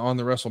reason, on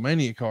the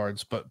WrestleMania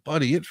cards, but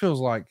buddy, it feels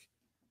like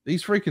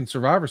these freaking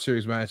Survivor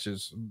Series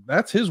matches,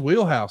 that's his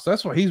wheelhouse.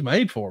 That's what he's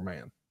made for,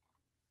 man.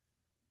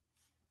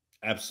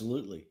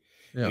 Absolutely.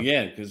 Yeah.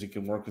 Again, because he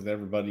can work with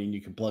everybody and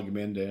you can plug him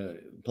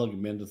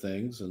into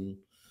things, and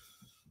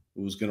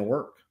it was going to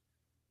work.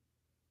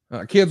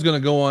 Kid's going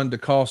to go on to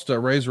cost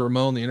Razor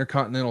Ramon the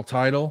Intercontinental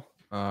title.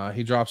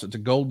 He drops it to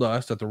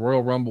Goldust at the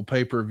Royal Rumble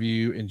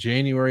pay-per-view in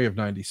January of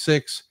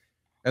 96.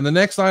 And the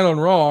next night on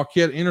Raw,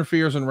 Kid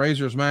interferes in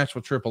Razor's match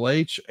with Triple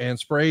H and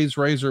sprays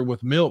Razor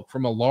with milk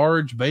from a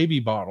large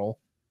baby bottle.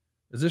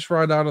 Is this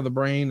right out of the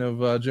brain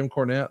of Jim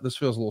Cornette? This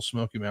feels a little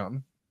Smoky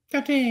Mountain.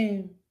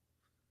 Goddamn.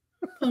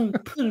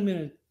 Put him in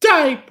a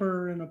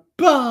diaper and a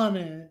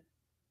bonnet.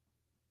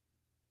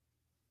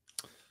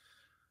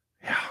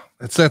 Yeah,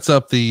 it sets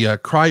up the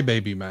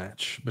Crybaby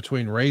match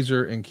between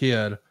Razor and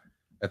Kid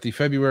at the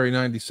February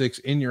 96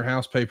 In Your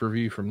House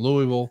pay-per-view from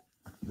Louisville.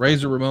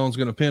 Razor Ramon's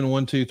going to pin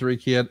 1, 2, 3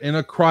 Kid in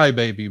a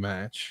Crybaby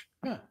match.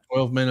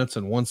 12 minutes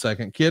and 1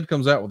 second. Kid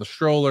comes out with a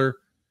stroller.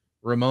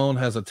 Ramon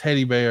has a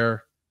teddy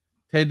bear.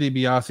 Ted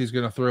DiBiase is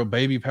going to throw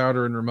baby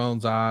powder in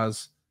Ramon's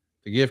eyes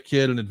to give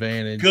Kid an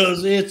advantage.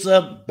 Because it's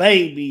a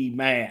baby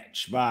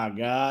match, by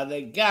God.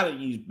 They got to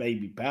use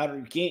baby powder.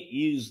 You can't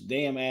use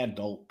damn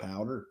adult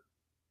powder.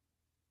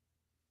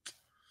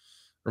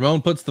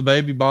 Ramon puts the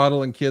baby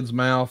bottle in Kid's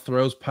mouth,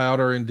 throws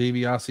powder in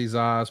DiBiase's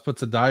eyes,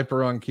 puts a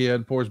diaper on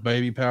Kid, pours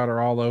baby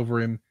powder all over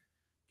him.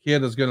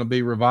 Kid is going to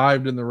be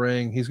revived in the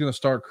ring. He's going to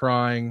start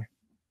crying.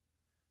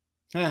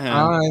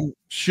 I'm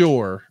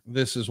sure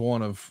this is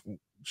one of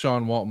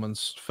Sean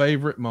Waltman's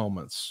favorite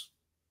moments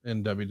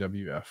in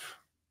WWF.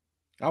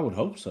 I would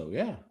hope so,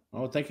 yeah. I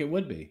would think it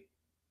would be.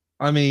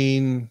 I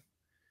mean,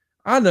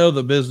 I know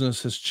the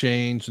business has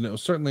changed and it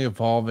was certainly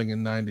evolving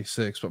in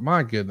 96, but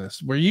my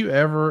goodness, were you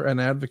ever an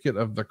advocate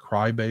of the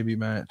Crybaby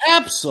match?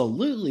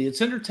 Absolutely.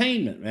 It's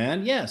entertainment,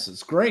 man. Yes,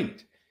 it's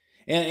great.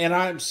 And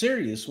I'm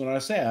serious when I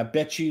say I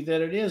bet you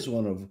that it is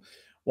one of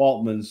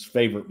Waltman's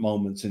favorite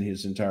moments in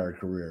his entire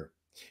career.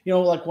 You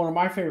know, like one of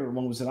my favorite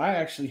moments, and I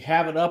actually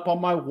have it up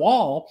on my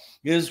wall,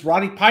 is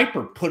Roddy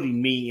Piper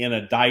putting me in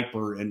a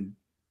diaper and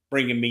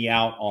bringing me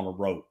out on a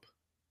rope.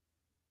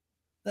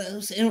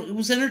 It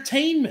was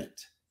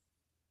entertainment.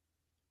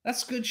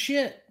 That's good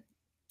shit.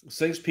 It's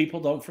things people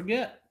don't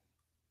forget.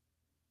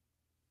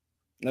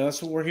 And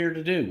that's what we're here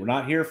to do. We're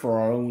not here for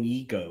our own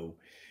ego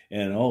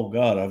and, oh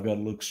God, I've got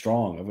to look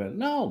strong.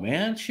 No,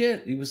 man,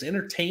 shit. It was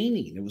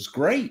entertaining. It was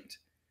great.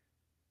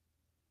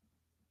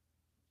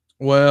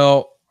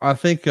 Well, I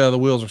think the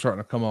wheels are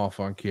starting to come off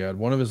on Kid.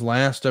 One of his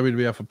last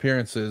WWF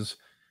appearances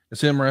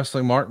is him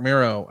wrestling Mark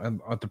Mero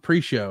at the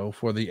pre-show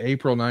for the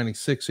April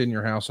 96 In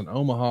Your House in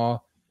Omaha.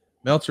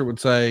 Meltzer would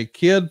say,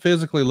 Kid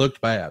physically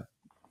looked bad.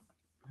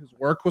 His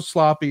work was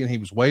sloppy and he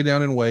was way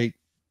down in weight.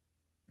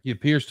 He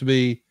appears to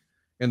be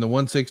in the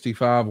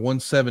 165,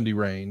 170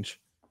 range.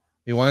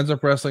 He winds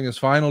up wrestling his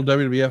final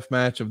WWF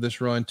match of this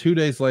run 2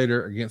 days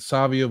later against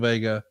Savio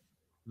Vega.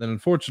 Then,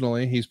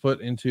 unfortunately, he's put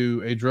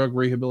into a drug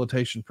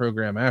rehabilitation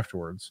program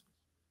afterwards.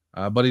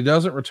 But he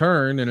doesn't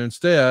return, and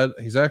instead,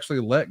 he's actually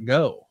let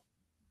go.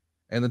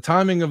 And the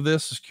timing of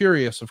this is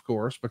curious, of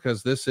course,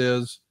 because this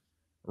is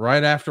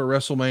right after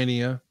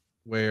WrestleMania,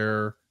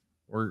 where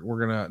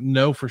we're going to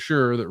know for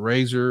sure that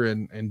Razor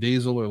and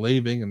Diesel are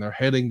leaving and they're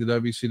heading to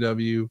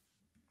WCW.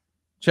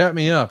 Chat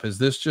me up. Is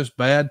this just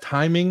bad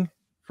timing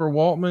for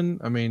Waltman?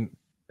 I mean,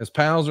 his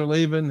pals are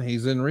leaving.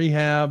 He's in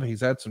rehab.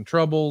 He's had some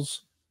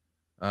troubles.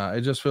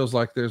 It just feels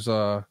like there's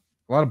a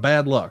lot of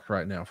bad luck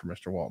right now for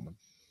Mr. Waltman.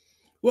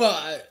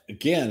 Well,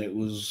 again, it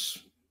was,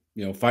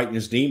 fighting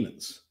his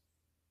demons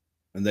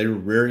and they were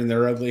rearing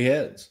their ugly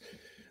heads.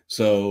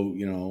 So,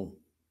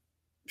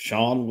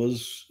 Sean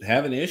was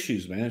having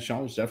issues, man.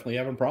 Sean was definitely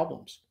having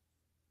problems.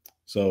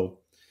 So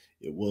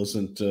it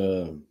wasn't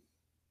it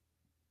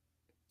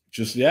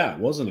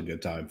wasn't a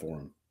good time for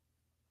him.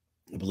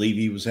 I believe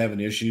he was having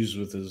issues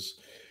with his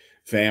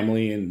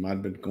family and might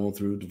have been going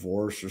through a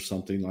divorce or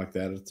something like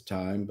that at the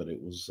time, but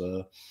it was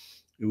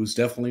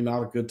definitely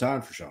not a good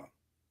time for Sean.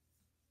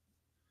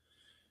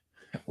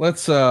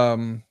 Let's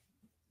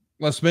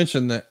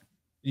mention that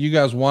you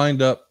guys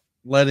wind up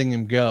letting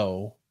him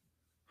go.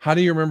 How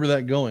do you remember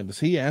that going? Does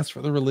he ask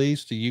for the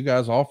release? Do you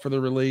guys offer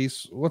the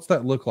release? What's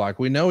that look like?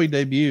 We know he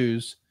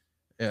debuts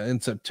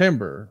in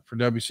September for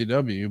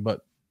WCW,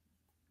 but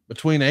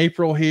between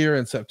April here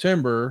and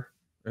September,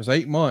 there's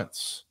 8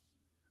 months.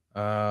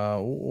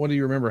 What do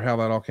you remember how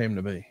that all came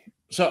to be?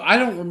 So I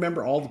don't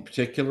remember all the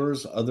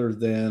particulars other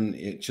than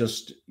it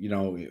just,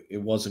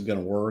 it wasn't going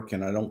to work.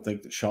 And I don't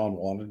think that Sean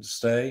wanted to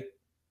stay.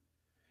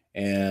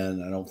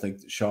 And I don't think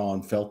that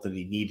Sean felt that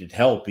he needed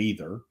help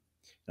either.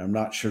 And I'm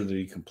not sure that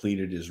he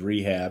completed his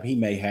rehab. He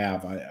may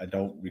have. I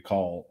don't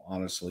recall,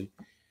 honestly.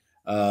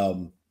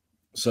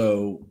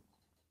 So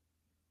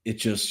it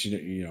just,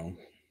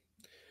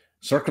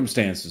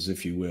 circumstances,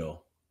 if you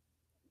will.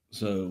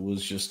 So it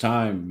was just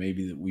time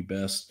maybe that we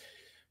best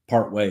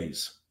part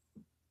ways.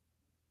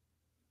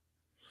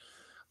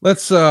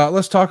 Let's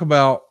talk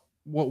about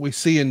what we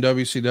see in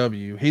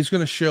WCW. He's going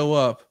to show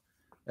up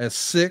as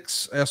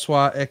 6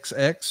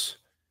 SYXX,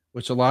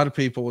 which a lot of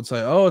people would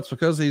say, oh, it's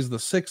because he's the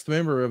 6th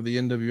member of the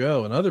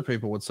NWO. And other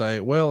people would say,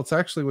 well, it's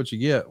actually what you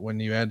get when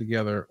you add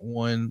together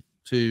 1,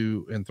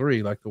 2, and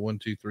 3, like the 1,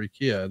 2, 3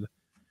 kid.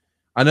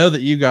 I know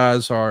that you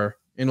guys are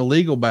in a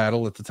legal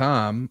battle at the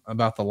time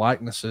about the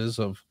likenesses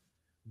of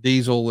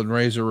Diesel and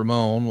Razor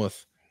Ramon,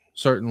 with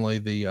certainly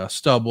the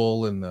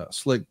stubble and the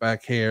slick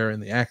back hair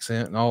and the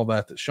accent and all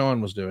that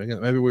Sean was doing.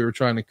 And maybe we were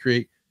trying to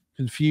create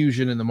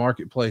confusion in the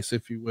marketplace,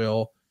 if you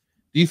will.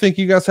 Do you think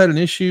you guys had an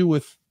issue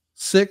with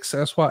 6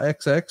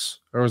 SYXX,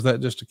 or was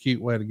that just a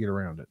cute way to get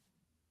around it?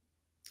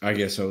 I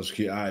guess that was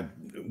cute.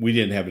 We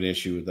didn't have an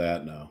issue with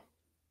that, no.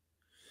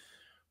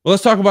 Well,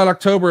 let's talk about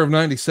October of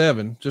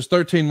 97. Just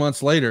 13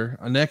 months later,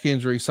 a neck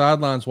injury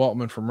sidelines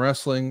Waltman from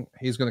wrestling.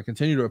 He's going to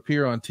continue to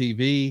appear on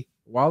TV.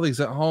 While he's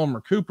at home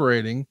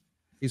recuperating,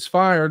 he's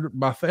fired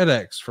by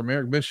FedEx from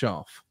Eric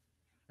Bischoff.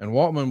 And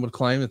Waltman would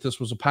claim that this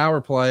was a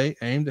power play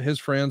aimed at his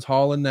friends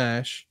Hall and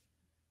Nash.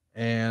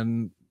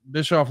 And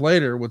Bischoff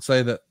later would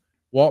say that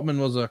Waltman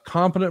was a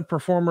competent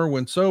performer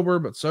when sober,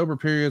 but sober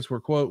periods were,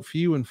 quote,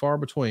 few and far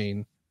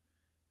between.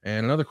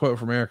 And another quote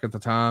from Eric at the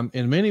time,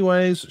 in many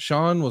ways,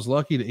 Sean was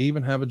lucky to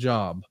even have a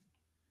job.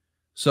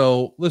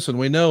 So listen,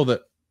 we know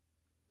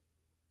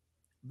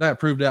that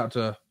proved out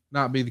to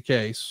not be the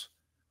case.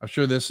 I'm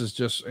sure this is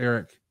just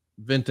Eric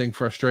venting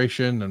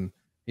frustration, and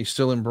he's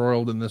still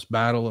embroiled in this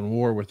battle and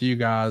war with you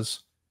guys.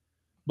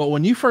 But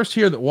when you first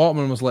hear that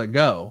Waltman was let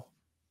go,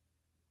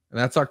 and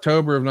that's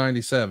October of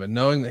 97,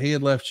 knowing that he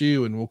had left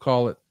you, and we'll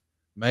call it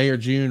May or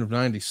June of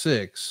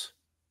 96,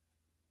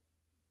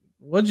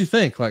 what'd you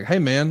think? Like, hey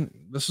man,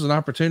 this is an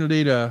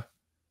opportunity to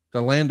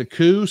land a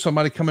coup,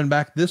 somebody coming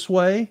back this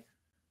way.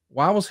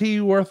 Why was he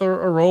worth a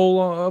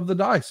roll of the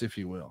dice, if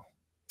you will?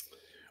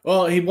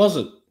 Well, he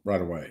wasn't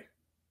right away.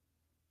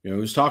 It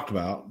was talked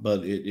about,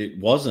 but it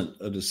wasn't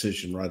a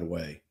decision right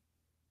away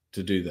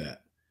to do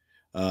that.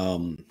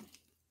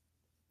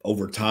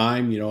 Over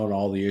time, and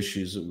all the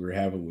issues that we were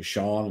having with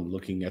Sean and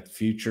looking at the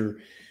future,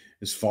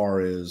 as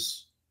far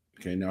as,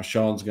 okay, now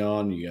Sean's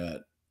gone, you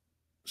got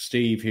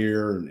Steve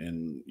here,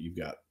 and you've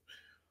got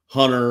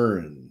Hunter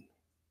and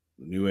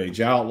the New Age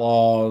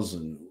Outlaws,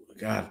 and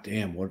God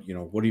damn, what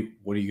are you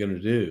going to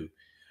do?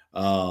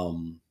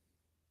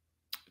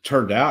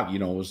 Turned out,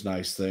 it was a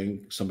nice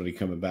thing, somebody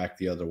coming back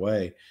the other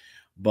way,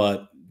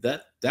 but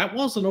that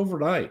wasn't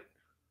overnight.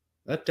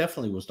 That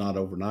definitely was not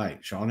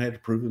overnight. Sean had to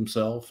prove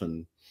himself,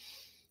 and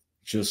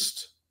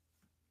just,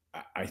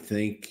 I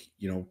think,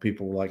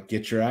 people were like,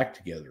 get your act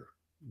together,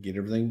 get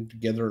everything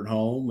together at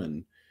home,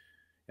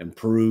 and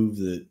prove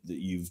that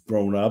you've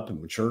grown up and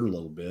matured a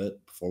little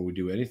bit before we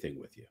do anything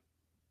with you.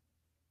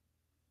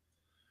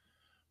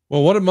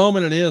 Well, what a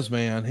moment it is,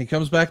 man. He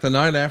comes back the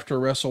night after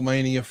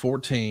WrestleMania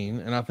 14,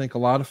 and I think a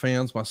lot of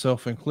fans,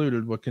 myself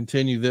included, would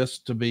continue this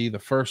to be the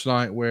first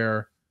night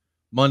where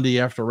Monday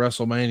after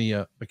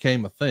WrestleMania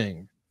became a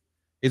thing.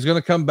 He's going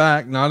to come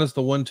back not as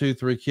the 1, 2,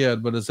 3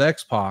 kid, but as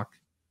X-Pac,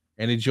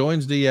 and he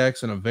joins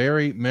DX in a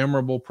very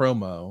memorable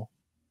promo.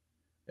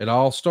 It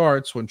all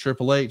starts when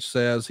Triple H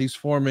says he's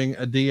forming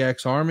a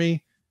DX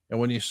army, and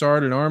when you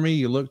start an army,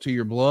 you look to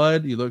your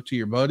blood, you look to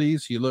your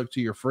buddies, you look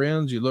to your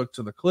friends, you look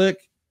to the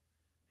clique.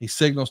 He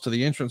signals to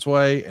the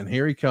entranceway, and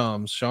here he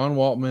comes, Sean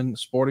Waltman,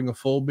 sporting a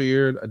full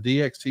beard, a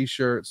DX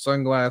t-shirt,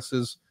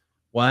 sunglasses,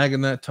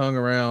 wagging that tongue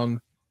around.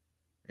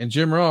 And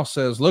Jim Ross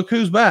says, look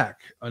who's back.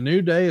 A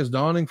new day is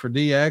dawning for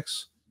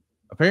DX.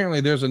 Apparently,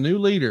 there's a new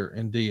leader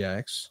in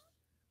DX.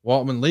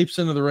 Waltman leaps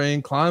into the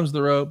ring, climbs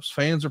the ropes.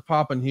 Fans are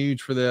popping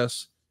huge for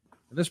this.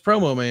 And this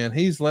promo, man,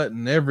 he's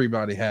letting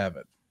everybody have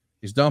it.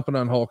 He's dumping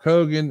on Hulk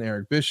Hogan,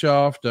 Eric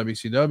Bischoff,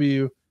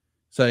 WCW,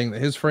 saying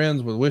that his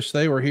friends would wish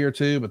they were here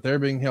too, but they're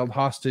being held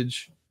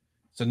hostage.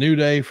 It's a new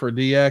day for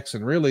DX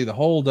and really the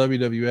whole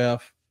WWF.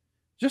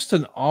 Just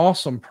an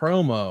awesome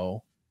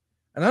promo.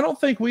 And I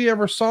don't think we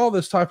ever saw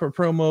this type of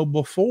promo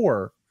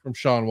before from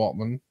Sean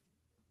Waltman.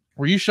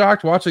 Were you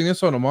shocked watching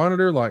this on a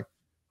monitor? Like,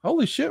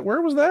 holy shit,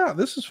 where was that?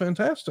 This is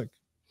fantastic.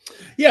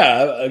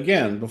 Yeah,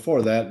 again,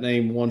 before that,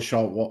 name one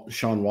Sean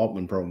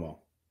Waltman promo.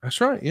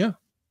 That's right, yeah.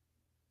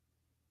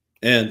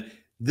 And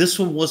this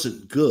one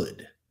wasn't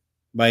good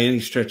by any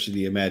stretch of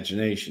the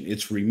imagination.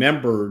 It's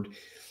remembered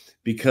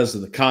because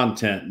of the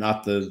content,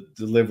 not the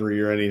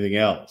delivery or anything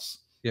else.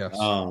 Yes.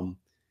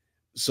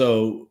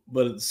 So,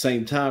 but at the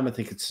same time, I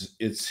think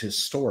it's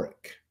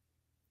historic.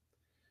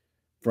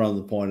 from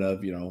the point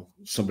of,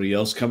 somebody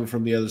else coming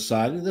from the other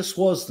side. And this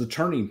was the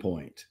turning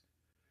point.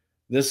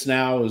 This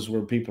now is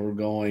where people are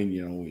going,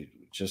 we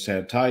just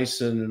had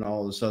Tyson and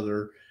all this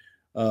other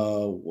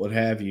what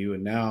have you.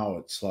 And now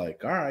it's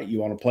like, all right, you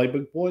want to play,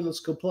 big boy? Let's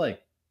go play.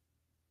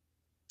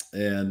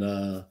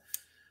 And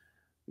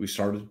we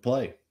started to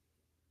play.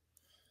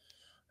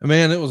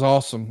 Man, it was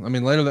awesome. I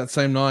mean, later that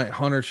same night,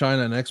 Hunter,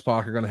 China, and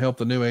X-Pac are going to help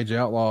the New Age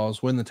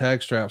Outlaws win the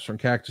tag straps from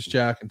Cactus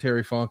Jack and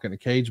Terry Funk in a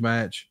cage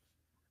match.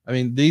 I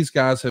mean, these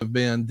guys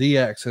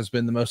DX has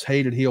been the most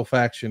hated heel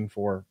faction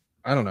for,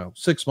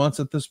 6 months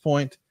at this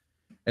point.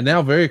 And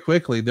now very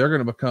quickly, they're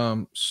going to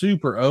become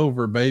super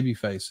over baby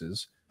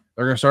faces.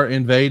 They're going to start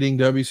invading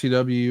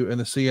WCW and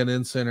the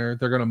CNN Center.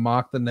 They're going to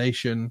mock the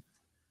nation.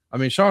 I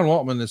mean, Sean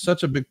Waltman is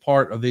such a big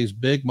part of these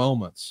big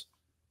moments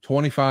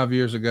 25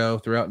 years ago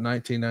throughout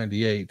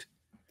 1998.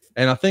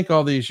 And I think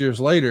all these years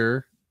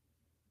later,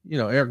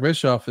 Eric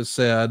Bischoff has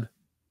said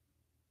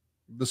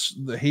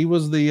he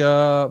was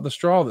the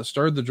straw that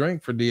stirred the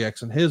drink for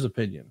DX in his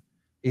opinion.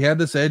 He had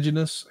this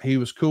edginess. He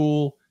was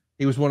cool.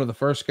 He was one of the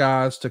first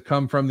guys to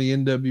come from the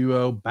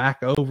NWO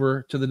back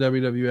over to the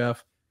WWF.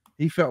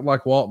 He felt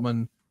like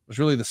Waltman was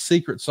really the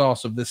secret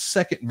sauce of this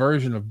second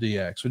version of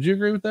DX. Would you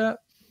agree with that?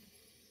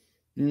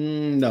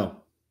 No,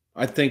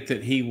 I think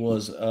that he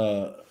was,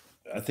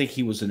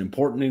 an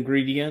important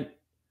ingredient,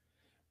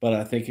 but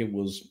I think it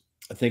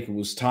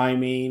was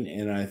timing.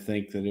 And I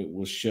think that it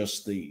was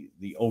just the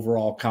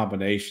overall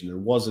combination. There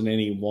wasn't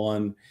any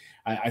one.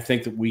 I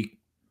think that we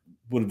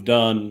would have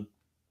done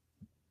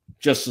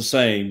just the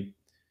same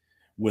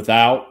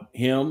without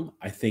him.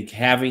 I think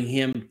having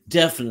him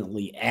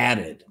definitely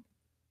added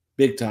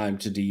big time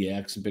to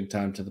DX and big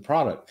time to the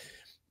product.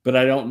 But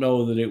I don't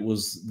know that it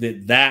was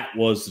that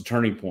was the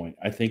turning point.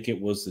 I think it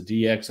was the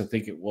DX. I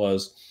think it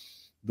was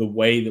the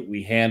way that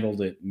we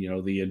handled it,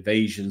 the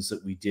invasions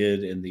that we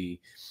did in the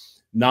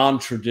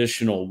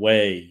non-traditional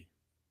way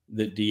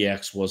that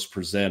DX was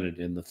presented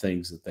in the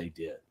things that they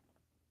did.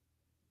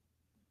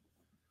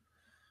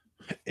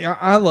 Yeah,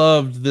 I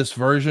loved this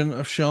version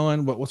of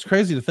Sean, but what's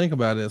crazy to think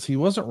about is he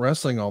wasn't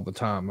wrestling all the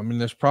time. I mean,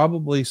 there's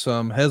probably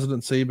some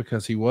hesitancy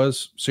because he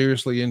was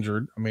seriously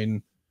injured. I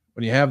mean,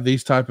 when you have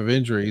these type of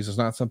injuries, it's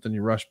not something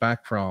you rush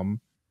back from.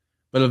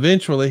 But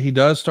eventually he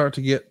does start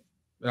to get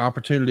an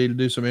opportunity to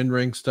do some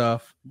in-ring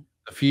stuff.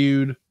 The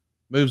feud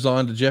moves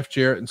on to Jeff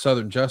Jarrett and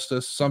Southern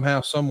Justice.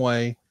 Somehow, some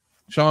way,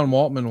 Sean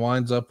Waltman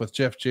winds up with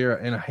Jeff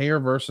Jarrett in a hair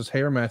versus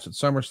hair match at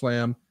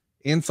SummerSlam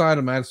inside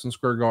of Madison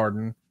Square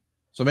Garden.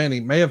 So, man, he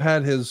may have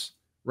had his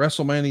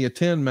WrestleMania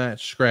 10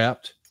 match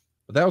scrapped,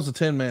 but that was a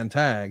 10-man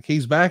tag.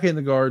 He's back in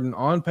the Garden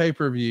on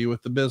pay-per-view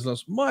with the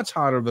business much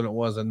hotter than it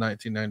was in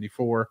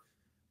 1994.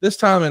 This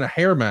time in a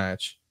hair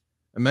match,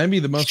 and maybe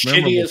the most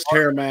shittiest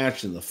hair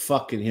match in the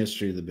fucking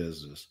history of the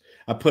business.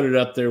 I put it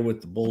up there with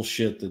the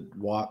bullshit that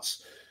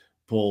Watts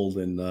pulled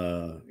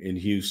in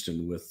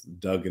Houston with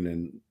Duggan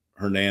and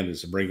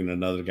Hernandez bringing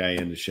another guy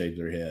in to shave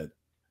their head.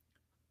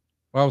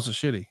 Why was it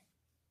shitty?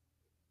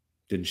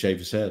 Didn't shave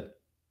his head.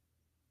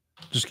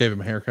 Just gave him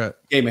a haircut.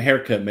 Gave him a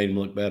haircut, made him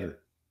look better.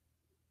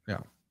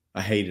 Yeah.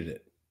 I hated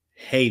it.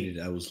 Hated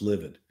it. I was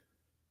livid.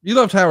 You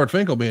loved Howard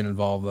Finkel being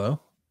involved, though.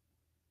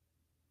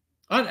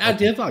 I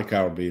did like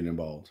Howard being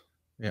involved.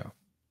 Yeah.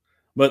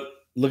 But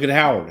look at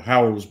Howard.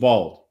 Howard was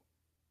bald.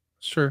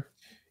 Sure.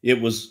 It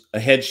was a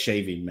head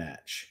shaving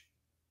match.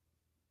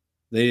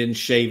 They didn't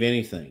shave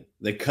anything.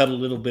 They cut a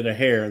little bit of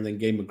hair and then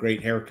gave him a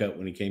great haircut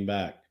when he came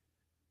back.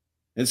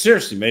 And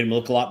seriously, made him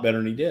look a lot better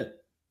than he did.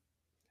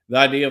 The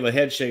idea of a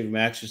head shaving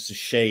match is to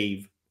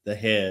shave the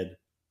head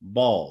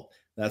bald.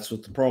 That's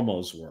what the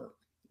promos were.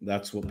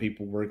 That's what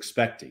people were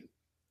expecting.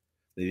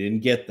 They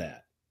didn't get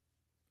that.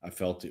 I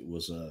felt it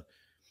was a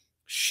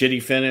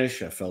shitty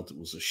finish. I felt it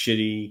was a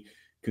shitty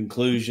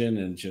conclusion,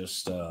 and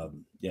just I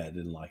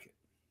didn't like it.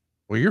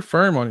 Well, you're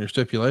firm on your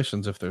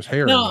stipulations if there's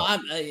hair. No,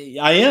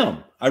 I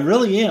am. I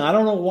really am. I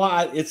don't know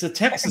why. It's a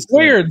Texas thing.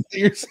 Weird.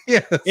 Yes.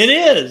 It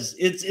is.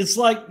 It's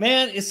like,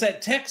 man, it's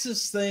that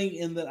Texas thing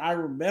in that I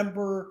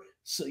remember.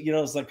 So,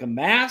 it's like a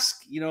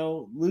mask.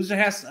 Loser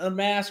has to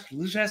unmask.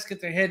 Loser has to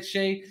get their head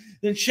shaved.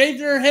 Then shave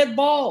their head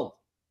bald.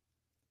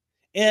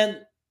 And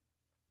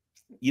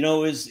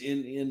is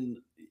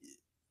in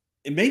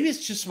and maybe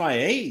it's just my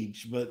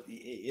age, but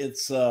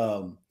it's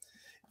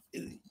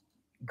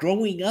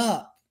growing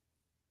up.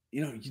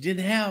 You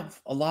didn't have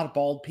a lot of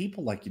bald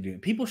people like you do.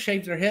 People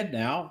shave their head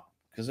now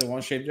because they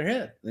want to shave their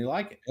head. They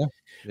like it.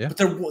 Yeah.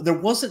 But there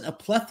wasn't a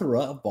plethora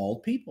of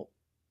bald people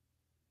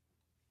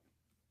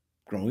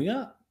growing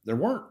up. There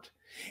weren't.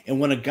 And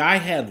when a guy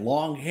had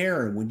long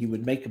hair, and when you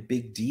would make a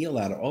big deal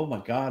out of, oh my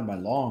God, my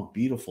long,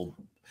 beautiful,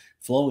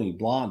 flowing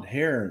blonde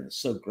hair, and it's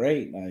so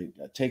great, and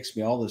it takes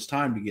me all this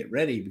time to get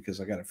ready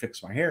because I got to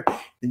fix my hair.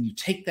 Then you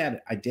take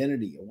that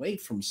identity away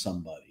from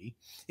somebody.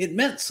 It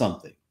meant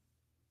something.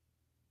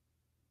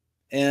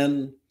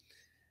 And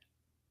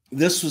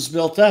this was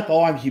built up.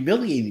 Oh, I'm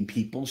humiliating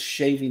people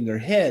shaving their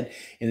head.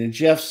 And in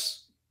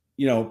Jeff's,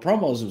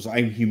 promos, it was,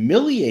 I'm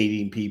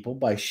humiliating people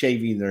by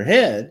shaving their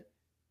head.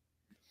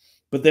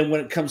 But then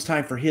when it comes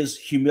time for his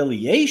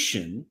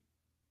humiliation,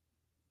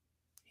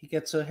 he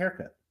gets a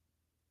haircut.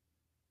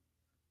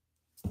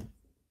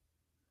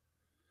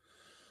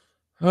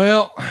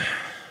 Well,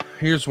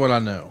 here's what I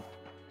know.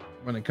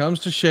 When it comes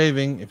to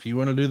shaving, if you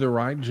want to do the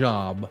right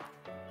job,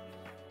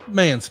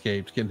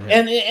 Manscaped can help.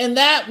 And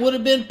that would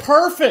have been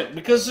perfect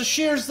because the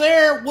shears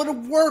there would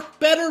have worked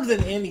better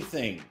than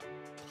anything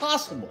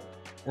possible.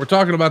 We're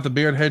talking about the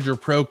Beard Hedger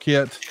Pro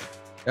Kit.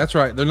 That's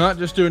right. They're not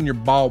just doing your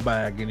ball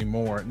bag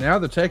anymore. Now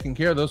they're taking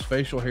care of those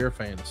facial hair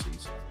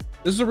fantasies.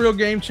 This is a real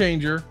game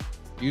changer.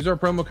 Use our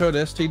promo code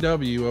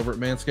STW over at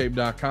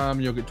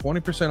manscaped.com. You'll get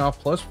 20% off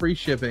plus free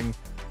shipping.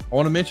 I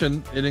want to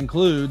mention it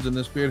includes in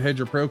this Beard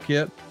Hedger Pro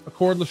Kit a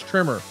cordless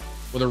trimmer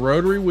with a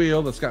rotary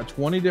wheel that's got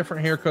 20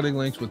 different hair cutting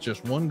links with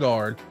just one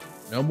guard.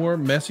 No more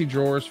messy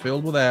drawers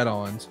filled with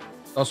add-ons.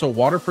 It's also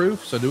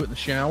waterproof, so do it in the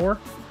shower.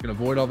 You can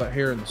avoid all that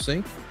hair in the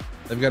sink.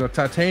 They've got a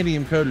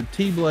titanium coated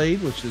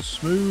T-blade, which is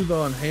smooth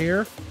on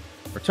hair,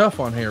 or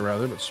tough on hair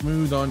rather, but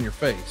smooth on your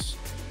face.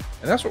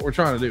 And that's what we're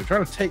trying to do. We're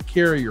trying to take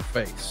care of your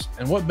face.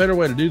 And what better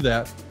way to do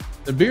that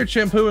than beard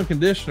shampoo and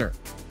conditioner?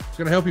 It's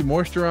going to help you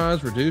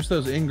moisturize, reduce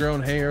those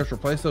ingrown hairs,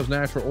 replace those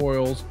natural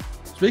oils.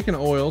 Speaking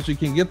of oils, you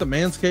can get the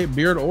Manscaped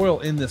Beard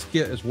Oil in this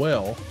kit as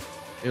well.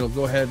 It'll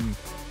go ahead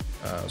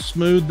and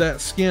smooth that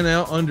skin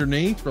out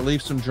underneath,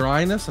 relieve some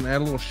dryness, and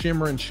add a little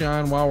shimmer and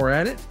shine while we're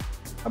at it.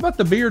 How about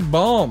the Beard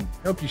Balm?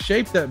 Help you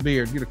shape that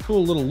beard, get a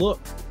cool little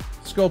look.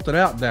 Sculpt it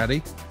out,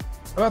 daddy.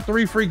 How about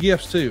 3 free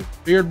gifts too?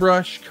 Beard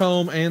brush,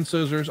 comb, and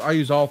scissors. I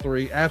use all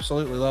 3.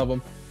 Absolutely love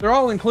them. They're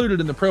all included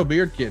in the Pro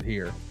Beard Kit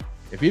here.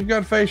 If you've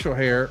got facial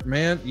hair,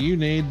 man, you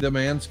need the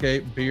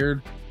Manscaped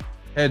Beard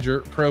Hedger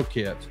Pro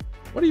Kit.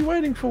 What are you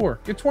waiting for?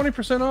 Get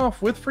 20%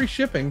 off with free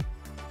shipping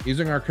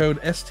using our code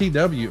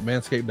STW at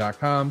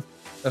manscaped.com.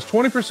 That's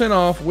 20%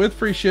 off with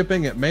free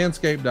shipping at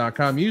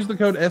manscaped.com. Use the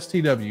code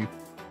STW.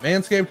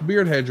 Manscaped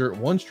Beard Hedger,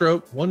 1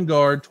 stroke, 1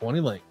 guard, 20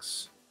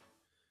 links.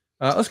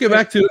 Let's get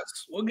back to it.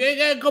 Well,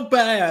 go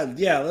back.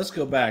 Yeah, let's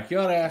go back. You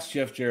ought to ask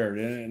Jeff Jarrett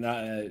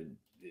and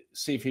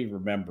see if he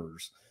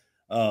remembers.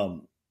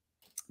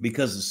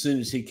 Because as soon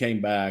as he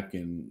came back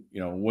and,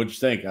 what'd you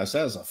think? I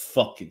said, that was a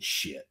fucking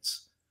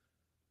shits.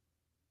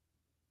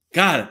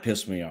 God, it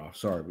pissed me off.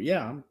 Sorry. But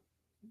yeah, I'm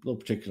a little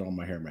particular on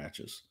my hair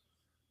matches.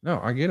 No,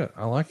 I get it.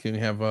 I like you. You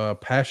have a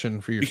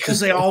passion for your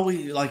because they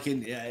always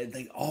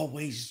they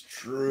always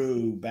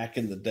drew back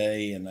in the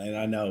day, and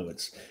I know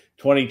it's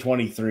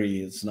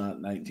 2023. It's not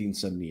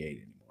 1978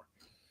 anymore.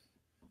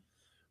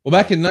 Well,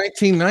 back in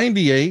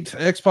 1998,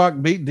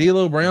 X-Pac beat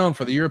D'Lo Brown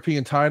for the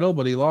European title,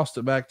 but he lost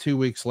it back 2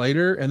 weeks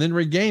later, and then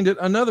regained it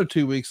another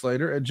 2 weeks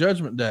later at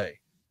Judgment Day.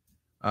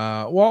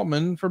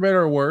 Waltman, for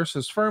better or worse,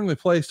 is firmly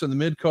placed in the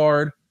mid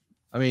card.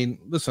 I mean,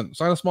 listen,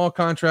 sign a small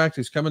contract.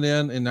 He's coming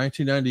in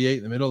 1998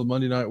 in the middle of the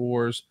Monday Night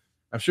Wars.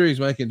 I'm sure he's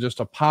making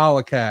just a pile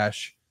of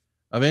cash.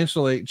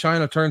 Eventually,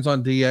 China turns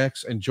on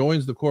DX and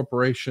joins the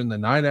corporation the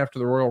night after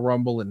the Royal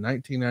Rumble in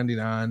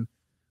 1999.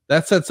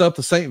 That sets up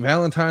the St.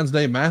 Valentine's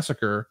Day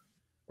Massacre,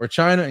 where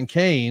China and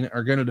Kane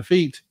are going to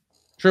defeat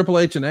Triple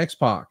H and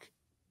X-Pac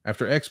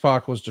after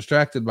X-Pac was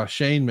distracted by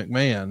Shane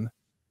McMahon.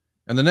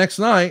 And the next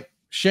night,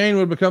 Shane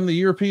would become the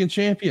European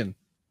champion.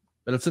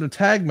 But it's in a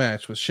tag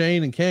match with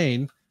Shane and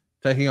Kane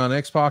taking on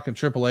X-Pac and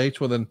Triple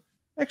H with an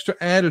extra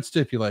added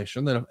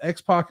stipulation that if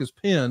X-Pac is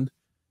pinned,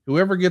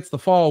 whoever gets the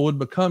fall would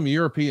become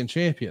European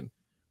champion.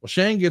 Well,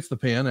 Shane gets the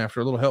pin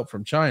after a little help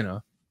from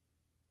China.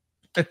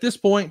 At this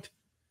point,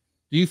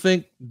 do you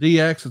think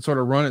DX had sort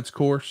of run its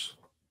course?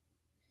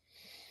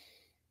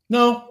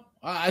 No,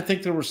 I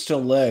think there were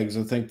still legs.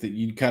 I think that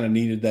you kind of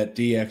needed that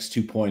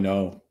DX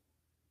 2.0.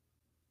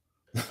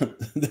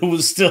 That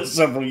was still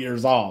several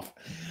years off.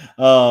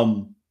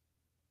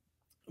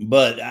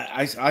 But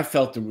I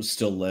felt there was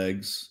still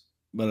legs.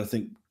 But I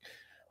think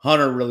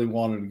Hunter really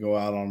wanted to go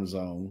out on his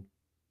own,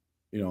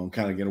 and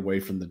kind of get away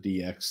from the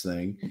DX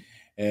thing.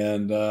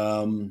 And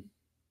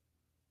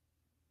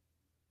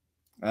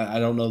I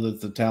don't know that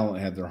the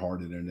talent had their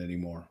heart in it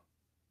anymore.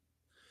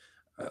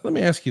 Let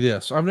me ask you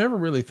this. I've never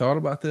really thought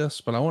about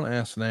this, but I want to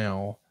ask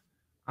now.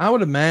 I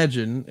would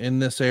imagine in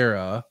this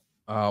era,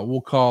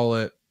 we'll call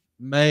it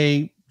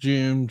May,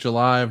 June,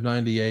 July of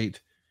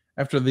 98,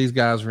 after these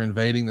guys were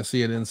invading the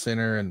CNN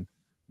Center and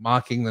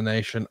mocking the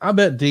nation, I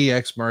bet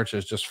DX merch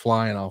is just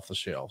flying off the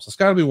shelves. It's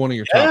got to be one of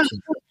your top.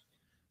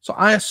 So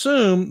I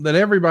assume that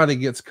everybody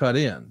gets cut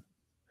in.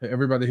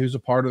 Everybody who's a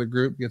part of the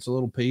group gets a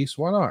little piece.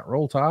 Why not?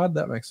 Roll Tide.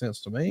 That makes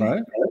sense to me.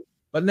 Right.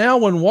 But now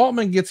when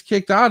Waltman gets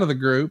kicked out of the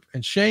group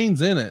and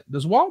Shane's in it,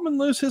 does Waltman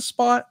lose his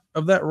spot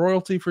of that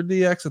royalty for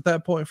DX at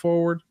that point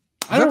forward?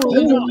 I don't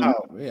really know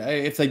how.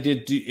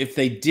 If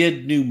they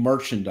did new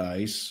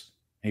merchandise,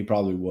 he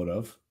probably would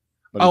have.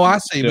 Oh, I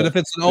see. But if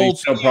it's an old,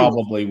 still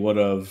probably would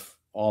have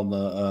on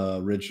the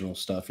original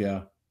stuff.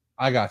 Yeah,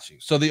 I got you.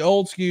 So the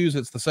old SKUs,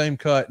 it's the same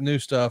cut, new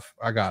stuff.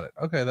 I got it.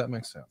 Okay, that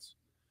makes sense.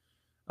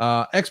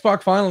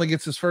 X-Pac finally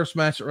gets his first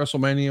match at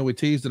WrestleMania. We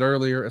teased it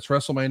earlier. It's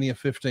WrestleMania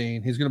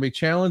 15. He's going to be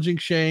challenging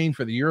Shane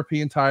for the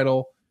European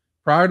title.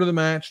 Prior to the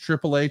match,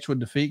 Triple H would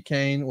defeat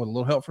Kane with a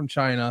little help from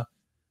China,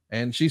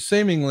 and she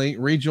seemingly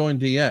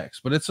rejoined DX.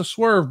 But it's a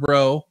swerve,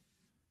 bro.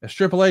 As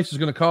Triple H is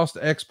going to cost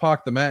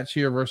X-Pac the match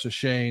here versus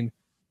Shane,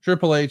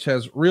 Triple H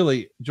has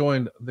really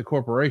joined the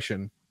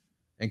corporation,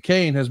 and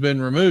Kane has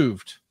been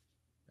removed,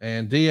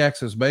 and DX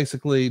has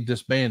basically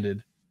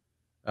disbanded.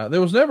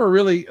 There was never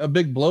really a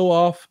big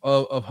blow-off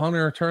of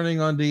Hunter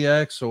turning on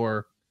DX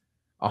or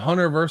a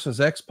Hunter versus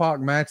X-Pac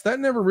match. That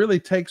never really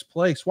takes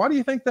place. Why do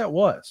you think that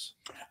was?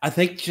 I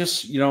think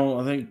just,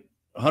 I think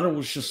Hunter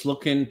was just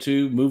looking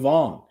to move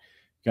on,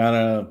 kind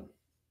of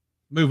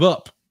Move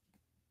up.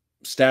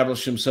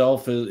 establish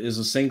himself as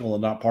a single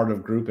and not part of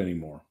a group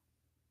anymore.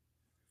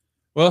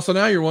 Well, so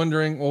now you're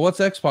wondering, well, what's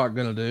X-Pac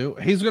going to do?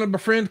 He's going to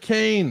befriend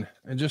Kane.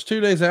 And just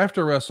 2 days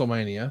after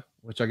WrestleMania,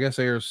 which I guess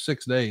airs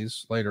 6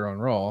 days later on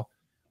Raw,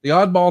 the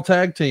Oddball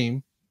Tag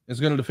Team is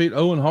going to defeat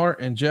Owen Hart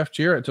and Jeff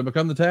Jarrett to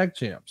become the tag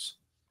champs.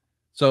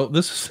 So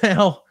this is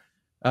how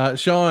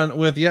Sean,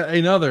 with yet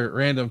another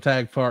random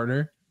tag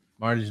partner,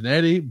 Marty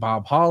Jannetty,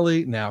 Bob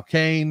Holly, now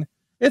Kane.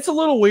 It's a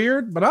little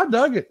weird, but I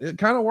dug it. It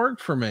kind of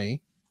worked for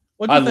me.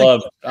 I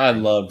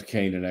loved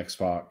Kane and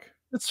X-Pac.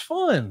 It's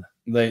fun.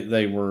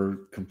 They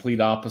were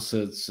complete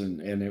opposites,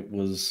 and it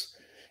was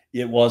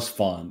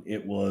fun.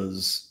 It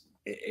was,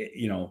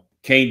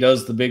 Kane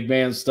does the big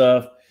man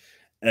stuff,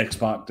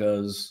 X-Pac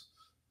does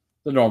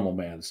the normal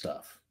man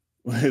stuff.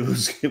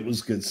 It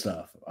was good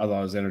stuff. I thought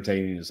it was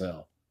entertaining as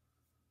hell.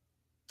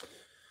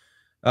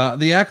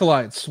 The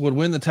Acolytes would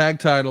win the tag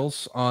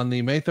titles on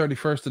the May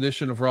 31st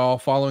edition of Raw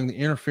following the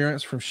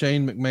interference from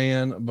Shane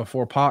McMahon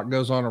before Pac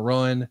goes on a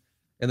run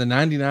in the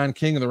 99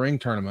 King of the Ring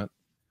tournament.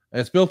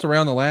 It's built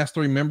around the last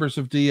 3 members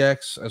of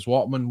DX, as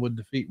Waltman would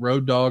defeat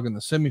Road Dogg in the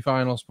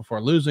semifinals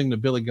before losing to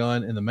Billy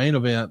Gunn in the main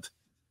event.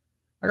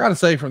 I got to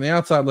say, from the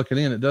outside looking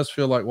in, it does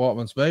feel like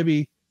Waltman's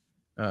maybe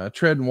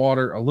treading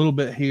water a little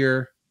bit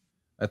here.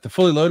 At the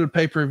Fully Loaded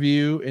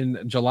pay-per-view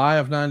in July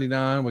of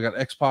 99, we got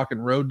X-Pac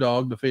and Road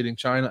Dogg defeating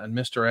Chyna and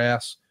Mr.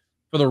 Ass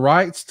for the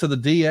rights to the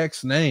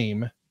DX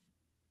name.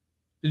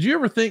 Did you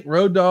ever think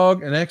Road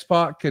Dogg and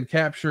X-Pac could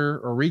capture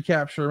or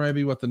recapture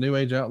maybe what the New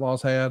Age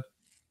Outlaws had?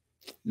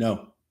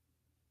 No.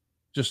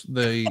 Just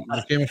the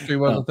chemistry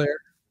wasn't there?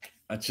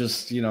 I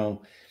just,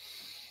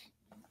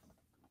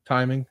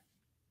 Timing?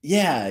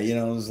 Yeah,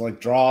 it was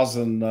like draws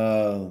and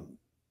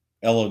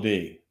LOD.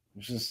 It's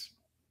just,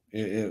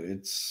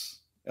 it's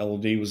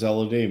LOD was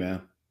LOD,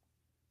 man.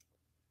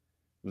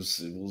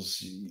 It's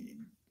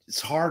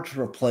hard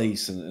to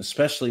replace, and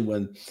especially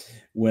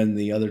when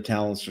the other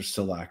talents are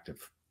still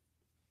active.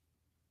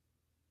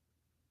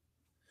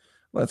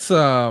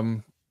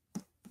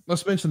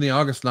 Let's mention the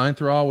August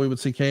 9th Raw. We would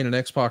see Kane and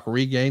X-Pac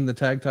regain the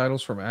tag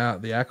titles from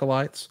the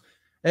Acolytes.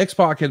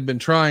 X-Pac had been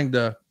trying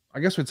to, I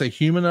guess we'd say,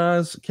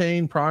 humanize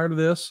Kane prior to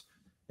this,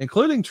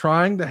 including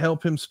trying to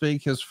help him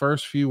speak his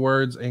first few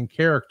words in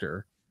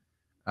character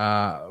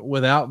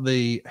without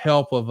the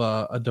help of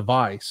a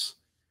device.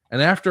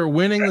 And after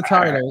winning the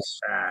titles,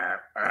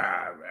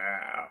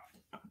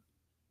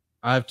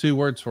 I have 2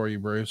 words for you,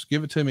 Bruce.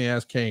 Give it to me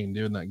as Kane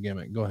doing that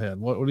gimmick. Go ahead.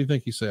 What do you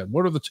think he said?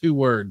 What are the 2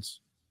 words?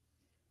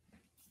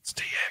 It's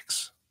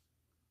DX.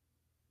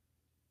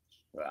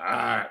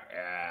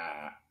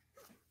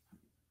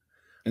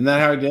 Isn't that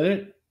how he did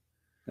it?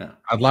 No.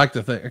 I'd like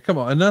to think. Come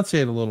on,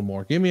 enunciate a little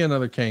more. Give me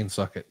another Kane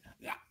suck it.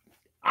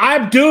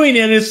 I'm doing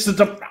it. It's the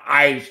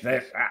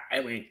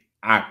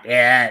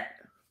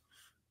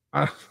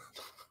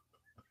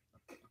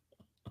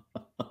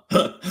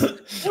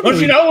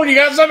Don't you know when you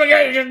got something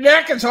in your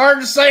neck, it's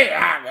hard to say.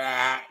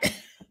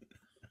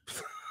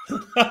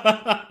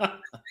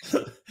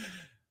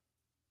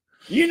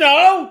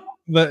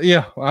 But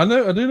yeah, I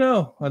do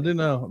know.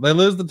 They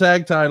lose the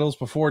tag titles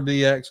before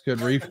DX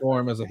could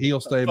reform as a heel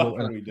stable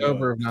in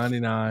October of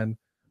 99.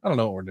 I don't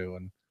know what we're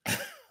doing.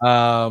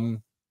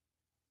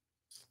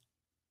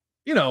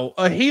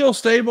 A heel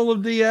stable of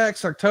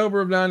DX,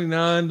 October of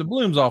 99. The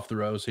bloom's off the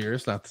rose here.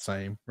 It's not the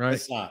same, right?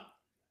 It's not.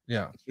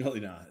 Yeah. It's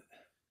really not.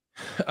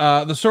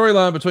 The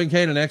storyline between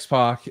Kane and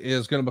X-Pac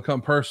is going to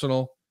become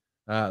personal.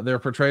 They're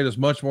portrayed as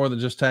much more than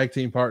just tag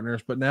team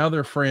partners, but now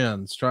they're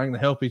friends trying to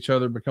help each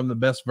other become the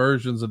best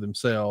versions of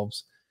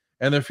themselves.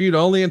 And their feud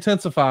only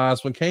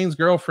intensifies when Kane's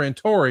girlfriend,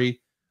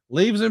 Tori,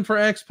 leaves him for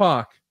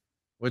X-Pac,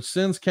 which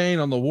sends Kane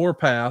on the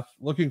warpath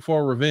looking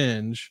for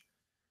revenge.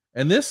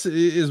 And this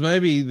is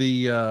maybe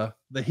the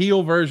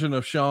heel version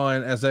of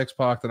Sean as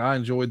X-Pac that I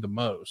enjoyed the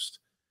most.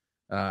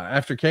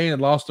 After Kane had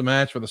lost a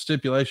match where the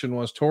stipulation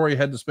was Tori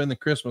had to spend the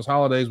Christmas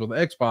holidays with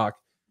X-Pac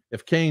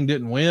if Kane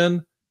didn't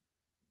win.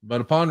 But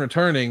upon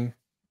returning,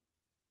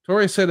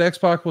 Tori said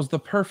X-Pac was the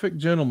perfect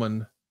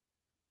gentleman.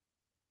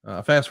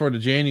 Fast forward to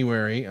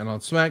January, and on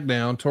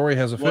SmackDown, Tori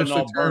has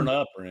officially turned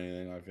up or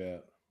anything like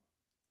that.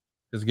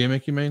 His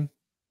gimmick, you mean?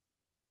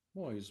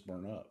 Well, he's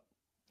burned up.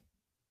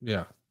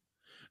 Yeah.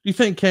 Do you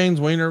think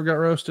Kane's wiener got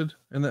roasted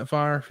in that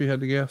fire, if you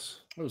had to guess?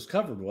 It was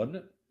covered, wasn't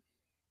it?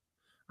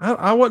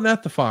 I wasn't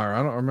at the fire.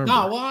 I don't remember.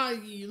 No, well,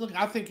 look,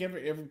 I think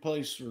every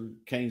place where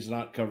Kane's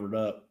not covered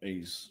up,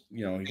 he's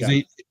burnt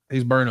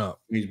up.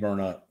 He's burnt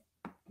up.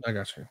 I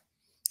got you.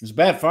 It's a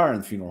bad fire in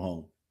the funeral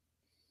home.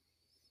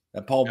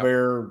 That Paul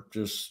Bearer,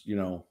 just,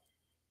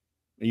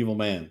 evil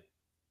man.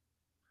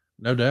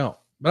 No doubt.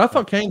 But I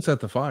thought Kane set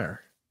the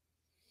fire.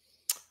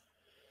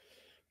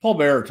 Paul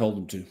Bearer told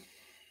him to.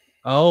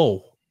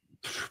 Oh,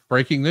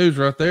 breaking news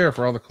right there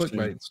for all the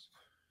clickbaits.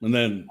 And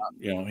then,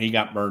 he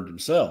got burned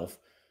himself,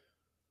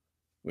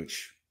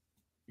 which,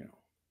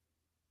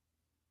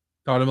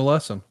 Taught him a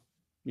lesson.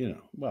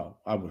 Well,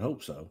 I would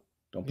hope so.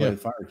 Don't play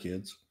with fire,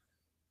 kids.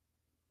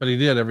 But he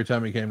did every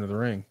time he came to the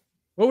ring.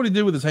 What would he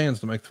do with his hands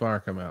to make the fire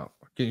come out?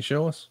 Can you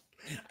show us?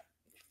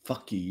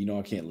 Fuck you.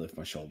 I can't lift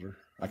my shoulder.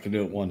 I can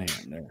do it one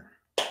hand there.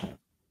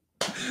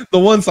 The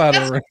one side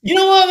of the ring. You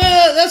know what?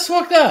 That's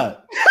fucked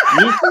up.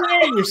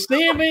 You're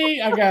seeing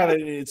me. I got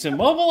it. It's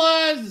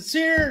immobilized. It's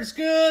here. It's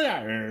good.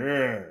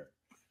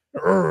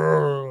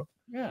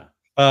 Yeah.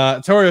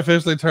 Tori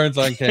officially turns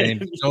on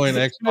Kane. Showing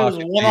X-Pac.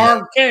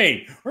 One-armed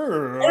Kane.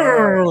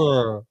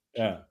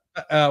 Yeah.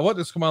 What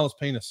does Kamala's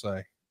penis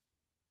say?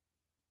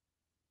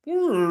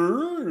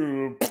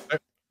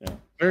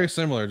 Very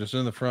similar, just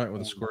in the front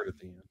with a squirt at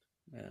the end.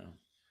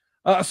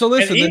 Yeah. So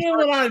listen. And even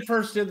when I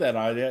first did that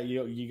idea,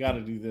 you got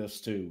to do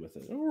this too with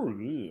it.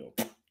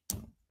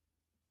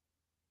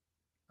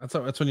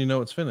 That's when you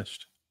know it's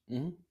finished.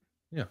 Mm-hmm.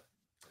 Yeah.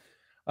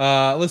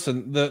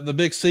 Listen, the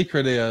big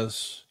secret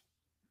is,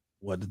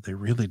 what did they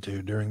really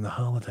do during the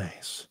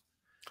holidays?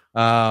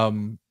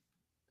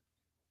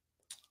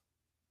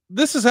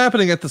 This is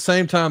happening at the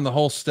same time the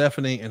whole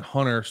Stephanie and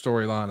Hunter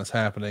storyline is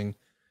happening.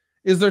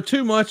 Is there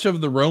too much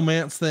of the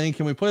romance thing?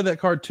 Can we play that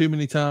card too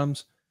many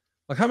times?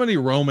 Like, how many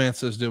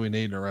romances do we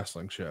need in a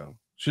wrestling show?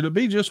 Should it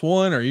be just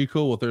one? Or are you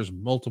cool if there's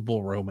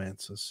multiple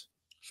romances?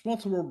 There's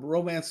multiple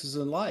romances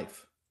in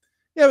life.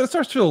 Yeah, but it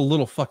starts to feel a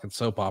little fucking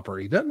soap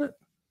opera-y, doesn't it?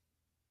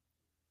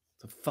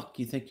 The fuck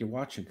you think you're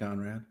watching,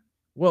 Conrad?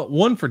 Well,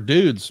 one for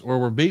dudes where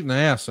we're beating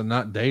ass and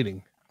not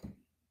dating.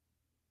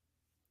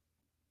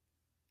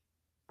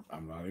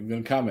 I'm not even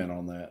going to comment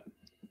on that.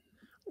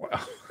 Well,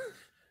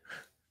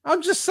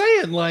 I'm just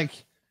saying,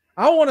 like,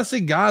 I want to see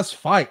guys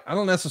fight. I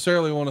don't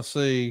necessarily want to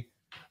see,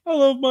 I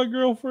love my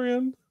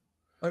girlfriend.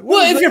 Like,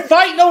 well, if you're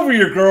fighting over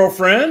your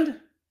girlfriend,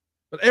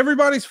 but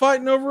everybody's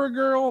fighting over a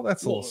girl,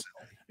 that's a little silly.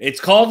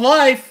 It's called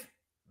life.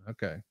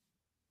 Okay.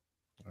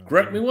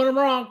 Correct me when I'm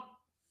wrong.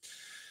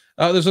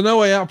 There's a No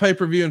Way Out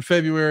pay-per-view in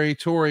February.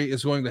 Tori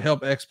is going to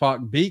help X-Pac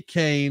beat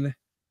Kane.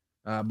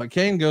 But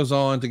Kane goes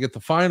on to get the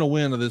final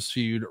win of this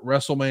feud,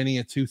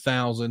 WrestleMania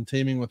 2000,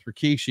 teaming with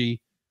Rikishi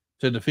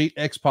to defeat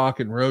X-Pac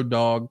and Road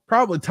Dogg.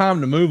 Probably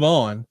time to move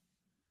on.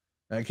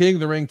 King of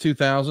the Ring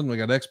 2000, we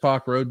got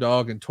X-Pac, Road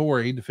Dogg, and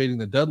Tori defeating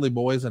the Dudley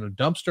Boys in a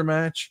dumpster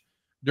match.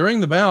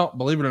 During the bout,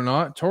 believe it or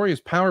not, Tori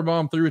is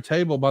powerbombed through a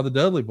table by the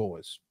Dudley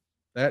Boys.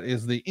 That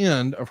is the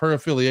end of her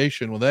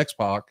affiliation with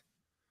X-Pac.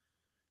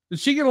 Did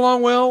she get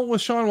along well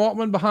with Sean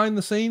Waltman behind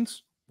the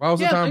scenes? Why was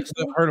it time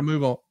for her to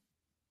move on?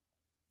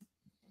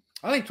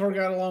 I think Tori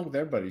got along with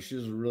everybody.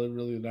 She's a really,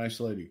 really nice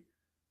lady.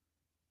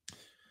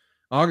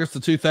 August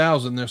of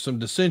 2000, there's some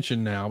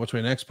dissension now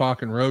between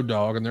X-Pac and Road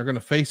Dogg, and they're going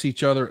to face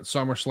each other at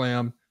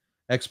SummerSlam.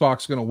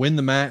 X-Pac's going to win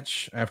the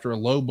match after a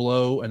low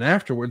blow, and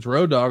afterwards,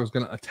 Road Dogg is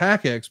going to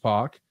attack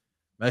X-Pac,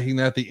 making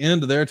that the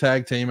end of their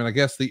tag team, and I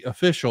guess the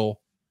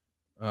official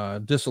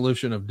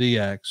dissolution of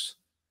DX.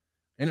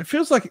 And it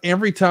feels like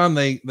every time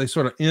they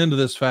sort of end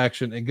this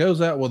faction, it goes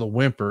out with a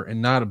whimper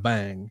and not a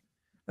bang.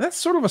 And that's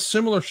sort of a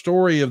similar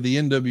story of the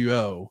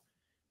NWO.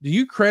 Do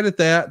you credit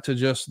that to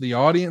just the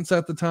audience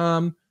at the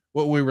time?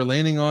 What we were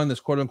leaning on, this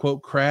quote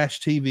unquote crash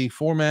TV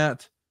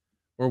format?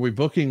 Were we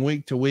booking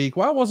week to week?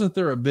 Why wasn't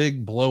there a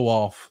big blow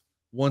off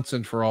once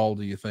and for all,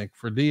 do you think,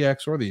 for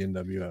DX or the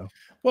NWO?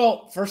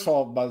 Well, first of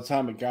all, by the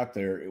time it got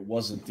there, it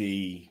wasn't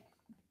the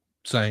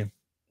same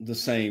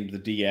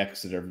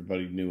DX that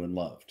everybody knew and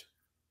loved.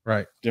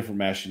 Right. Different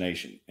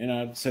machination. And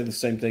I'd say the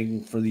same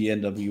thing for the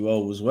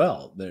NWO as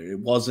well. It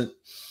wasn't,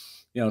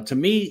 to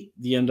me,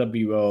 the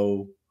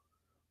NWO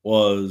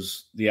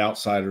was the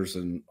Outsiders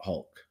and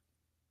Hulk.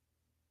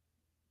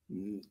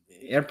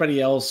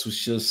 Everybody else was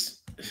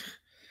just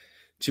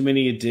too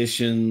many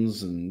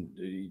additions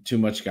and too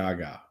much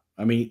gaga.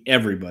 I mean,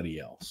 everybody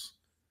else.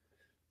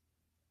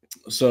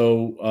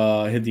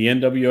 So had the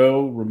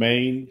NWO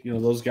remain,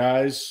 those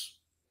guys,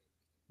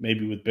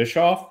 maybe with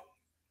Bischoff,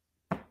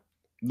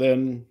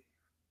 then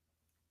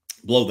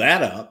blow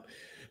that up.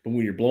 But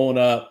when you're blowing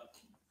up,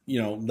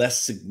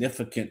 less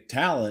significant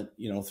talent,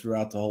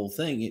 throughout the whole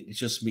thing, it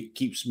just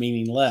keeps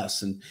meaning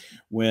less. And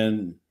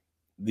when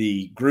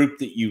the group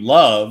that you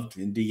loved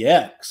in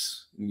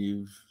DX,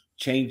 you've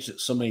changed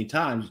it so many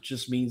times, it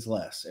just means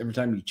less. Every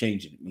time you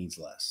change it, it means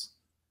less.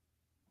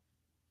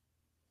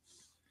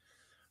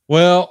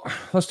 Well,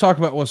 let's talk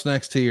about what's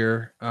next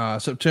here.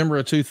 September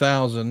of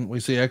 2000, we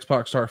see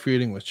X-Pac start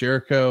feuding with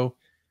Jericho.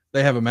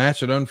 They have a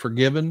match at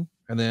Unforgiven,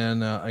 and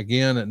then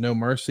again at No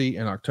Mercy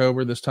in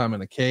October, this time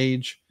in a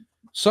cage.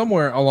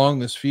 Somewhere along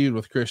this feud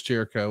with Chris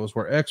Jericho is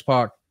where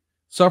X-Pac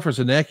suffers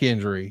a neck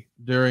injury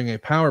during a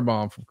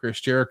powerbomb from Chris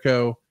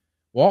Jericho.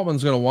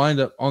 Waltman's going to wind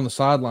up on the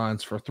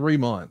sidelines for 3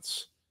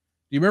 months.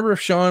 Do you remember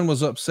if Sean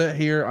was upset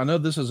here? I know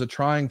this is a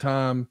trying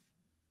time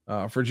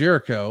for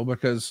Jericho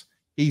because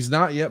he's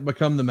not yet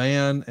become the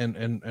man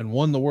and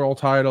won the world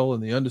title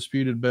and the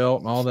undisputed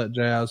belt and all that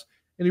jazz.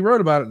 And he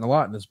wrote about it a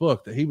lot in his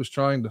book, that he was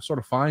trying to sort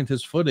of find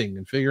his footing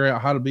and figure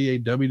out how to be a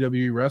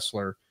WWE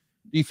wrestler.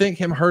 Do you think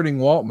him hurting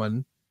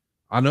Waltman,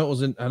 I know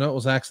it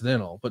was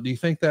accidental, but do you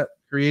think that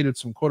created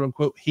some quote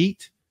unquote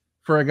heat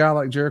for a guy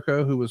like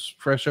Jericho who was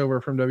fresh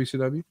over from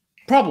WCW?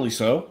 Probably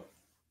so.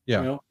 Yeah.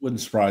 You know,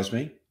 wouldn't surprise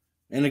me.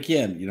 And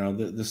again, you know,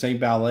 the same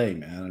ballet,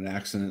 man, and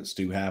accidents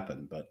do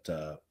happen.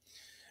 But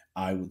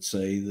I would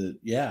say that,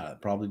 yeah,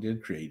 it probably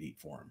did create heat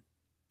for him.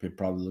 People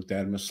probably looked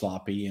at him as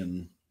sloppy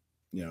and,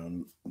 you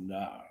know,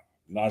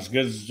 not as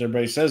good as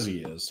everybody says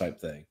he is,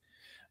 type thing.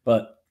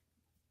 But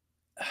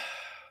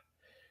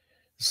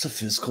it's a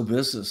physical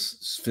business.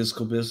 It's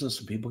physical business,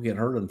 and people get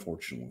hurt,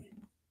 unfortunately.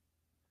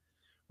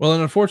 Well,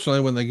 and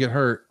unfortunately, when they get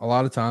hurt, a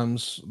lot of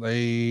times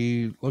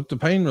they look to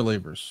pain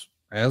relievers,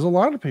 as a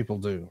lot of people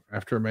do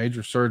after a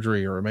major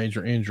surgery or a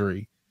major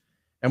injury.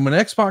 And when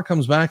X-Pac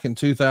comes back in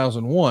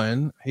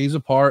 2001, he's a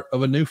part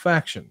of a new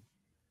faction.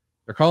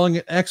 They're calling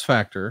it X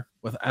Factor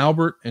with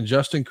Albert and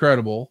Just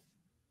Incredible.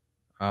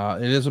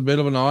 It is a bit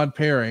of an odd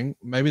pairing.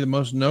 Maybe the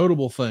most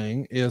notable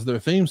thing is their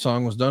theme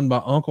song was done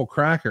by Uncle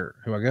Cracker,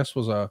 who I guess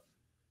was a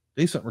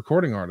decent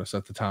recording artist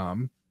at the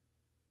time.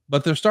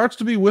 But there starts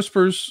to be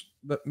whispers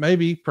that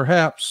maybe,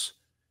 perhaps,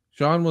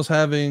 Sean was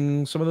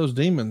having some of those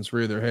demons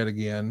rear their head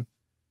again.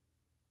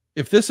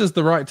 If this is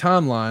the right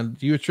timeline,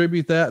 do you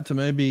attribute that to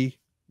maybe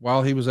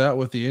while he was out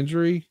with the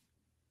injury,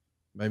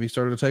 maybe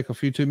started to take a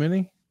few too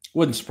many?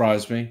 Wouldn't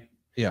surprise me.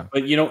 Yeah.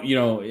 But you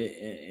know,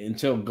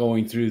 until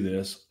going through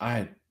this, I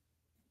had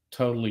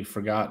totally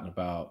forgotten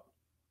about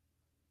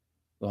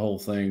the whole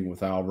thing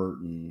with Albert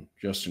and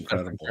Just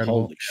Incredible.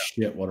 Holy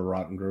shit, what a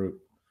rotten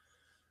group.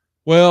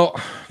 Well,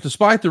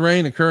 despite the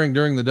reign occurring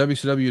during the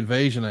WCW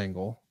invasion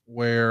angle,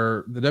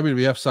 where the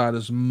WWF side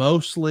is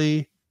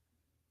mostly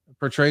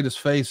portrayed as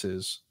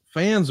faces,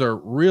 fans are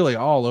really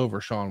all over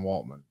Sean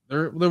Waltman.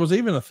 There was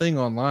even a thing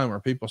online where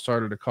people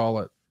started to call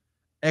it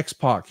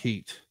X-Pac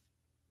heat.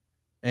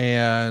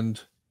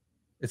 And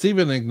it's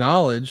even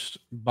acknowledged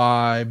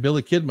by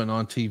Billy Kidman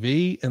on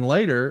TV and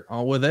later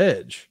with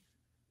Edge.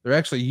 They're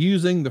actually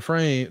using the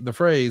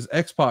phrase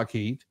X-Pac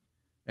heat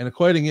and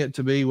equating it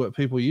to be what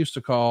people used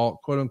to call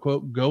quote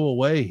unquote go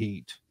away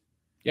heat.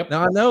 Yep.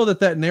 Now I know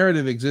that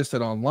narrative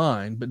existed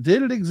online, but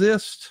did it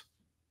exist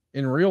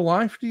in real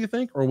life, do you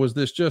think? Or was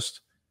this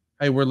just,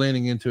 hey, we're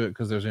leaning into it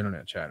because there's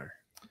internet chatter?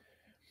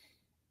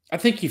 I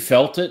think he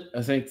felt it.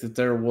 I think that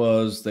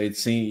they'd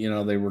seen, you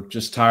know, they were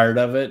just tired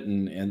of it.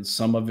 And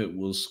some of it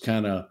was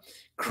kind of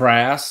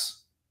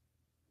crass,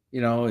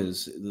 you know,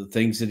 is the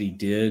things that he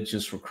did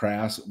just were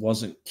crass. It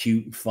wasn't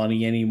cute and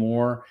funny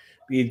anymore.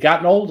 He'd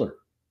gotten older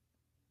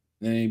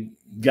and he'd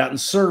gotten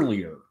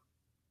surlier.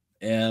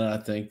 And I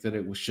think that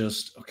it was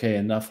just, okay,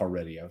 enough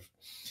already.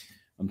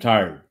 I'm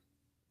tired.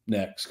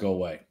 Next, go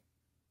away.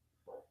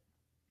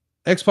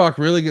 X-Pac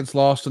really gets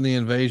lost in the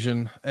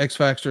invasion. X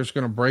Factor is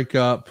going to break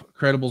up.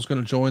 Credible's going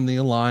to join the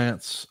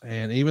alliance.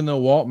 And even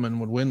though Waltman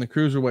would win the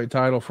cruiserweight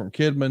title from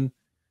Kidman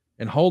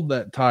and hold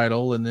that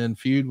title and then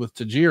feud with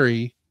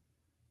Tajiri,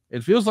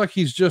 it feels like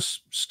he's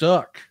just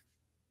stuck.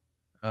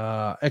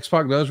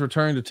 X-Pac does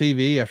return to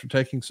TV after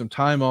taking some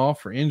time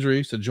off for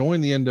injuries to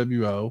join the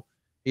NWO.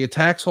 He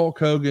attacks Hulk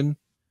Hogan,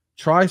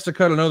 tries to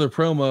cut another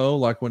promo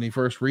like when he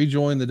first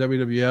rejoined the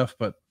WWF,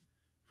 but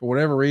for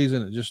whatever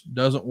reason, it just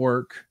doesn't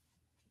work.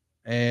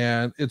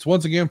 And it's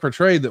once again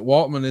portrayed that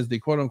Waltman is the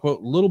quote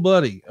unquote little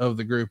buddy of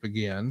the group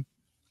again.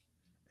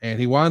 And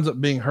he winds up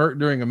being hurt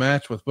during a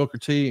match with Booker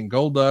T and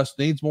Goldust,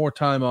 needs more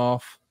time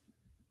off.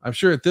 I'm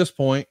sure at this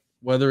point,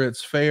 whether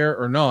it's fair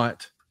or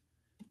not,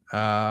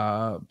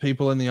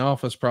 people in the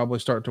office probably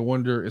start to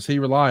wonder, is he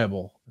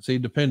reliable? Is he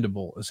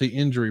dependable? Is he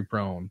injury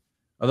prone?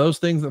 Are those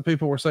things that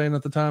people were saying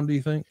at the time, do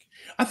you think?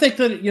 I think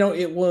that, you know,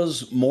 it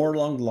was more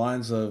along the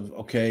lines of,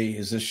 okay,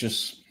 is this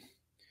just,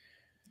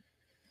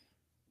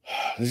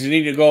 does he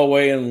need to go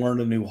away and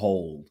learn a new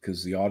hold?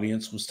 Because the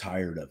audience was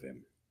tired of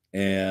him.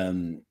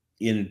 And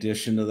in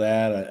addition to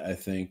that, I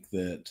think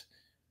that,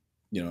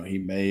 you know, he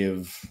may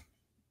have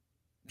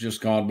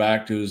just gone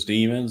back to his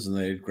demons and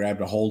they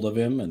grabbed a hold of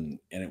him and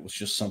it was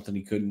just something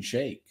he couldn't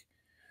shake.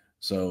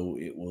 So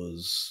it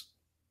was,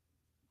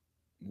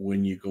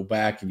 when you go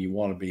back and you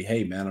want to be,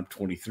 hey man, I'm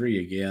 23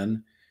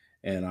 again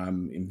and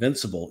I'm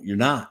invincible. You're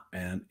not,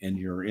 man. And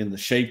you're in the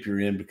shape you're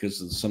in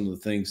because of some of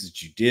the things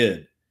that you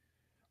did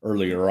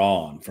earlier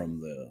on,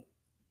 from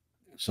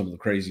some of the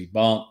crazy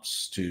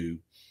bumps to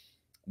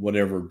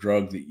whatever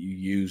drug that you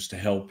use to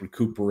help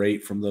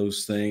recuperate from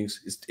those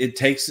things. It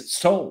takes its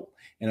toll.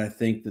 And I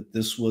think that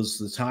this was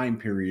the time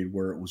period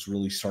where it was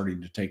really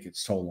starting to take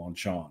its toll on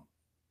Sean.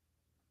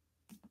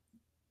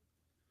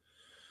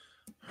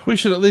 We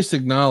should at least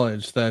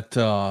acknowledge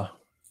that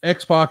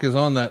X-Pac is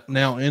on that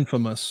now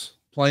infamous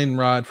plane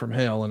ride from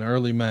hell in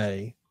early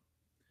May.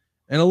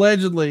 And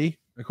allegedly,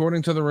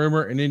 according to the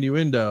rumor and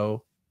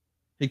innuendo,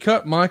 he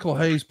cut Michael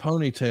Hayes'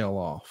 ponytail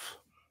off.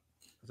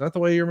 Is that the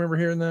way you remember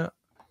hearing that?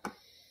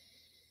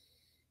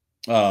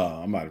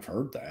 I might have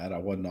heard that. I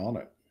wasn't on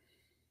it.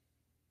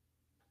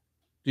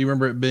 Do you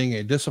remember it being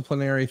a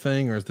disciplinary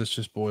thing, or is this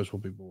just boys will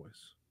be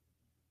boys?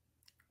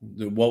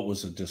 What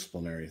was a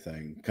disciplinary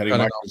thing? Cutting Cutting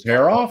Michael's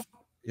hair off?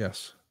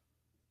 Yes.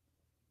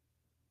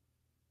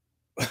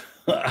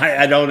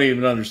 I don't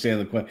even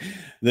understand the question.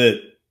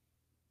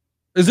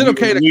 Is it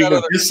okay to cut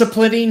other?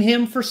 Disciplining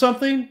him for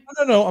something?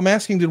 No. I'm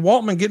asking, did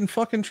Waltman get in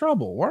fucking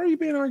trouble? Why are you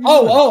being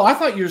argumentative? Oh, I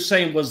thought you were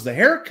saying was the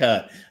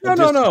haircut. No.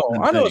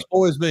 I know it's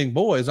boys being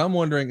boys. I'm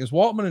wondering, is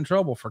Waltman in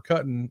trouble for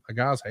cutting a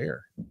guy's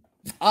hair?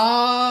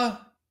 I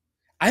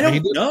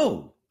don't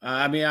know.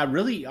 I mean, I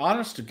really,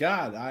 honest to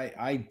God,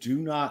 I do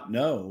not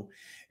know.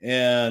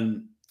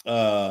 And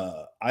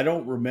I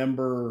don't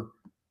remember.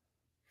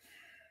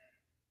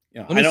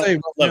 You know,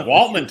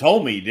 Waltman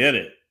told me he did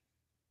it.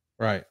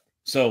 Right.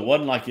 So it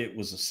wasn't like it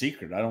was a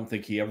secret. I don't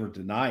think he ever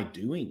denied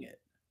doing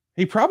it.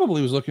 He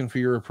probably was looking for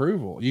your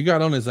approval. You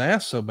got on his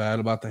ass so bad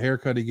about the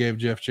haircut he gave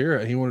Jeff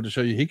Jarrett. He wanted to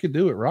show you he could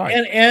do it right.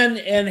 And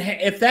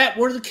if that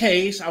were the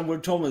case, I would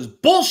have told him it's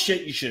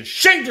bullshit. You should have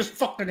shaved his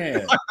fucking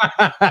head.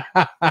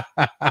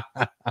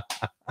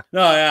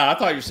 No, yeah, I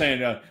thought you were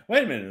saying,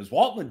 wait a minute, is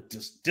Waltman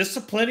just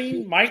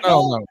disciplining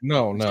Michael?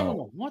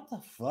 No. What the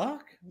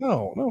fuck?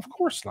 No, of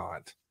course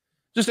not.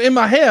 Just in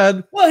my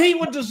head. Well, he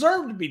would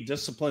deserve to be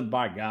disciplined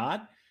by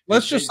God.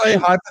 Let's just say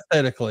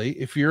hypothetically,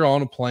 if you're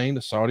on a plane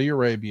to Saudi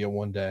Arabia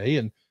one day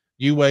and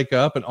you wake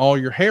up and all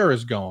your hair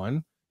is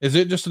gone, is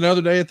it just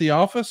another day at the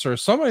office, or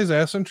is somebody's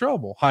ass in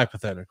trouble,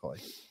 hypothetically?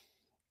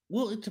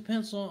 Well, it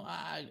depends on,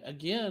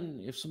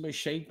 again, if somebody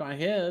shaved my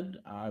head,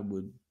 I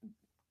would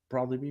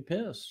probably be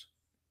pissed.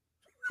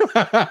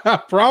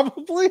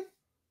 Probably?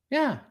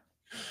 Yeah.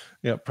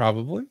 Yeah,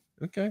 probably.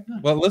 Okay.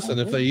 Well, listen,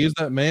 if they use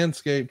that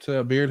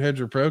Manscaped Beard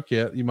Hedger Pro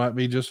Kit, you might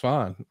be just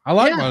fine. I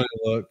like my new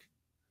look.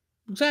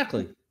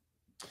 Exactly.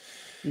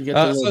 You get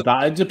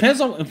it depends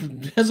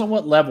on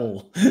what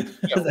level.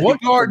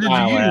 What guard did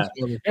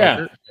you use?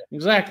 Yeah,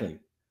 exactly.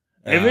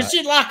 If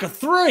it's like a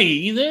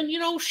 3,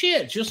 then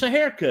shit, just a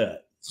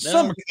haircut.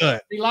 Summer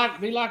cut. Be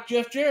like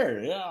Jeff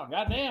Jarrett. Yeah,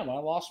 goddamn, I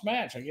lost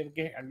match. I get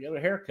a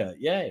haircut.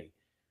 Yay.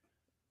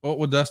 What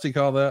would Dusty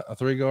call that? A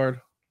 3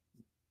 guard?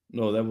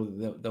 No, that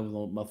was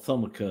on my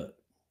thumb cut.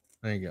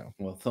 There you go.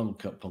 Well, thumb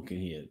cut pumpkin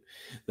head.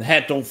 The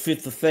hat don't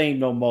fit the thing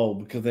no more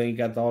because they ain't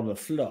got all the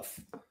fluff.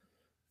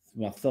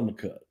 My thumb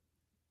cut.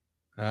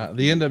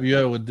 The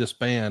NWO would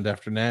disband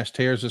after Nash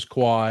tears his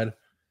quad,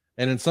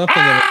 and in something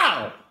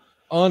that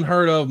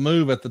unheard of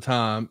move at the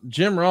time,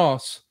 Jim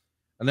Ross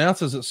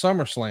announces at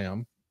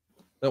SummerSlam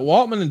that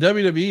Waltman and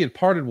WWE had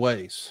parted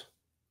ways.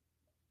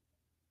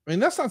 I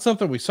mean, that's not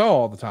something we saw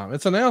all the time.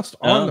 It's announced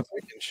on the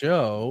freaking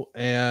show,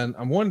 and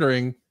I'm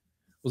wondering,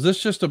 was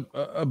this just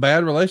a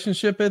bad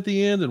relationship at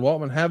the end? Did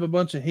Waltman have a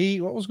bunch of heat?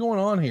 What was going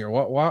on here?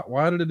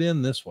 Why did it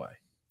end this way?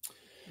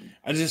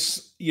 I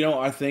just,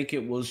 I think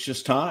it was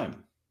just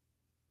time.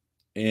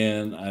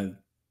 And I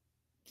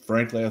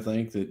think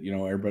that,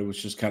 everybody was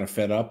just kind of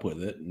fed up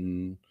with it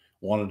and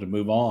wanted to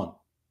move on.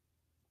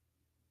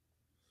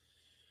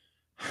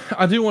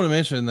 I do want to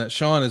mention that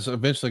Sean is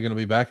eventually going to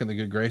be back in the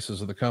good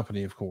graces of the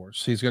company, of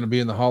course. He's going to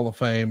be in the Hall of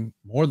Fame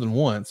more than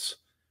once.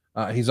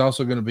 He's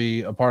also going to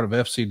be a part of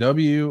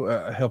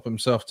FCW, help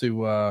himself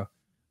to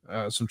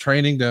some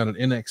training down at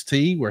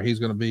NXT, where he's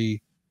going to be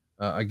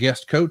a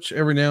guest coach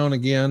every now and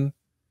again.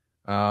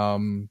 What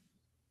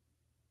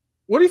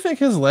do you think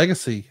his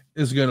legacy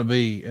is going to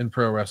be in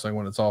pro wrestling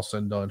when it's all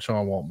said and done,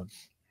 Sean Waltman?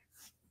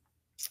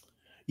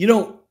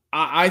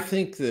 I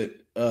think that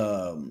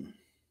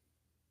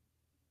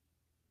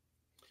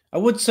I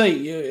would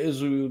say,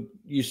 as we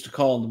used to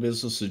call in the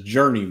business, a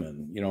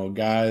journeyman, a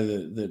guy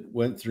that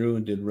went through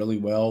and did really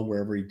well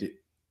wherever he did,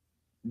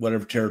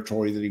 whatever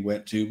territory that he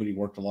went to, but he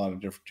worked a lot of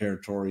different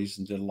territories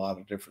and did a lot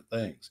of different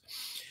things.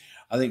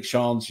 I think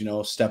Sean's,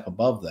 a step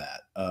above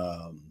that.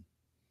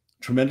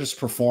 Tremendous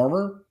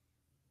performer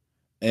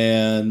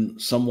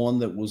and someone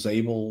that was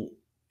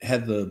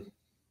had the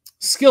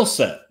skill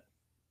set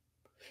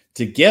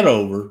to get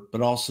over,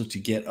 but also to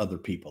get other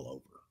people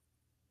over.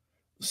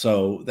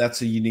 So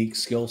that's a unique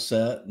skill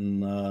set,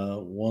 and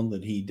one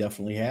that he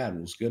definitely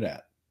was good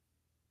at.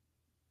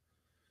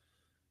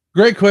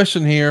 Great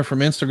question here from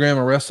Instagram,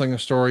 a wrestling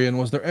historian.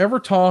 Was there ever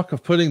talk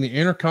of putting the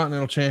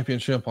Intercontinental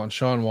Championship on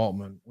Sean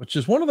Waltman? Which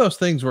is one of those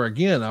things where,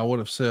 again, I would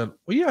have said,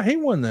 well, yeah, he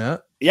won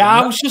that. Yeah,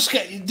 I was just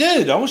going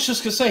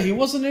to say, he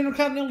wasn't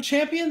Intercontinental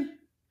Champion?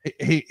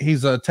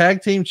 He's a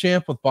tag team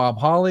champ with Bob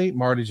Holly,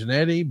 Marty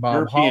Jannetty, Bob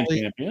European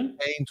Holly, champion.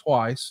 Kane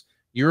twice,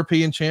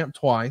 European champ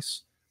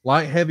twice,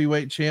 light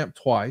heavyweight champ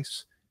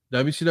twice,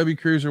 WCW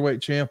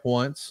Cruiserweight champ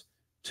once,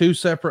 2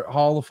 separate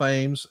Hall of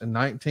Fames in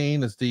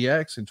 19 as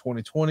DX, in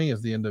 2020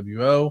 as the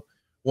NWO,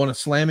 won a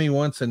Slammy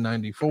once in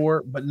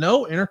 94, but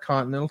no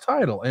Intercontinental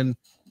title. And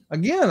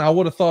again, I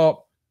would have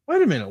thought,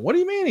 wait a minute, what do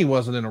you mean he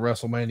wasn't in a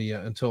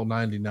WrestleMania until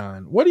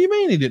 99? What do you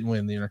mean he didn't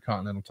win the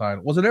Intercontinental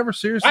title? Was it ever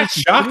seriously? That's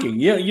shocking.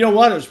 You know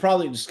what? It was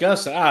probably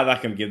discussed. I'm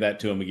not going to give that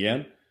to him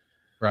again.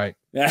 Right.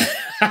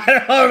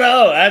 I don't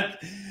know.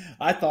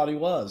 I thought he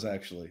was,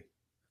 actually.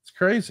 It's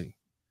crazy.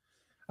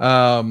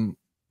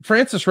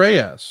 Francis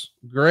Reyes,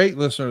 great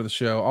listener to the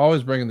show,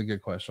 always bringing the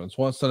good questions,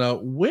 wants to know,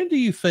 when do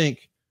you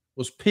think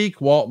was peak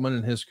Waltman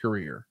in his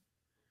career?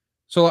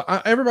 So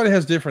everybody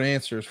has different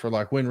answers for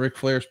like when Ric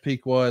Flair's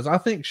peak was. I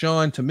think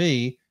Sean, to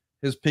me,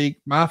 his peak,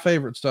 my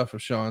favorite stuff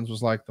of Sean's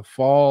was like the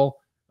fall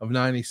of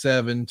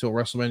 97 till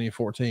WrestleMania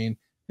 14.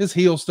 His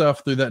heel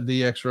stuff through that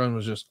DX run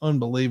was just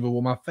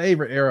unbelievable. My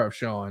favorite era of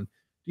Sean.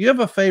 Do you have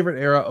a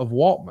favorite era of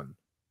Waltman?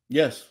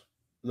 Yes.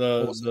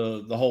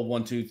 The whole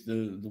 1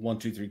 2 the 1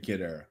 2 3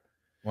 kid era.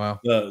 Wow.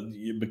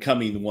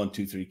 Becoming the 1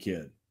 2 3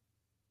 kid.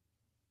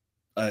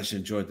 I just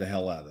enjoyed the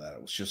hell out of that.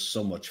 It was just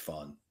so much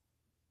fun.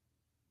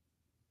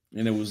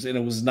 And it was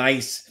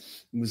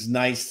nice. It was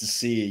nice to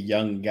see a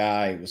young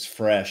guy. It was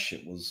fresh.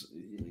 It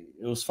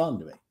was fun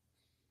to me.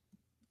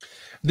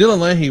 Dylan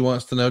Leahy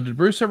wants to know, did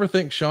Bruce ever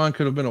think Sean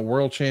could have been a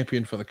world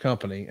champion for the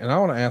company? And I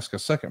want to ask a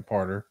second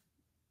parter.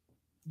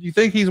 Do you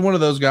think he's one of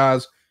those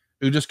guys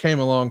who just came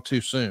along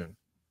too soon?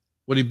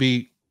 Would he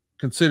be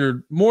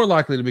considered more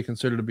likely to be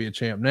considered to be a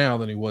champ now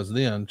than he was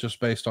then, just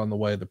based on the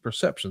way the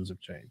perceptions have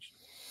changed?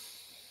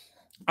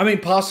 I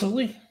mean,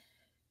 possibly,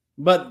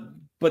 but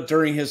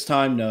during his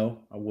time,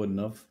 no, I wouldn't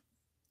have.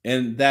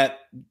 And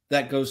that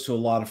goes to a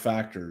lot of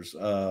factors.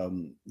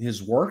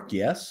 His work,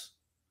 yes,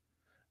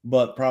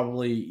 but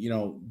probably,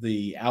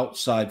 the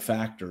outside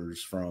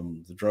factors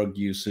from the drug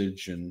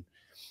usage and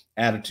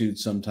attitude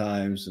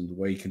sometimes, and the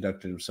way he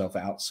conducted himself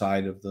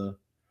outside of the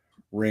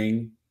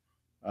ring,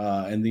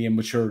 and the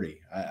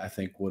immaturity, I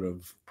think would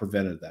have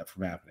prevented that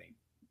from happening.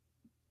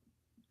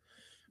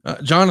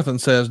 Jonathan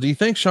says, do you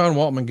think Sean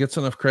Waltman gets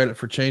enough credit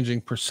for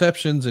changing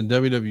perceptions in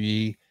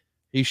WWE?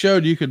 He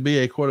showed you could be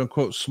a quote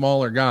unquote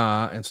smaller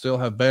guy and still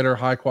have better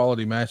high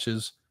quality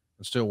matches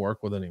and still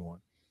work with anyone.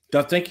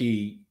 I think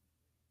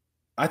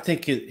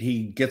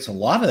he gets a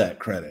lot of that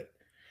credit,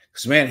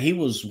 because man, he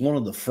was one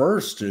of the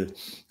first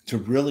to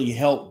really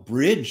help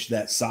bridge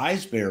that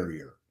size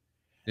barrier.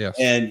 Yes.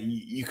 And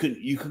you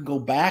can go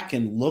back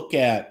and look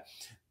at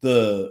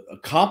the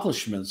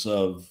accomplishments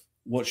of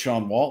what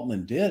Sean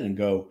Waltman did and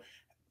go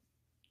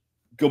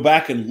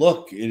back and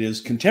look at his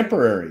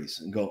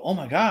contemporaries and go, oh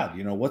my God,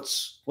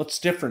 what's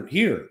different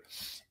here?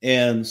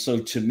 And so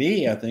to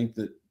me, I think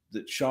that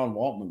Sean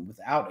Waltman,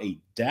 without a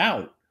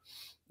doubt,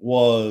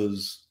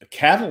 was a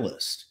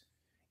catalyst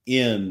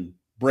in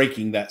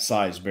breaking that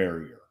size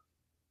barrier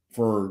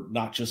for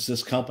not just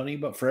this company,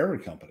 but for every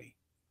company.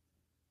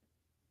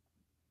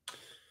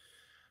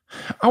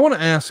 I want to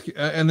ask,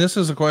 and this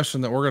is a question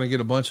that we're going to get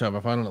a bunch of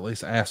if I don't at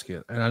least ask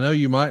it. And I know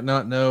you might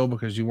not know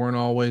because you weren't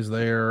always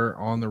there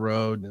on the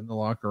road in the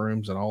locker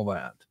rooms and all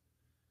that.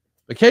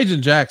 But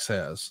Cajun Jack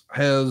says,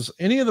 has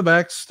any of the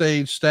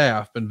backstage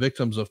staff been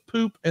victims of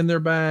poop in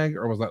their bag,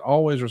 or was that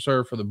always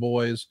reserved for the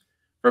boys?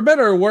 For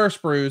better or worse,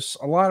 Bruce,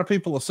 a lot of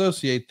people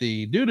associate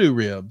the doo-doo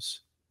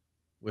ribs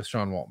with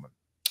Sean Waltman.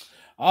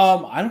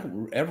 I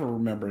don't ever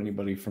remember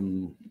anybody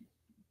from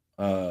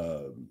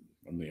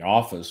the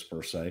office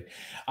per se.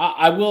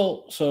 I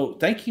will. So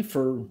thank you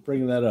for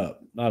bringing that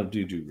up. Not a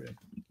doo-doo rib,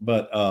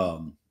 but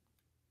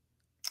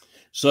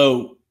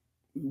so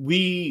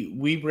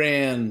we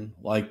ran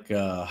like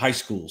high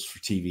schools for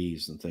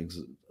TVs and things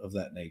of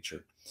that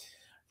nature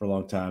for a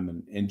long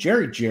time. And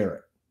Jerry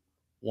Jarrett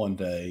one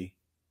day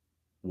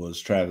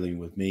was traveling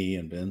with me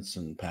and Vince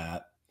and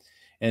Pat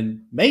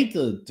and made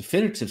the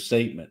definitive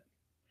statement,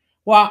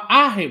 "Well,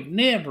 I have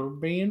never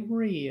been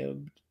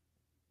ribbed."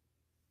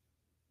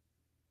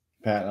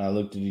 Pat and I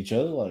looked at each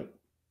other like,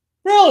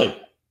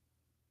 really?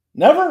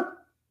 Never?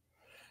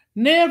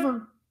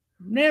 Never.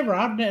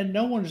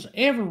 No one has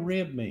ever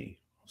ribbed me.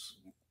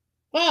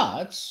 Wow,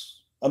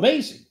 that's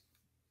amazing.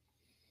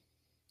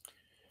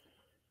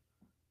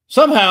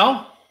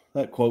 Somehow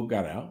that quote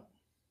got out.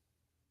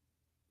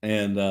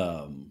 And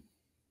I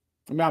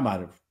might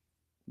have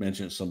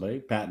mentioned it to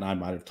somebody. Pat and I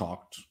might have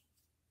talked,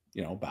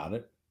 about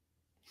it.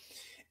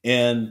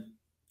 And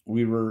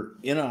we were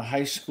in a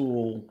high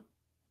school,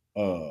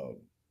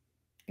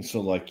 so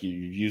like you're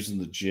using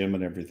the gym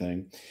and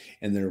everything.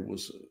 And there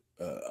was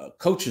a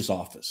coach's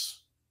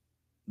office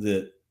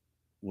that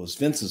was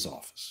Vince's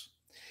office.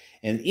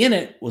 And in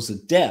it was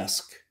a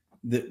desk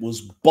that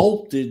was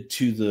bolted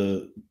to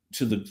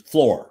the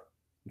floor.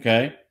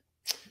 Okay.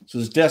 So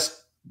this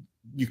desk,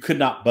 you could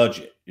not budge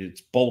it.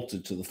 It's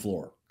bolted to the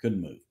floor.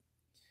 Couldn't move.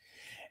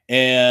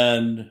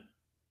 And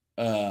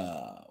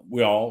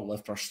we all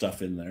left our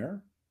stuff in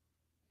there.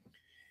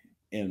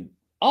 And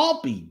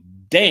I'll be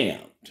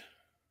damned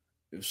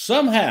if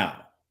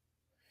somehow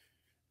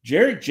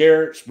Jerry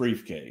Jarrett's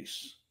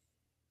briefcase,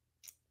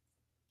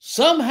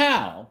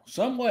 somehow,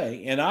 some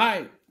way, and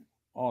I,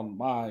 on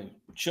my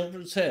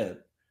children's head,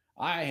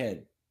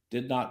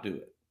 did not do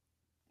it.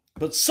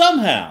 But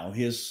somehow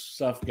his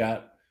stuff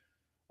got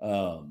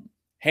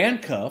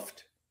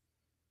handcuffed,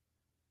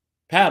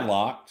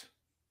 padlocked,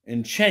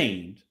 and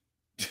chained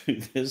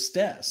to this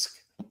desk.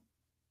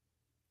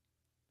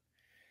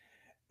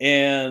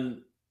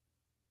 And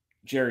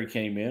Jerry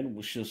came in and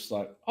was just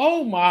like,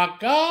 oh my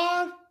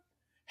God,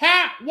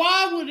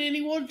 why would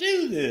anyone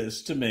do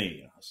this to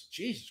me? I said,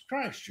 Jesus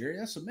Christ, Jerry,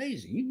 that's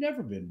amazing. You've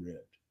never been ribbed.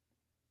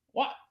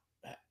 What?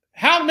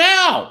 How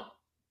now?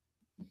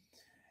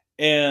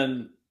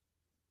 And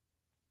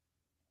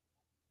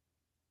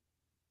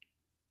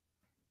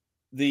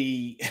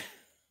the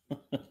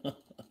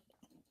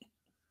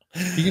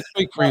He can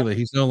speak freely.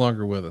 He's no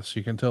longer with us.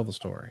 You can tell the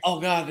story. oh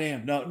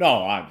goddamn no,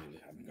 I'm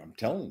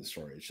telling the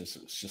story. It was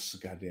just so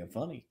goddamn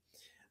funny.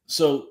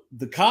 So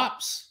the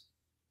cops,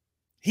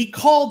 he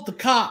called the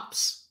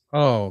cops.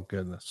 Oh,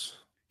 goodness.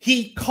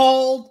 He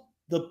called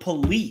the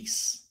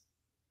police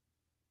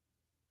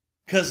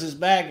because his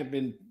bag had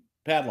been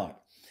padlocked.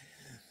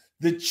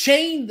 The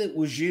chain that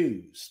was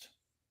used,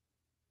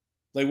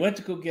 they went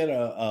to go get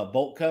a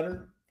bolt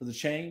cutter for the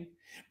chain,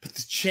 but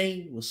the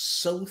chain was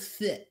so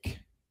thick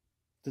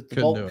that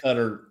the bolt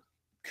cutter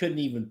couldn't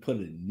even put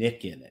a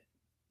nick in it.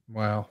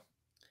 Wow.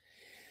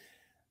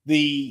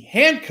 The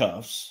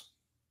handcuffs,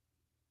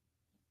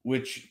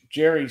 which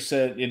Jerry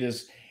said it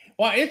is,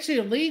 well, it's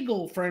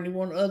illegal for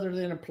anyone other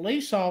than a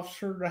police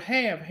officer to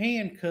have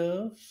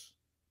handcuffs.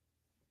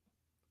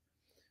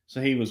 So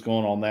he was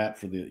going on that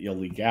for the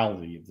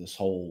illegality of this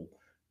whole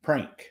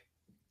prank.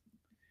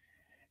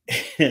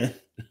 And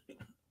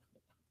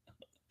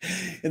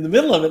in the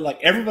middle of it, like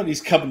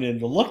everybody's coming in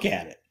to look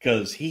at it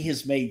because he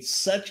has made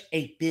such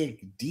a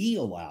big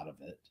deal out of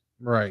it.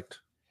 Right.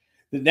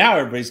 That now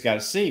everybody's got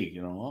to see,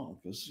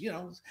 because,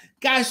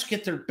 guys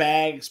get their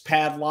bags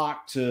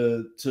padlocked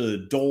to a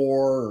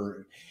door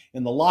or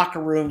in the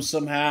locker room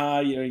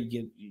somehow,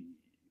 you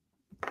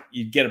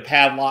get a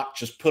padlock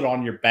just put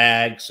on your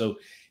bag. So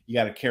you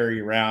got to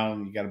carry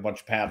around. You got a bunch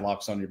of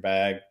padlocks on your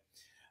bag.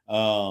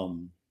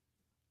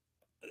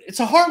 It's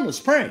a harmless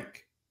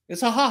prank.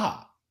 It's a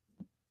ha-ha.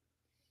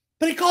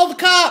 But he called the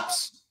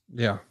cops.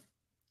 Yeah.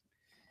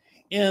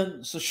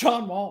 And so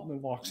Sean Waltman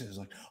walks in and is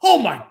like, oh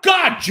my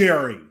God,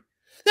 Jerry,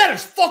 that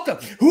is fucked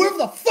up. Whoever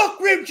the fuck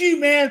ripped you,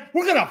 man,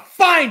 we're going to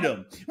find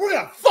him. We're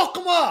going to fuck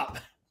him up.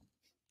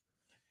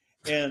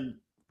 And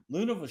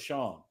Luna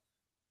Vachon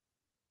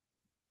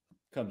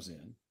comes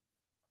in.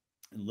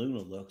 And Luna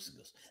looks and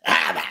goes,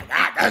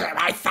 those are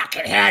my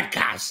fucking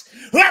handcuffs.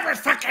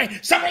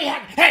 Somebody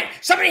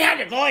had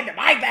to go into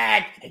my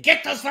bag and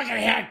get those fucking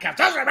handcuffs.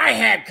 Those are my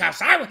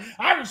handcuffs.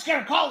 I was going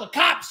to call the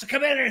cops to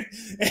come in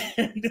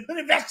and do an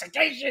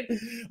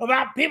investigation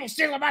about people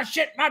stealing my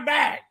shit in my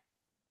bag.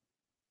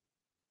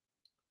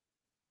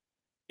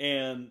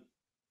 And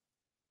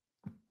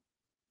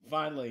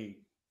finally,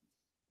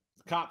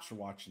 the cops are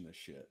watching this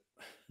shit.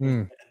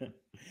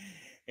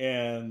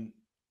 And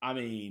I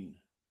mean,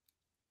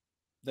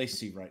 they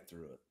see right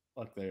through it.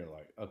 Like they're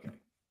like, okay.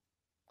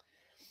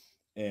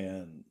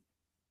 And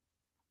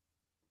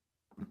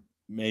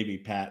maybe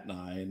Pat and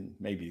I, and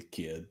maybe the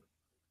kid,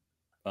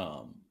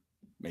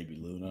 maybe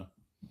Luna,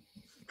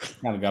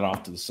 kind of got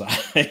off to the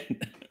side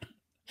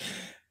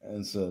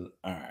and said,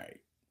 all right,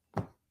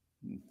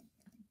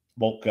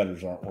 bolt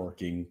cutters aren't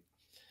working.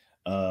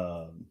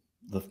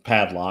 The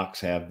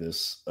padlocks have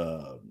this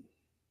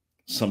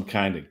some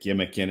kind of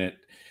gimmick in it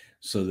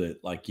so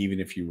that, like, even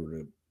if you were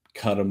to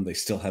cut them, they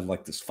still had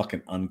like this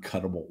fucking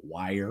uncuttable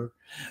wire.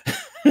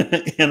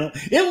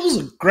 It was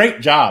a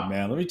great job,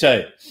 man, let me tell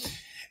you.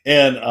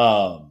 And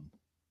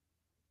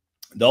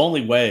the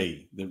only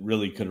way that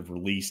really could have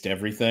released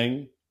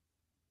everything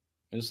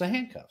is the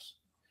handcuffs.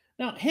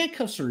 Now,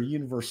 handcuffs are a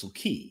universal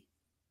key,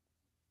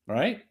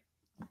 right?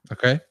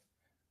 Okay.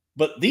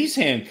 But these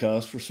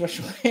handcuffs were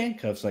special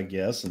handcuffs, I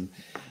guess. And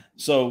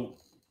so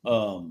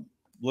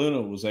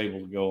Luna was able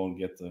to go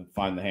and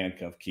find the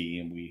handcuff key,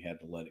 and we had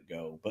to let it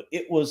go. But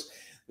the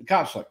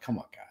cops were like, come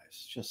on,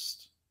 guys,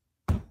 just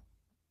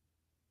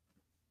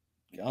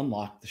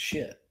unlock the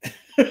shit.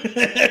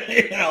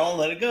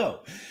 Let it go.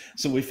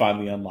 So we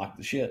finally unlocked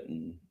the shit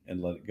and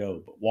let it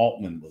go. But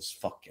Waltman was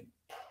fucking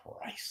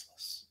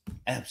priceless.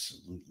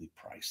 Absolutely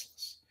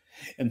priceless.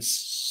 And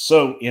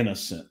so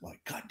innocent.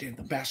 Like, God damn,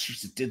 the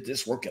bastards that did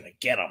this, we're going to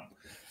get them.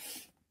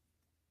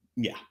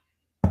 Yeah.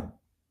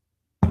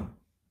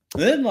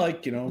 And then,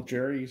 like,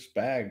 Jerry's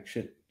bag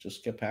shit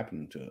just kept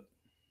happening to it.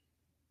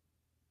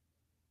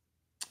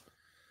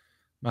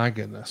 My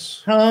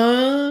goodness.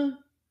 Huh?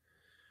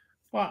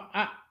 Well,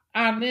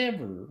 I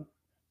never.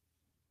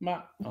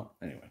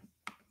 Anyway.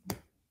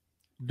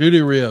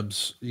 Doo-doo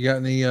ribs. You got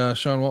any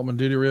Sean Waltman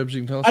doo-doo ribs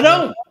you can tell us I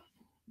about?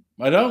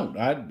 don't.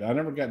 I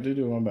never got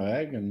doo-doo in my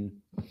bag. And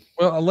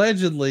well,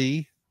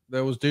 allegedly,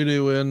 there was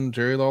doo-doo in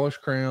Jerry Lawler's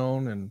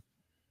crown and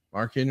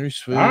Mark Henry's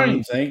food. I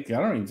don't even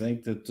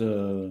think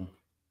that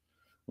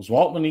was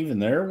Waltman even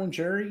there when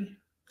Jerry?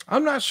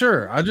 I'm not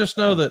sure. I just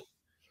know that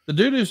the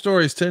doo-doo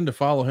stories tend to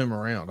follow him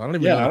around. I don't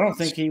even know. I don't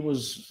think he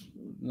was.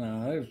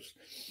 No,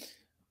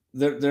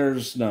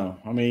 there's no.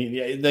 I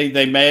mean,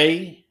 they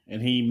may,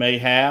 and he may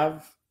have.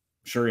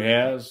 I'm sure he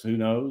has. Who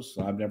knows?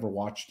 I've never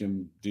watched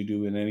him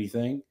doo-doo in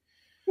anything.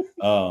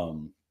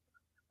 And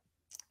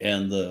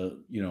the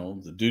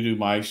doo-doo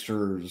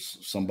meister is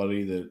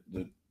somebody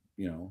that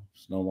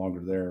is no longer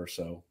there,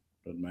 so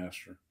doesn't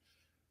matter.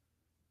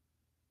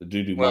 The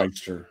doo-doo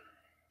meister.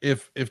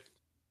 If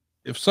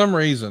for some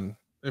reason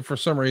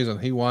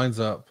he winds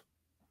up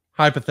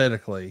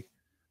hypothetically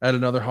at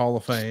another Hall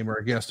of Fame or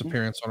a guest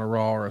appearance on a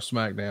Raw or a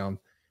SmackDown,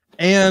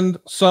 and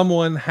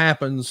someone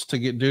happens to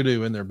get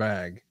doo-doo in their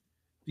bag,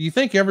 do you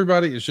think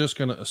everybody is just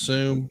going to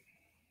assume?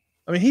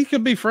 I mean, he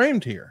could be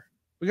framed here.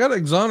 We got to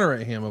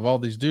exonerate him of all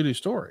these doo-doo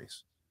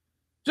stories.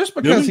 Just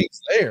because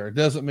he's there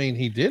doesn't mean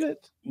he did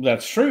it.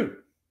 That's true.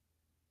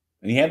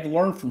 And he had to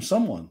learn from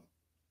someone.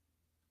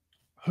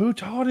 Who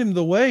taught him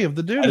the way of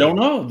the doo-doo? I don't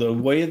know. The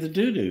way of the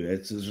doo-doo.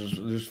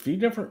 There's a few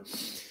different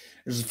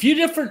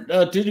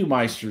doo-doo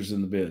meisters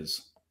in the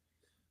biz.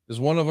 Does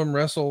one of them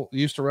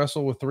used to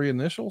wrestle with 3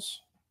 initials?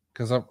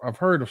 Because I've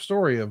heard a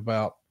story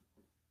about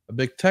a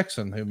big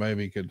Texan who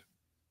maybe could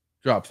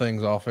drop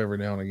things off every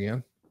now and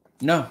again.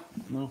 No.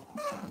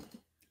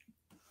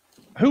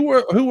 Who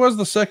was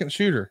the second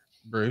shooter,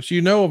 Bruce?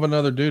 You know of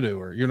another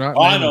doo-dooer. You're not.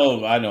 Oh,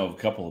 I know a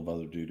couple of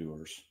other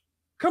doo-dooers.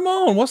 Come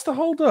on, what's the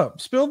hold up?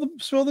 Spill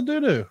the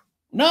doo-doo.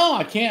 No,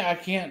 I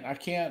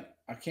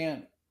can't.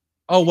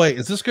 Oh wait,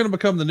 is this going to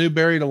become the new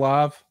Buried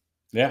Alive?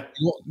 Yeah.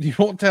 You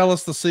won't tell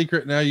us the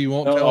secret now. You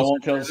won't tell us. I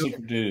won't tell the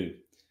secret doo-doo.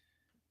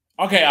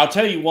 Okay, I'll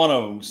tell you one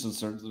of them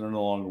since they're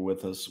no longer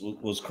with us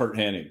was Kurt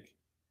Hennig.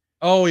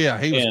 Oh yeah,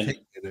 he was king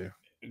doo-doo.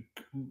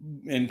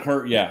 And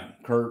Kurt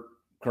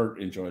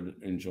enjoyed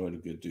a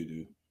good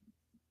doo-doo.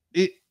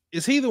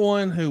 Is he the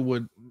one who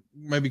would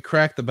maybe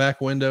crack the back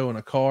window in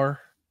a car?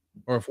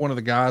 Or if one of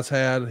the guys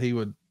had, he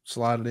would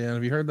slide it in.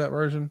 Have you heard that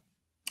version?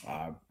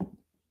 I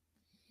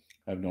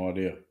have no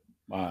idea.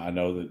 I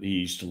know that he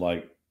used to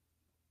like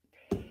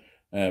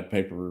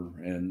paper,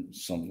 and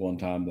one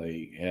time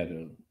they had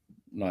a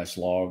nice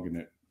log and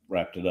it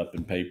wrapped it up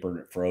in paper and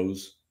it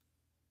froze.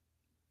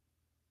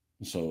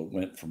 So it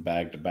went from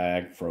bag to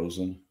bag,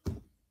 frozen.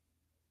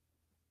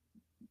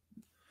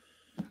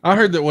 I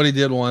heard that what he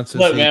did once.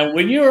 Look, man,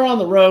 when you're on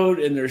the road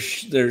and there's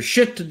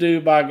shit to do,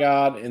 by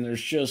God, and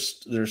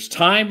there's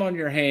time on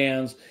your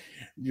hands,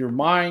 your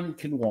mind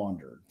can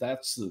wander.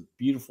 That's the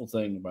beautiful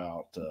thing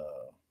about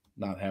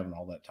not having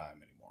all that time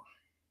anymore.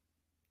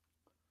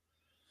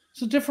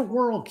 It's a different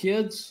world,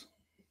 kids.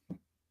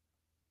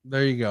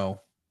 There you go.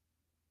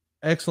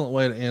 Excellent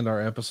way to end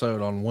our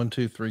episode on 1,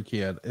 2, 3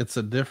 kid. It's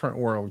a different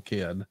world,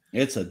 kid.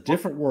 It's a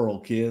different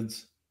world,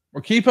 kids. Or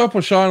keep up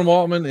with Sean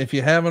Waltman if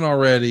you haven't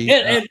already.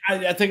 And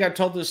I think I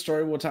told this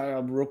story one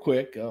time real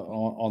quick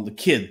on the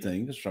kid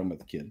thing. Just talking about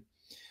the kid.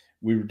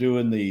 We were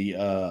doing the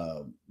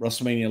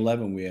WrestleMania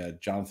 11. We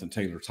had Jonathan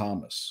Taylor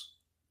Thomas,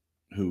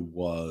 who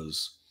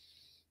was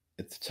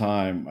at the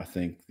time, I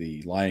think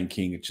the Lion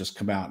King had just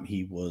come out, and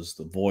he was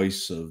the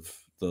voice of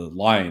the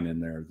lion in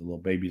there, the little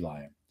baby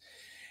lion.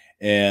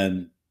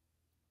 And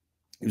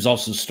he was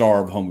also the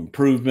star of Home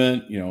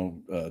Improvement,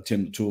 Tim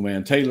the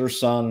Toolman Taylor's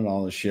son and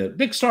all this shit.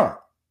 Big star.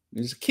 He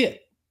was a kid,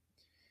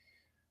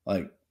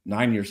 like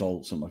 9 years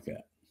old, something like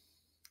that.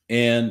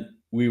 And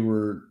we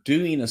were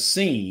doing a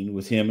scene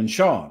with him and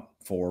Sean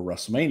for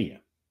WrestleMania.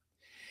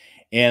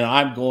 And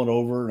I'm going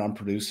over and I'm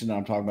producing, and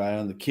I'm talking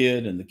about the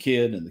kid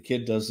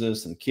does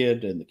this, and the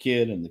kid. And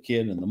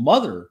the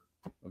mother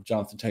of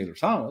Jonathan Taylor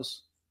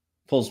Thomas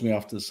pulls me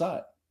off to the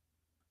side.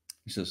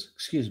 He says,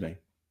 "Excuse me,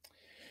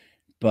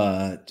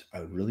 but I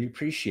would really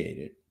appreciate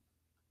it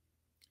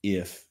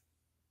if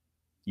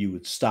you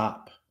would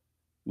stop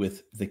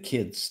with the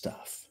kid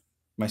stuff.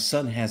 My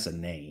son has a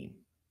name,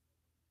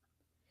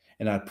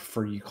 and I'd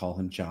prefer you call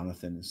him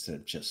Jonathan instead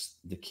of just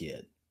the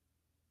kid."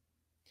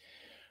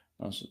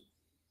 I was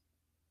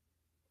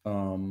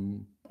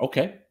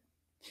okay.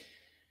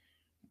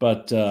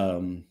 But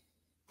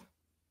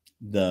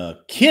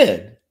the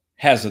kid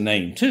has a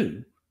name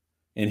too,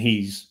 and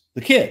he's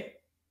the kid.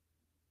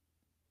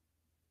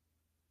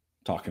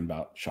 Talking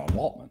about Sean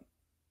Waltman.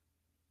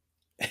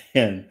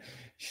 And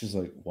she's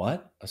like,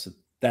 "What?" I said,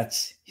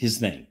 "That's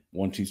his name.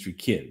 1, 2, 3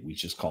 kid. We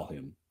just call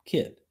him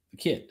Kid, the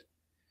kid."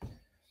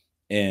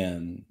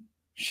 And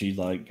she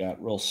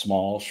got real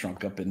small,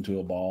 shrunk up into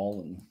a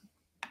ball, and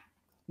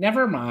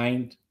never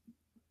mind.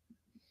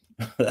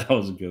 That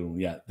was a good one.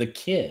 Yeah, the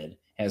kid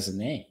has a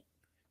name.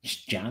 It's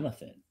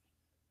Jonathan.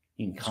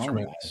 You can call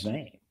him by his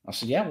name. I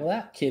said, "Yeah, well,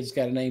 that kid's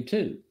got a name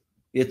too.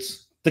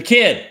 It's the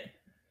kid."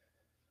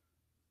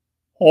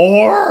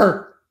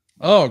 Or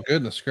oh,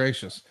 goodness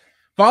gracious.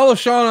 Follow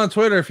Sean on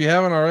Twitter if you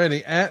haven't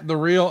already, at The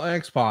Real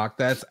X-Pac.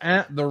 That's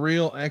at The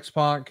Real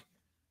X-Pac.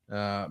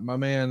 My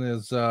man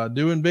is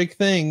doing big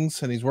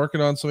things, and he's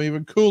working on some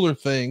even cooler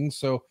things.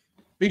 So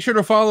be sure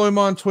to follow him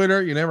on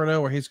Twitter. You never know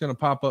where he's going to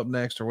pop up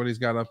next or what he's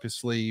got up his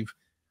sleeve.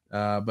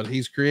 But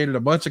he's created a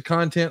bunch of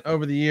content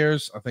over the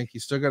years. I think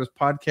he's still got his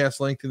podcast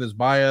linked in his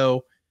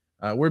bio.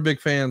 We're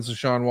big fans of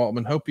Sean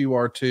Waltman. Hope you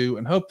are too,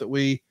 and hope that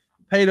we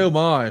paid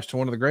homage to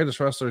one of the greatest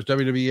wrestlers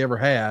WWE ever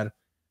had.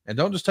 And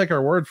don't just take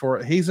our word for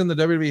it. He's in the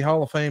WWE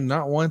Hall of Fame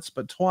not once,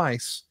 but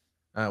twice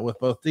with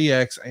both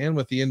DX and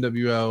with the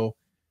NWO.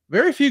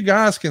 Very few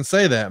guys can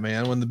say that,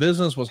 man. When the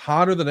business was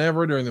hotter than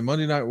ever during the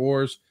Monday Night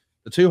Wars,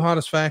 the two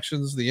hottest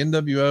factions, the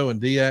NWO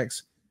and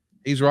DX,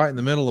 he's right in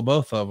the middle of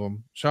both of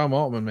them. Sean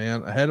Waltman,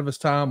 man, ahead of his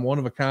time, one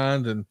of a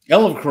kind, and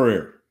hell of a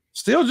career.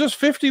 Still just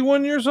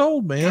 51 years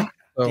old, man.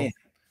 So,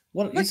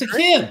 he's a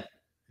kid.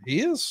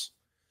 He is.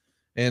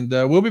 And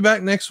we'll be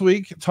back next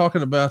week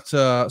talking about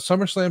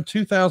SummerSlam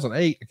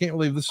 2008. I can't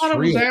believe this is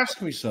real.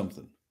 Ask me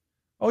something.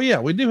 Oh, yeah.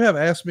 We do have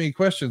Ask Me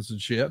questions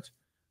and shit.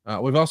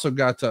 We've also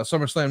got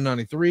SummerSlam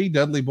 93,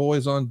 Dudley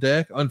Boys on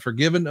Deck,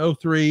 Unforgiven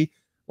 03.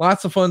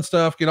 Lots of fun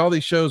stuff. Get all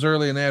these shows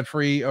early and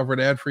ad-free over at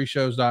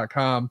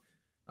adfreeshows.com.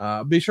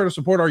 Be sure to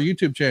support our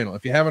YouTube channel.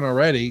 If you haven't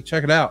already,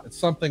 check it out. It's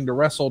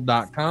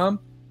somethingtowrestle.com.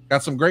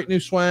 Got some great new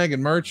swag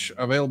and merch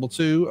available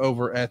too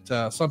over at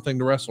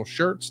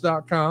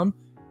somethingtowrestleshirts.com.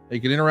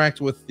 You can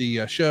interact with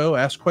the show,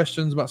 ask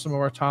questions about some of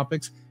our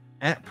topics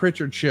at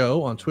Prichard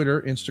Show on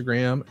Twitter,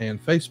 Instagram,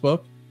 and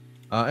Facebook.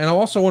 And I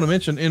also want to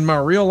mention, in my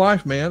real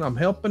life, man, I'm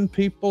helping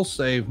people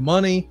save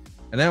money,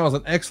 and now is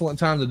an excellent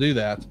time to do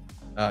that.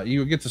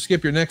 You get to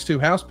skip your next 2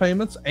 house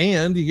payments,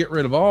 and you get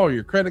rid of all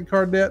your credit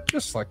card debt,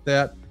 just like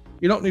that.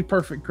 You don't need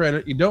perfect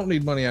credit. You don't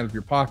need money out of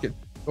your pocket,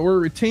 but we're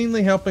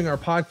routinely helping our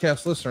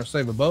podcast listeners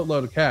save a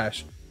boatload of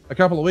cash. A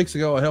couple of weeks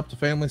ago, I helped a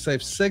family save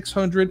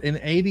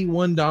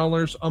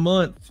 $681 a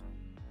month.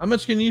 How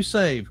much can you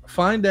save?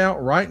 Find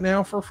out right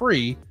now for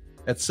free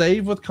at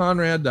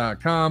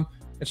savewithconrad.com.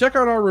 And check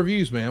out our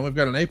reviews, man. We've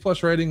got an A+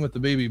 rating with the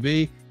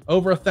BBB,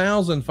 over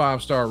 1,000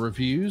 5-star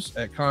reviews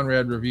at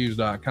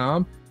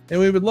conradreviews.com. And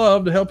we would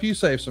love to help you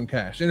save some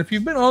cash. And if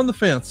you've been on the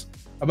fence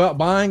about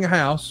buying a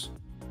house,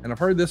 and I've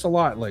heard this a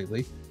lot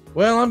lately,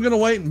 well, I'm going to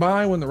wait and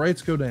buy when the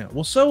rates go down.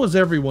 Well, so is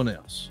everyone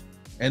else.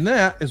 And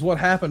that is what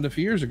happened a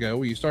few years ago,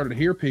 where you started to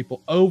hear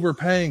people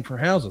overpaying for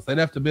houses. They'd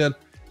have to bid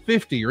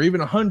 $50,000 or even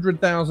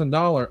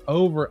 $100,000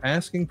 over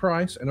asking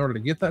price in order to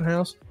get that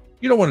house.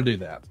 You don't want to do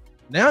that.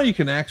 Now you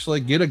can actually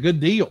get a good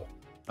deal.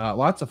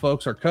 Lots of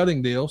folks are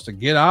cutting deals to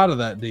get out of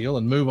that deal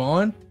and move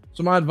on.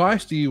 So my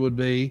advice to you would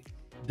be,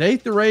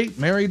 date the rate,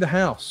 marry the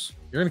house.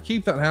 You're going to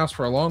keep that house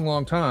for a long,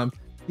 long time.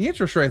 The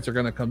interest rates are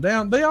going to come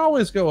down. They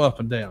always go up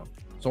and down.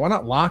 So why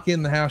not lock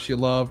in the house you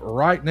love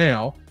right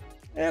now?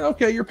 And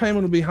okay, your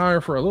payment will be higher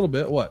for a little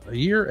bit. What, a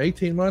year,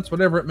 18 months,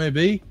 whatever it may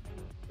be.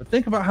 But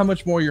think about how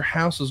much more your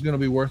house is going to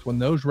be worth when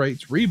those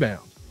rates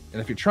rebound.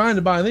 And if you're trying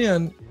to buy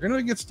then, you're going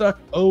to get stuck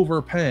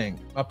overpaying.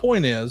 My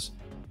point is,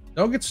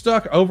 don't get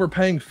stuck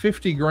overpaying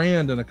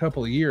 $50,000 in a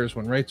couple of years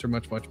when rates are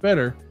much, much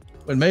better.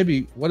 When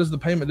maybe, what is the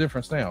payment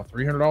difference now?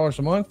 $300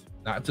 a month?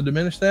 Not to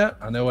diminish that.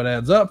 I know it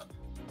adds up,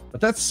 but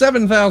that's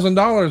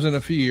 $7,000 in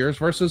a few years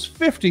versus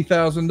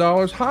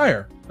 $50,000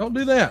 higher. Don't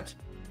do that.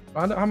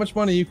 Find out how much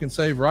money you can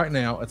save right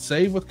now at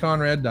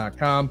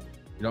savewithconrad.com.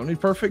 You don't need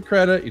perfect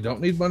credit. You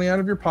don't need money out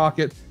of your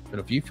pocket. But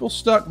if you feel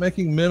stuck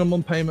making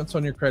minimum payments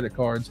on your credit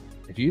cards,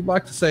 if you'd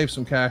like to save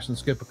some cash and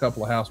skip a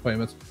couple of house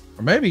payments,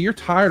 or maybe you're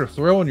tired of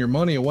throwing your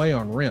money away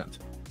on rent,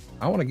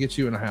 I want to get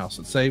you in a house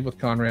at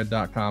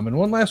savewithconrad.com. And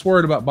one last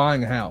word about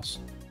buying a house.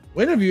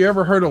 When have you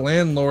ever heard a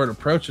landlord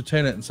approach a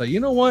tenant and say, you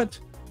know what?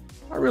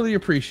 I really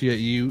appreciate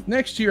you.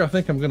 Next year, I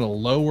think I'm going to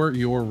lower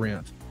your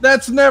rent.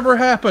 That's never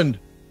happened.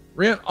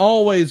 Rent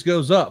always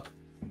goes up.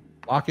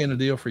 Lock in a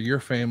deal for your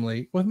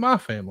family with my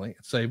family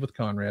at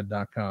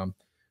savewithconrad.com.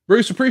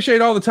 Bruce,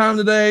 appreciate all the time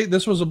today.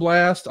 This was a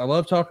blast. I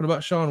love talking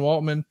about Sean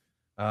Waltman.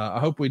 I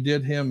hope we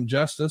did him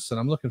justice, and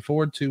I'm looking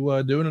forward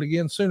to doing it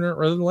again sooner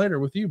rather than later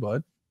with you,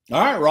 bud. All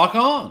right, rock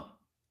on.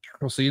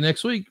 We'll see you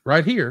next week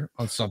right here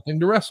on Something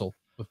to Wrestle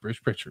with Bruce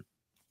Prichard.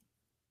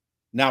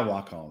 Now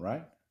rock on,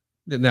 right?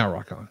 Now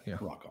rock on. Yeah.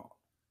 Rock on.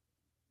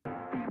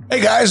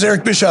 Hey guys,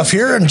 Eric Bischoff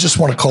here, and just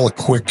want to call a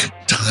quick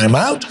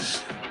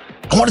timeout.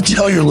 I want to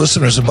tell your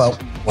listeners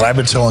about what I've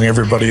been telling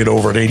everybody at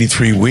over at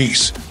 83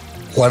 Weeks,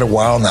 quite a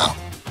while now,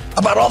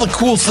 about all the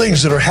cool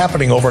things that are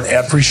happening over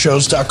at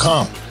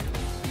adfreeshows.com.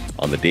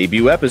 On the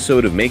debut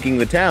episode of Making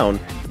the Town,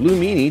 Blue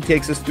Meanie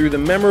takes us through the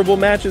memorable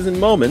matches and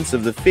moments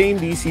of the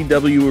famed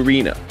ECW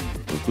arena,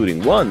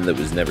 including one that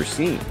was never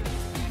seen.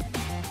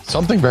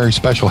 Something very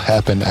special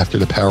happened after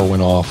the power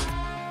went off.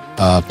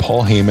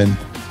 Paul Heyman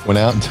went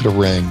out into the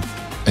ring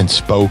and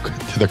spoke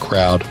to the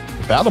crowd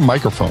without a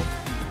microphone,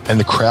 and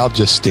the crowd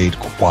just stayed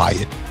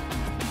quiet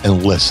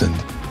and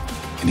listened.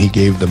 And he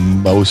gave the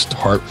most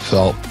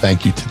heartfelt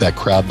thank you to that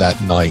crowd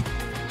that night.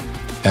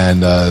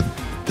 And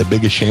the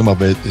biggest shame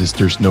of it is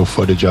there's no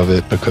footage of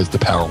it because the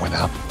power went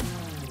out.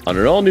 On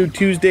an all-new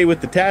Tuesday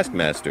with the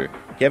Taskmaster,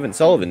 Kevin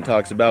Sullivan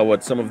talks about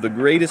what some of the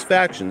greatest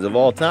factions of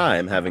all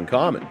time have in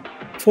common.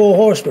 4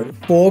 horsemen,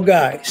 4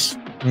 guys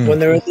when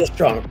they're at the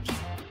strongest.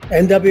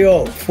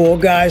 NWO, 4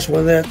 guys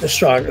when they're at the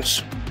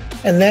strongest.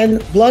 And then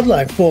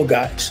Bloodline, 4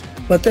 guys.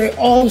 But they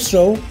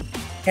also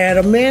had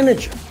a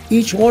manager,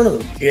 each one of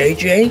them.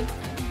 JJ,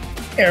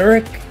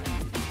 Eric,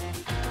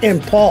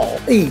 and Paul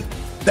E.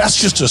 That's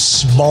just a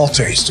small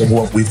taste of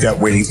what we've got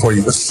waiting for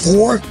you with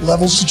 4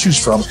 levels to choose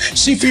from.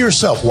 See for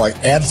yourself why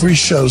ad-free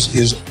shows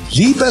is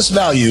the best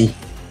value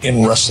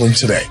in wrestling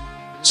today.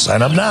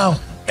 Sign up now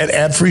at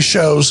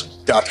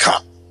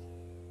adfreeshows.com.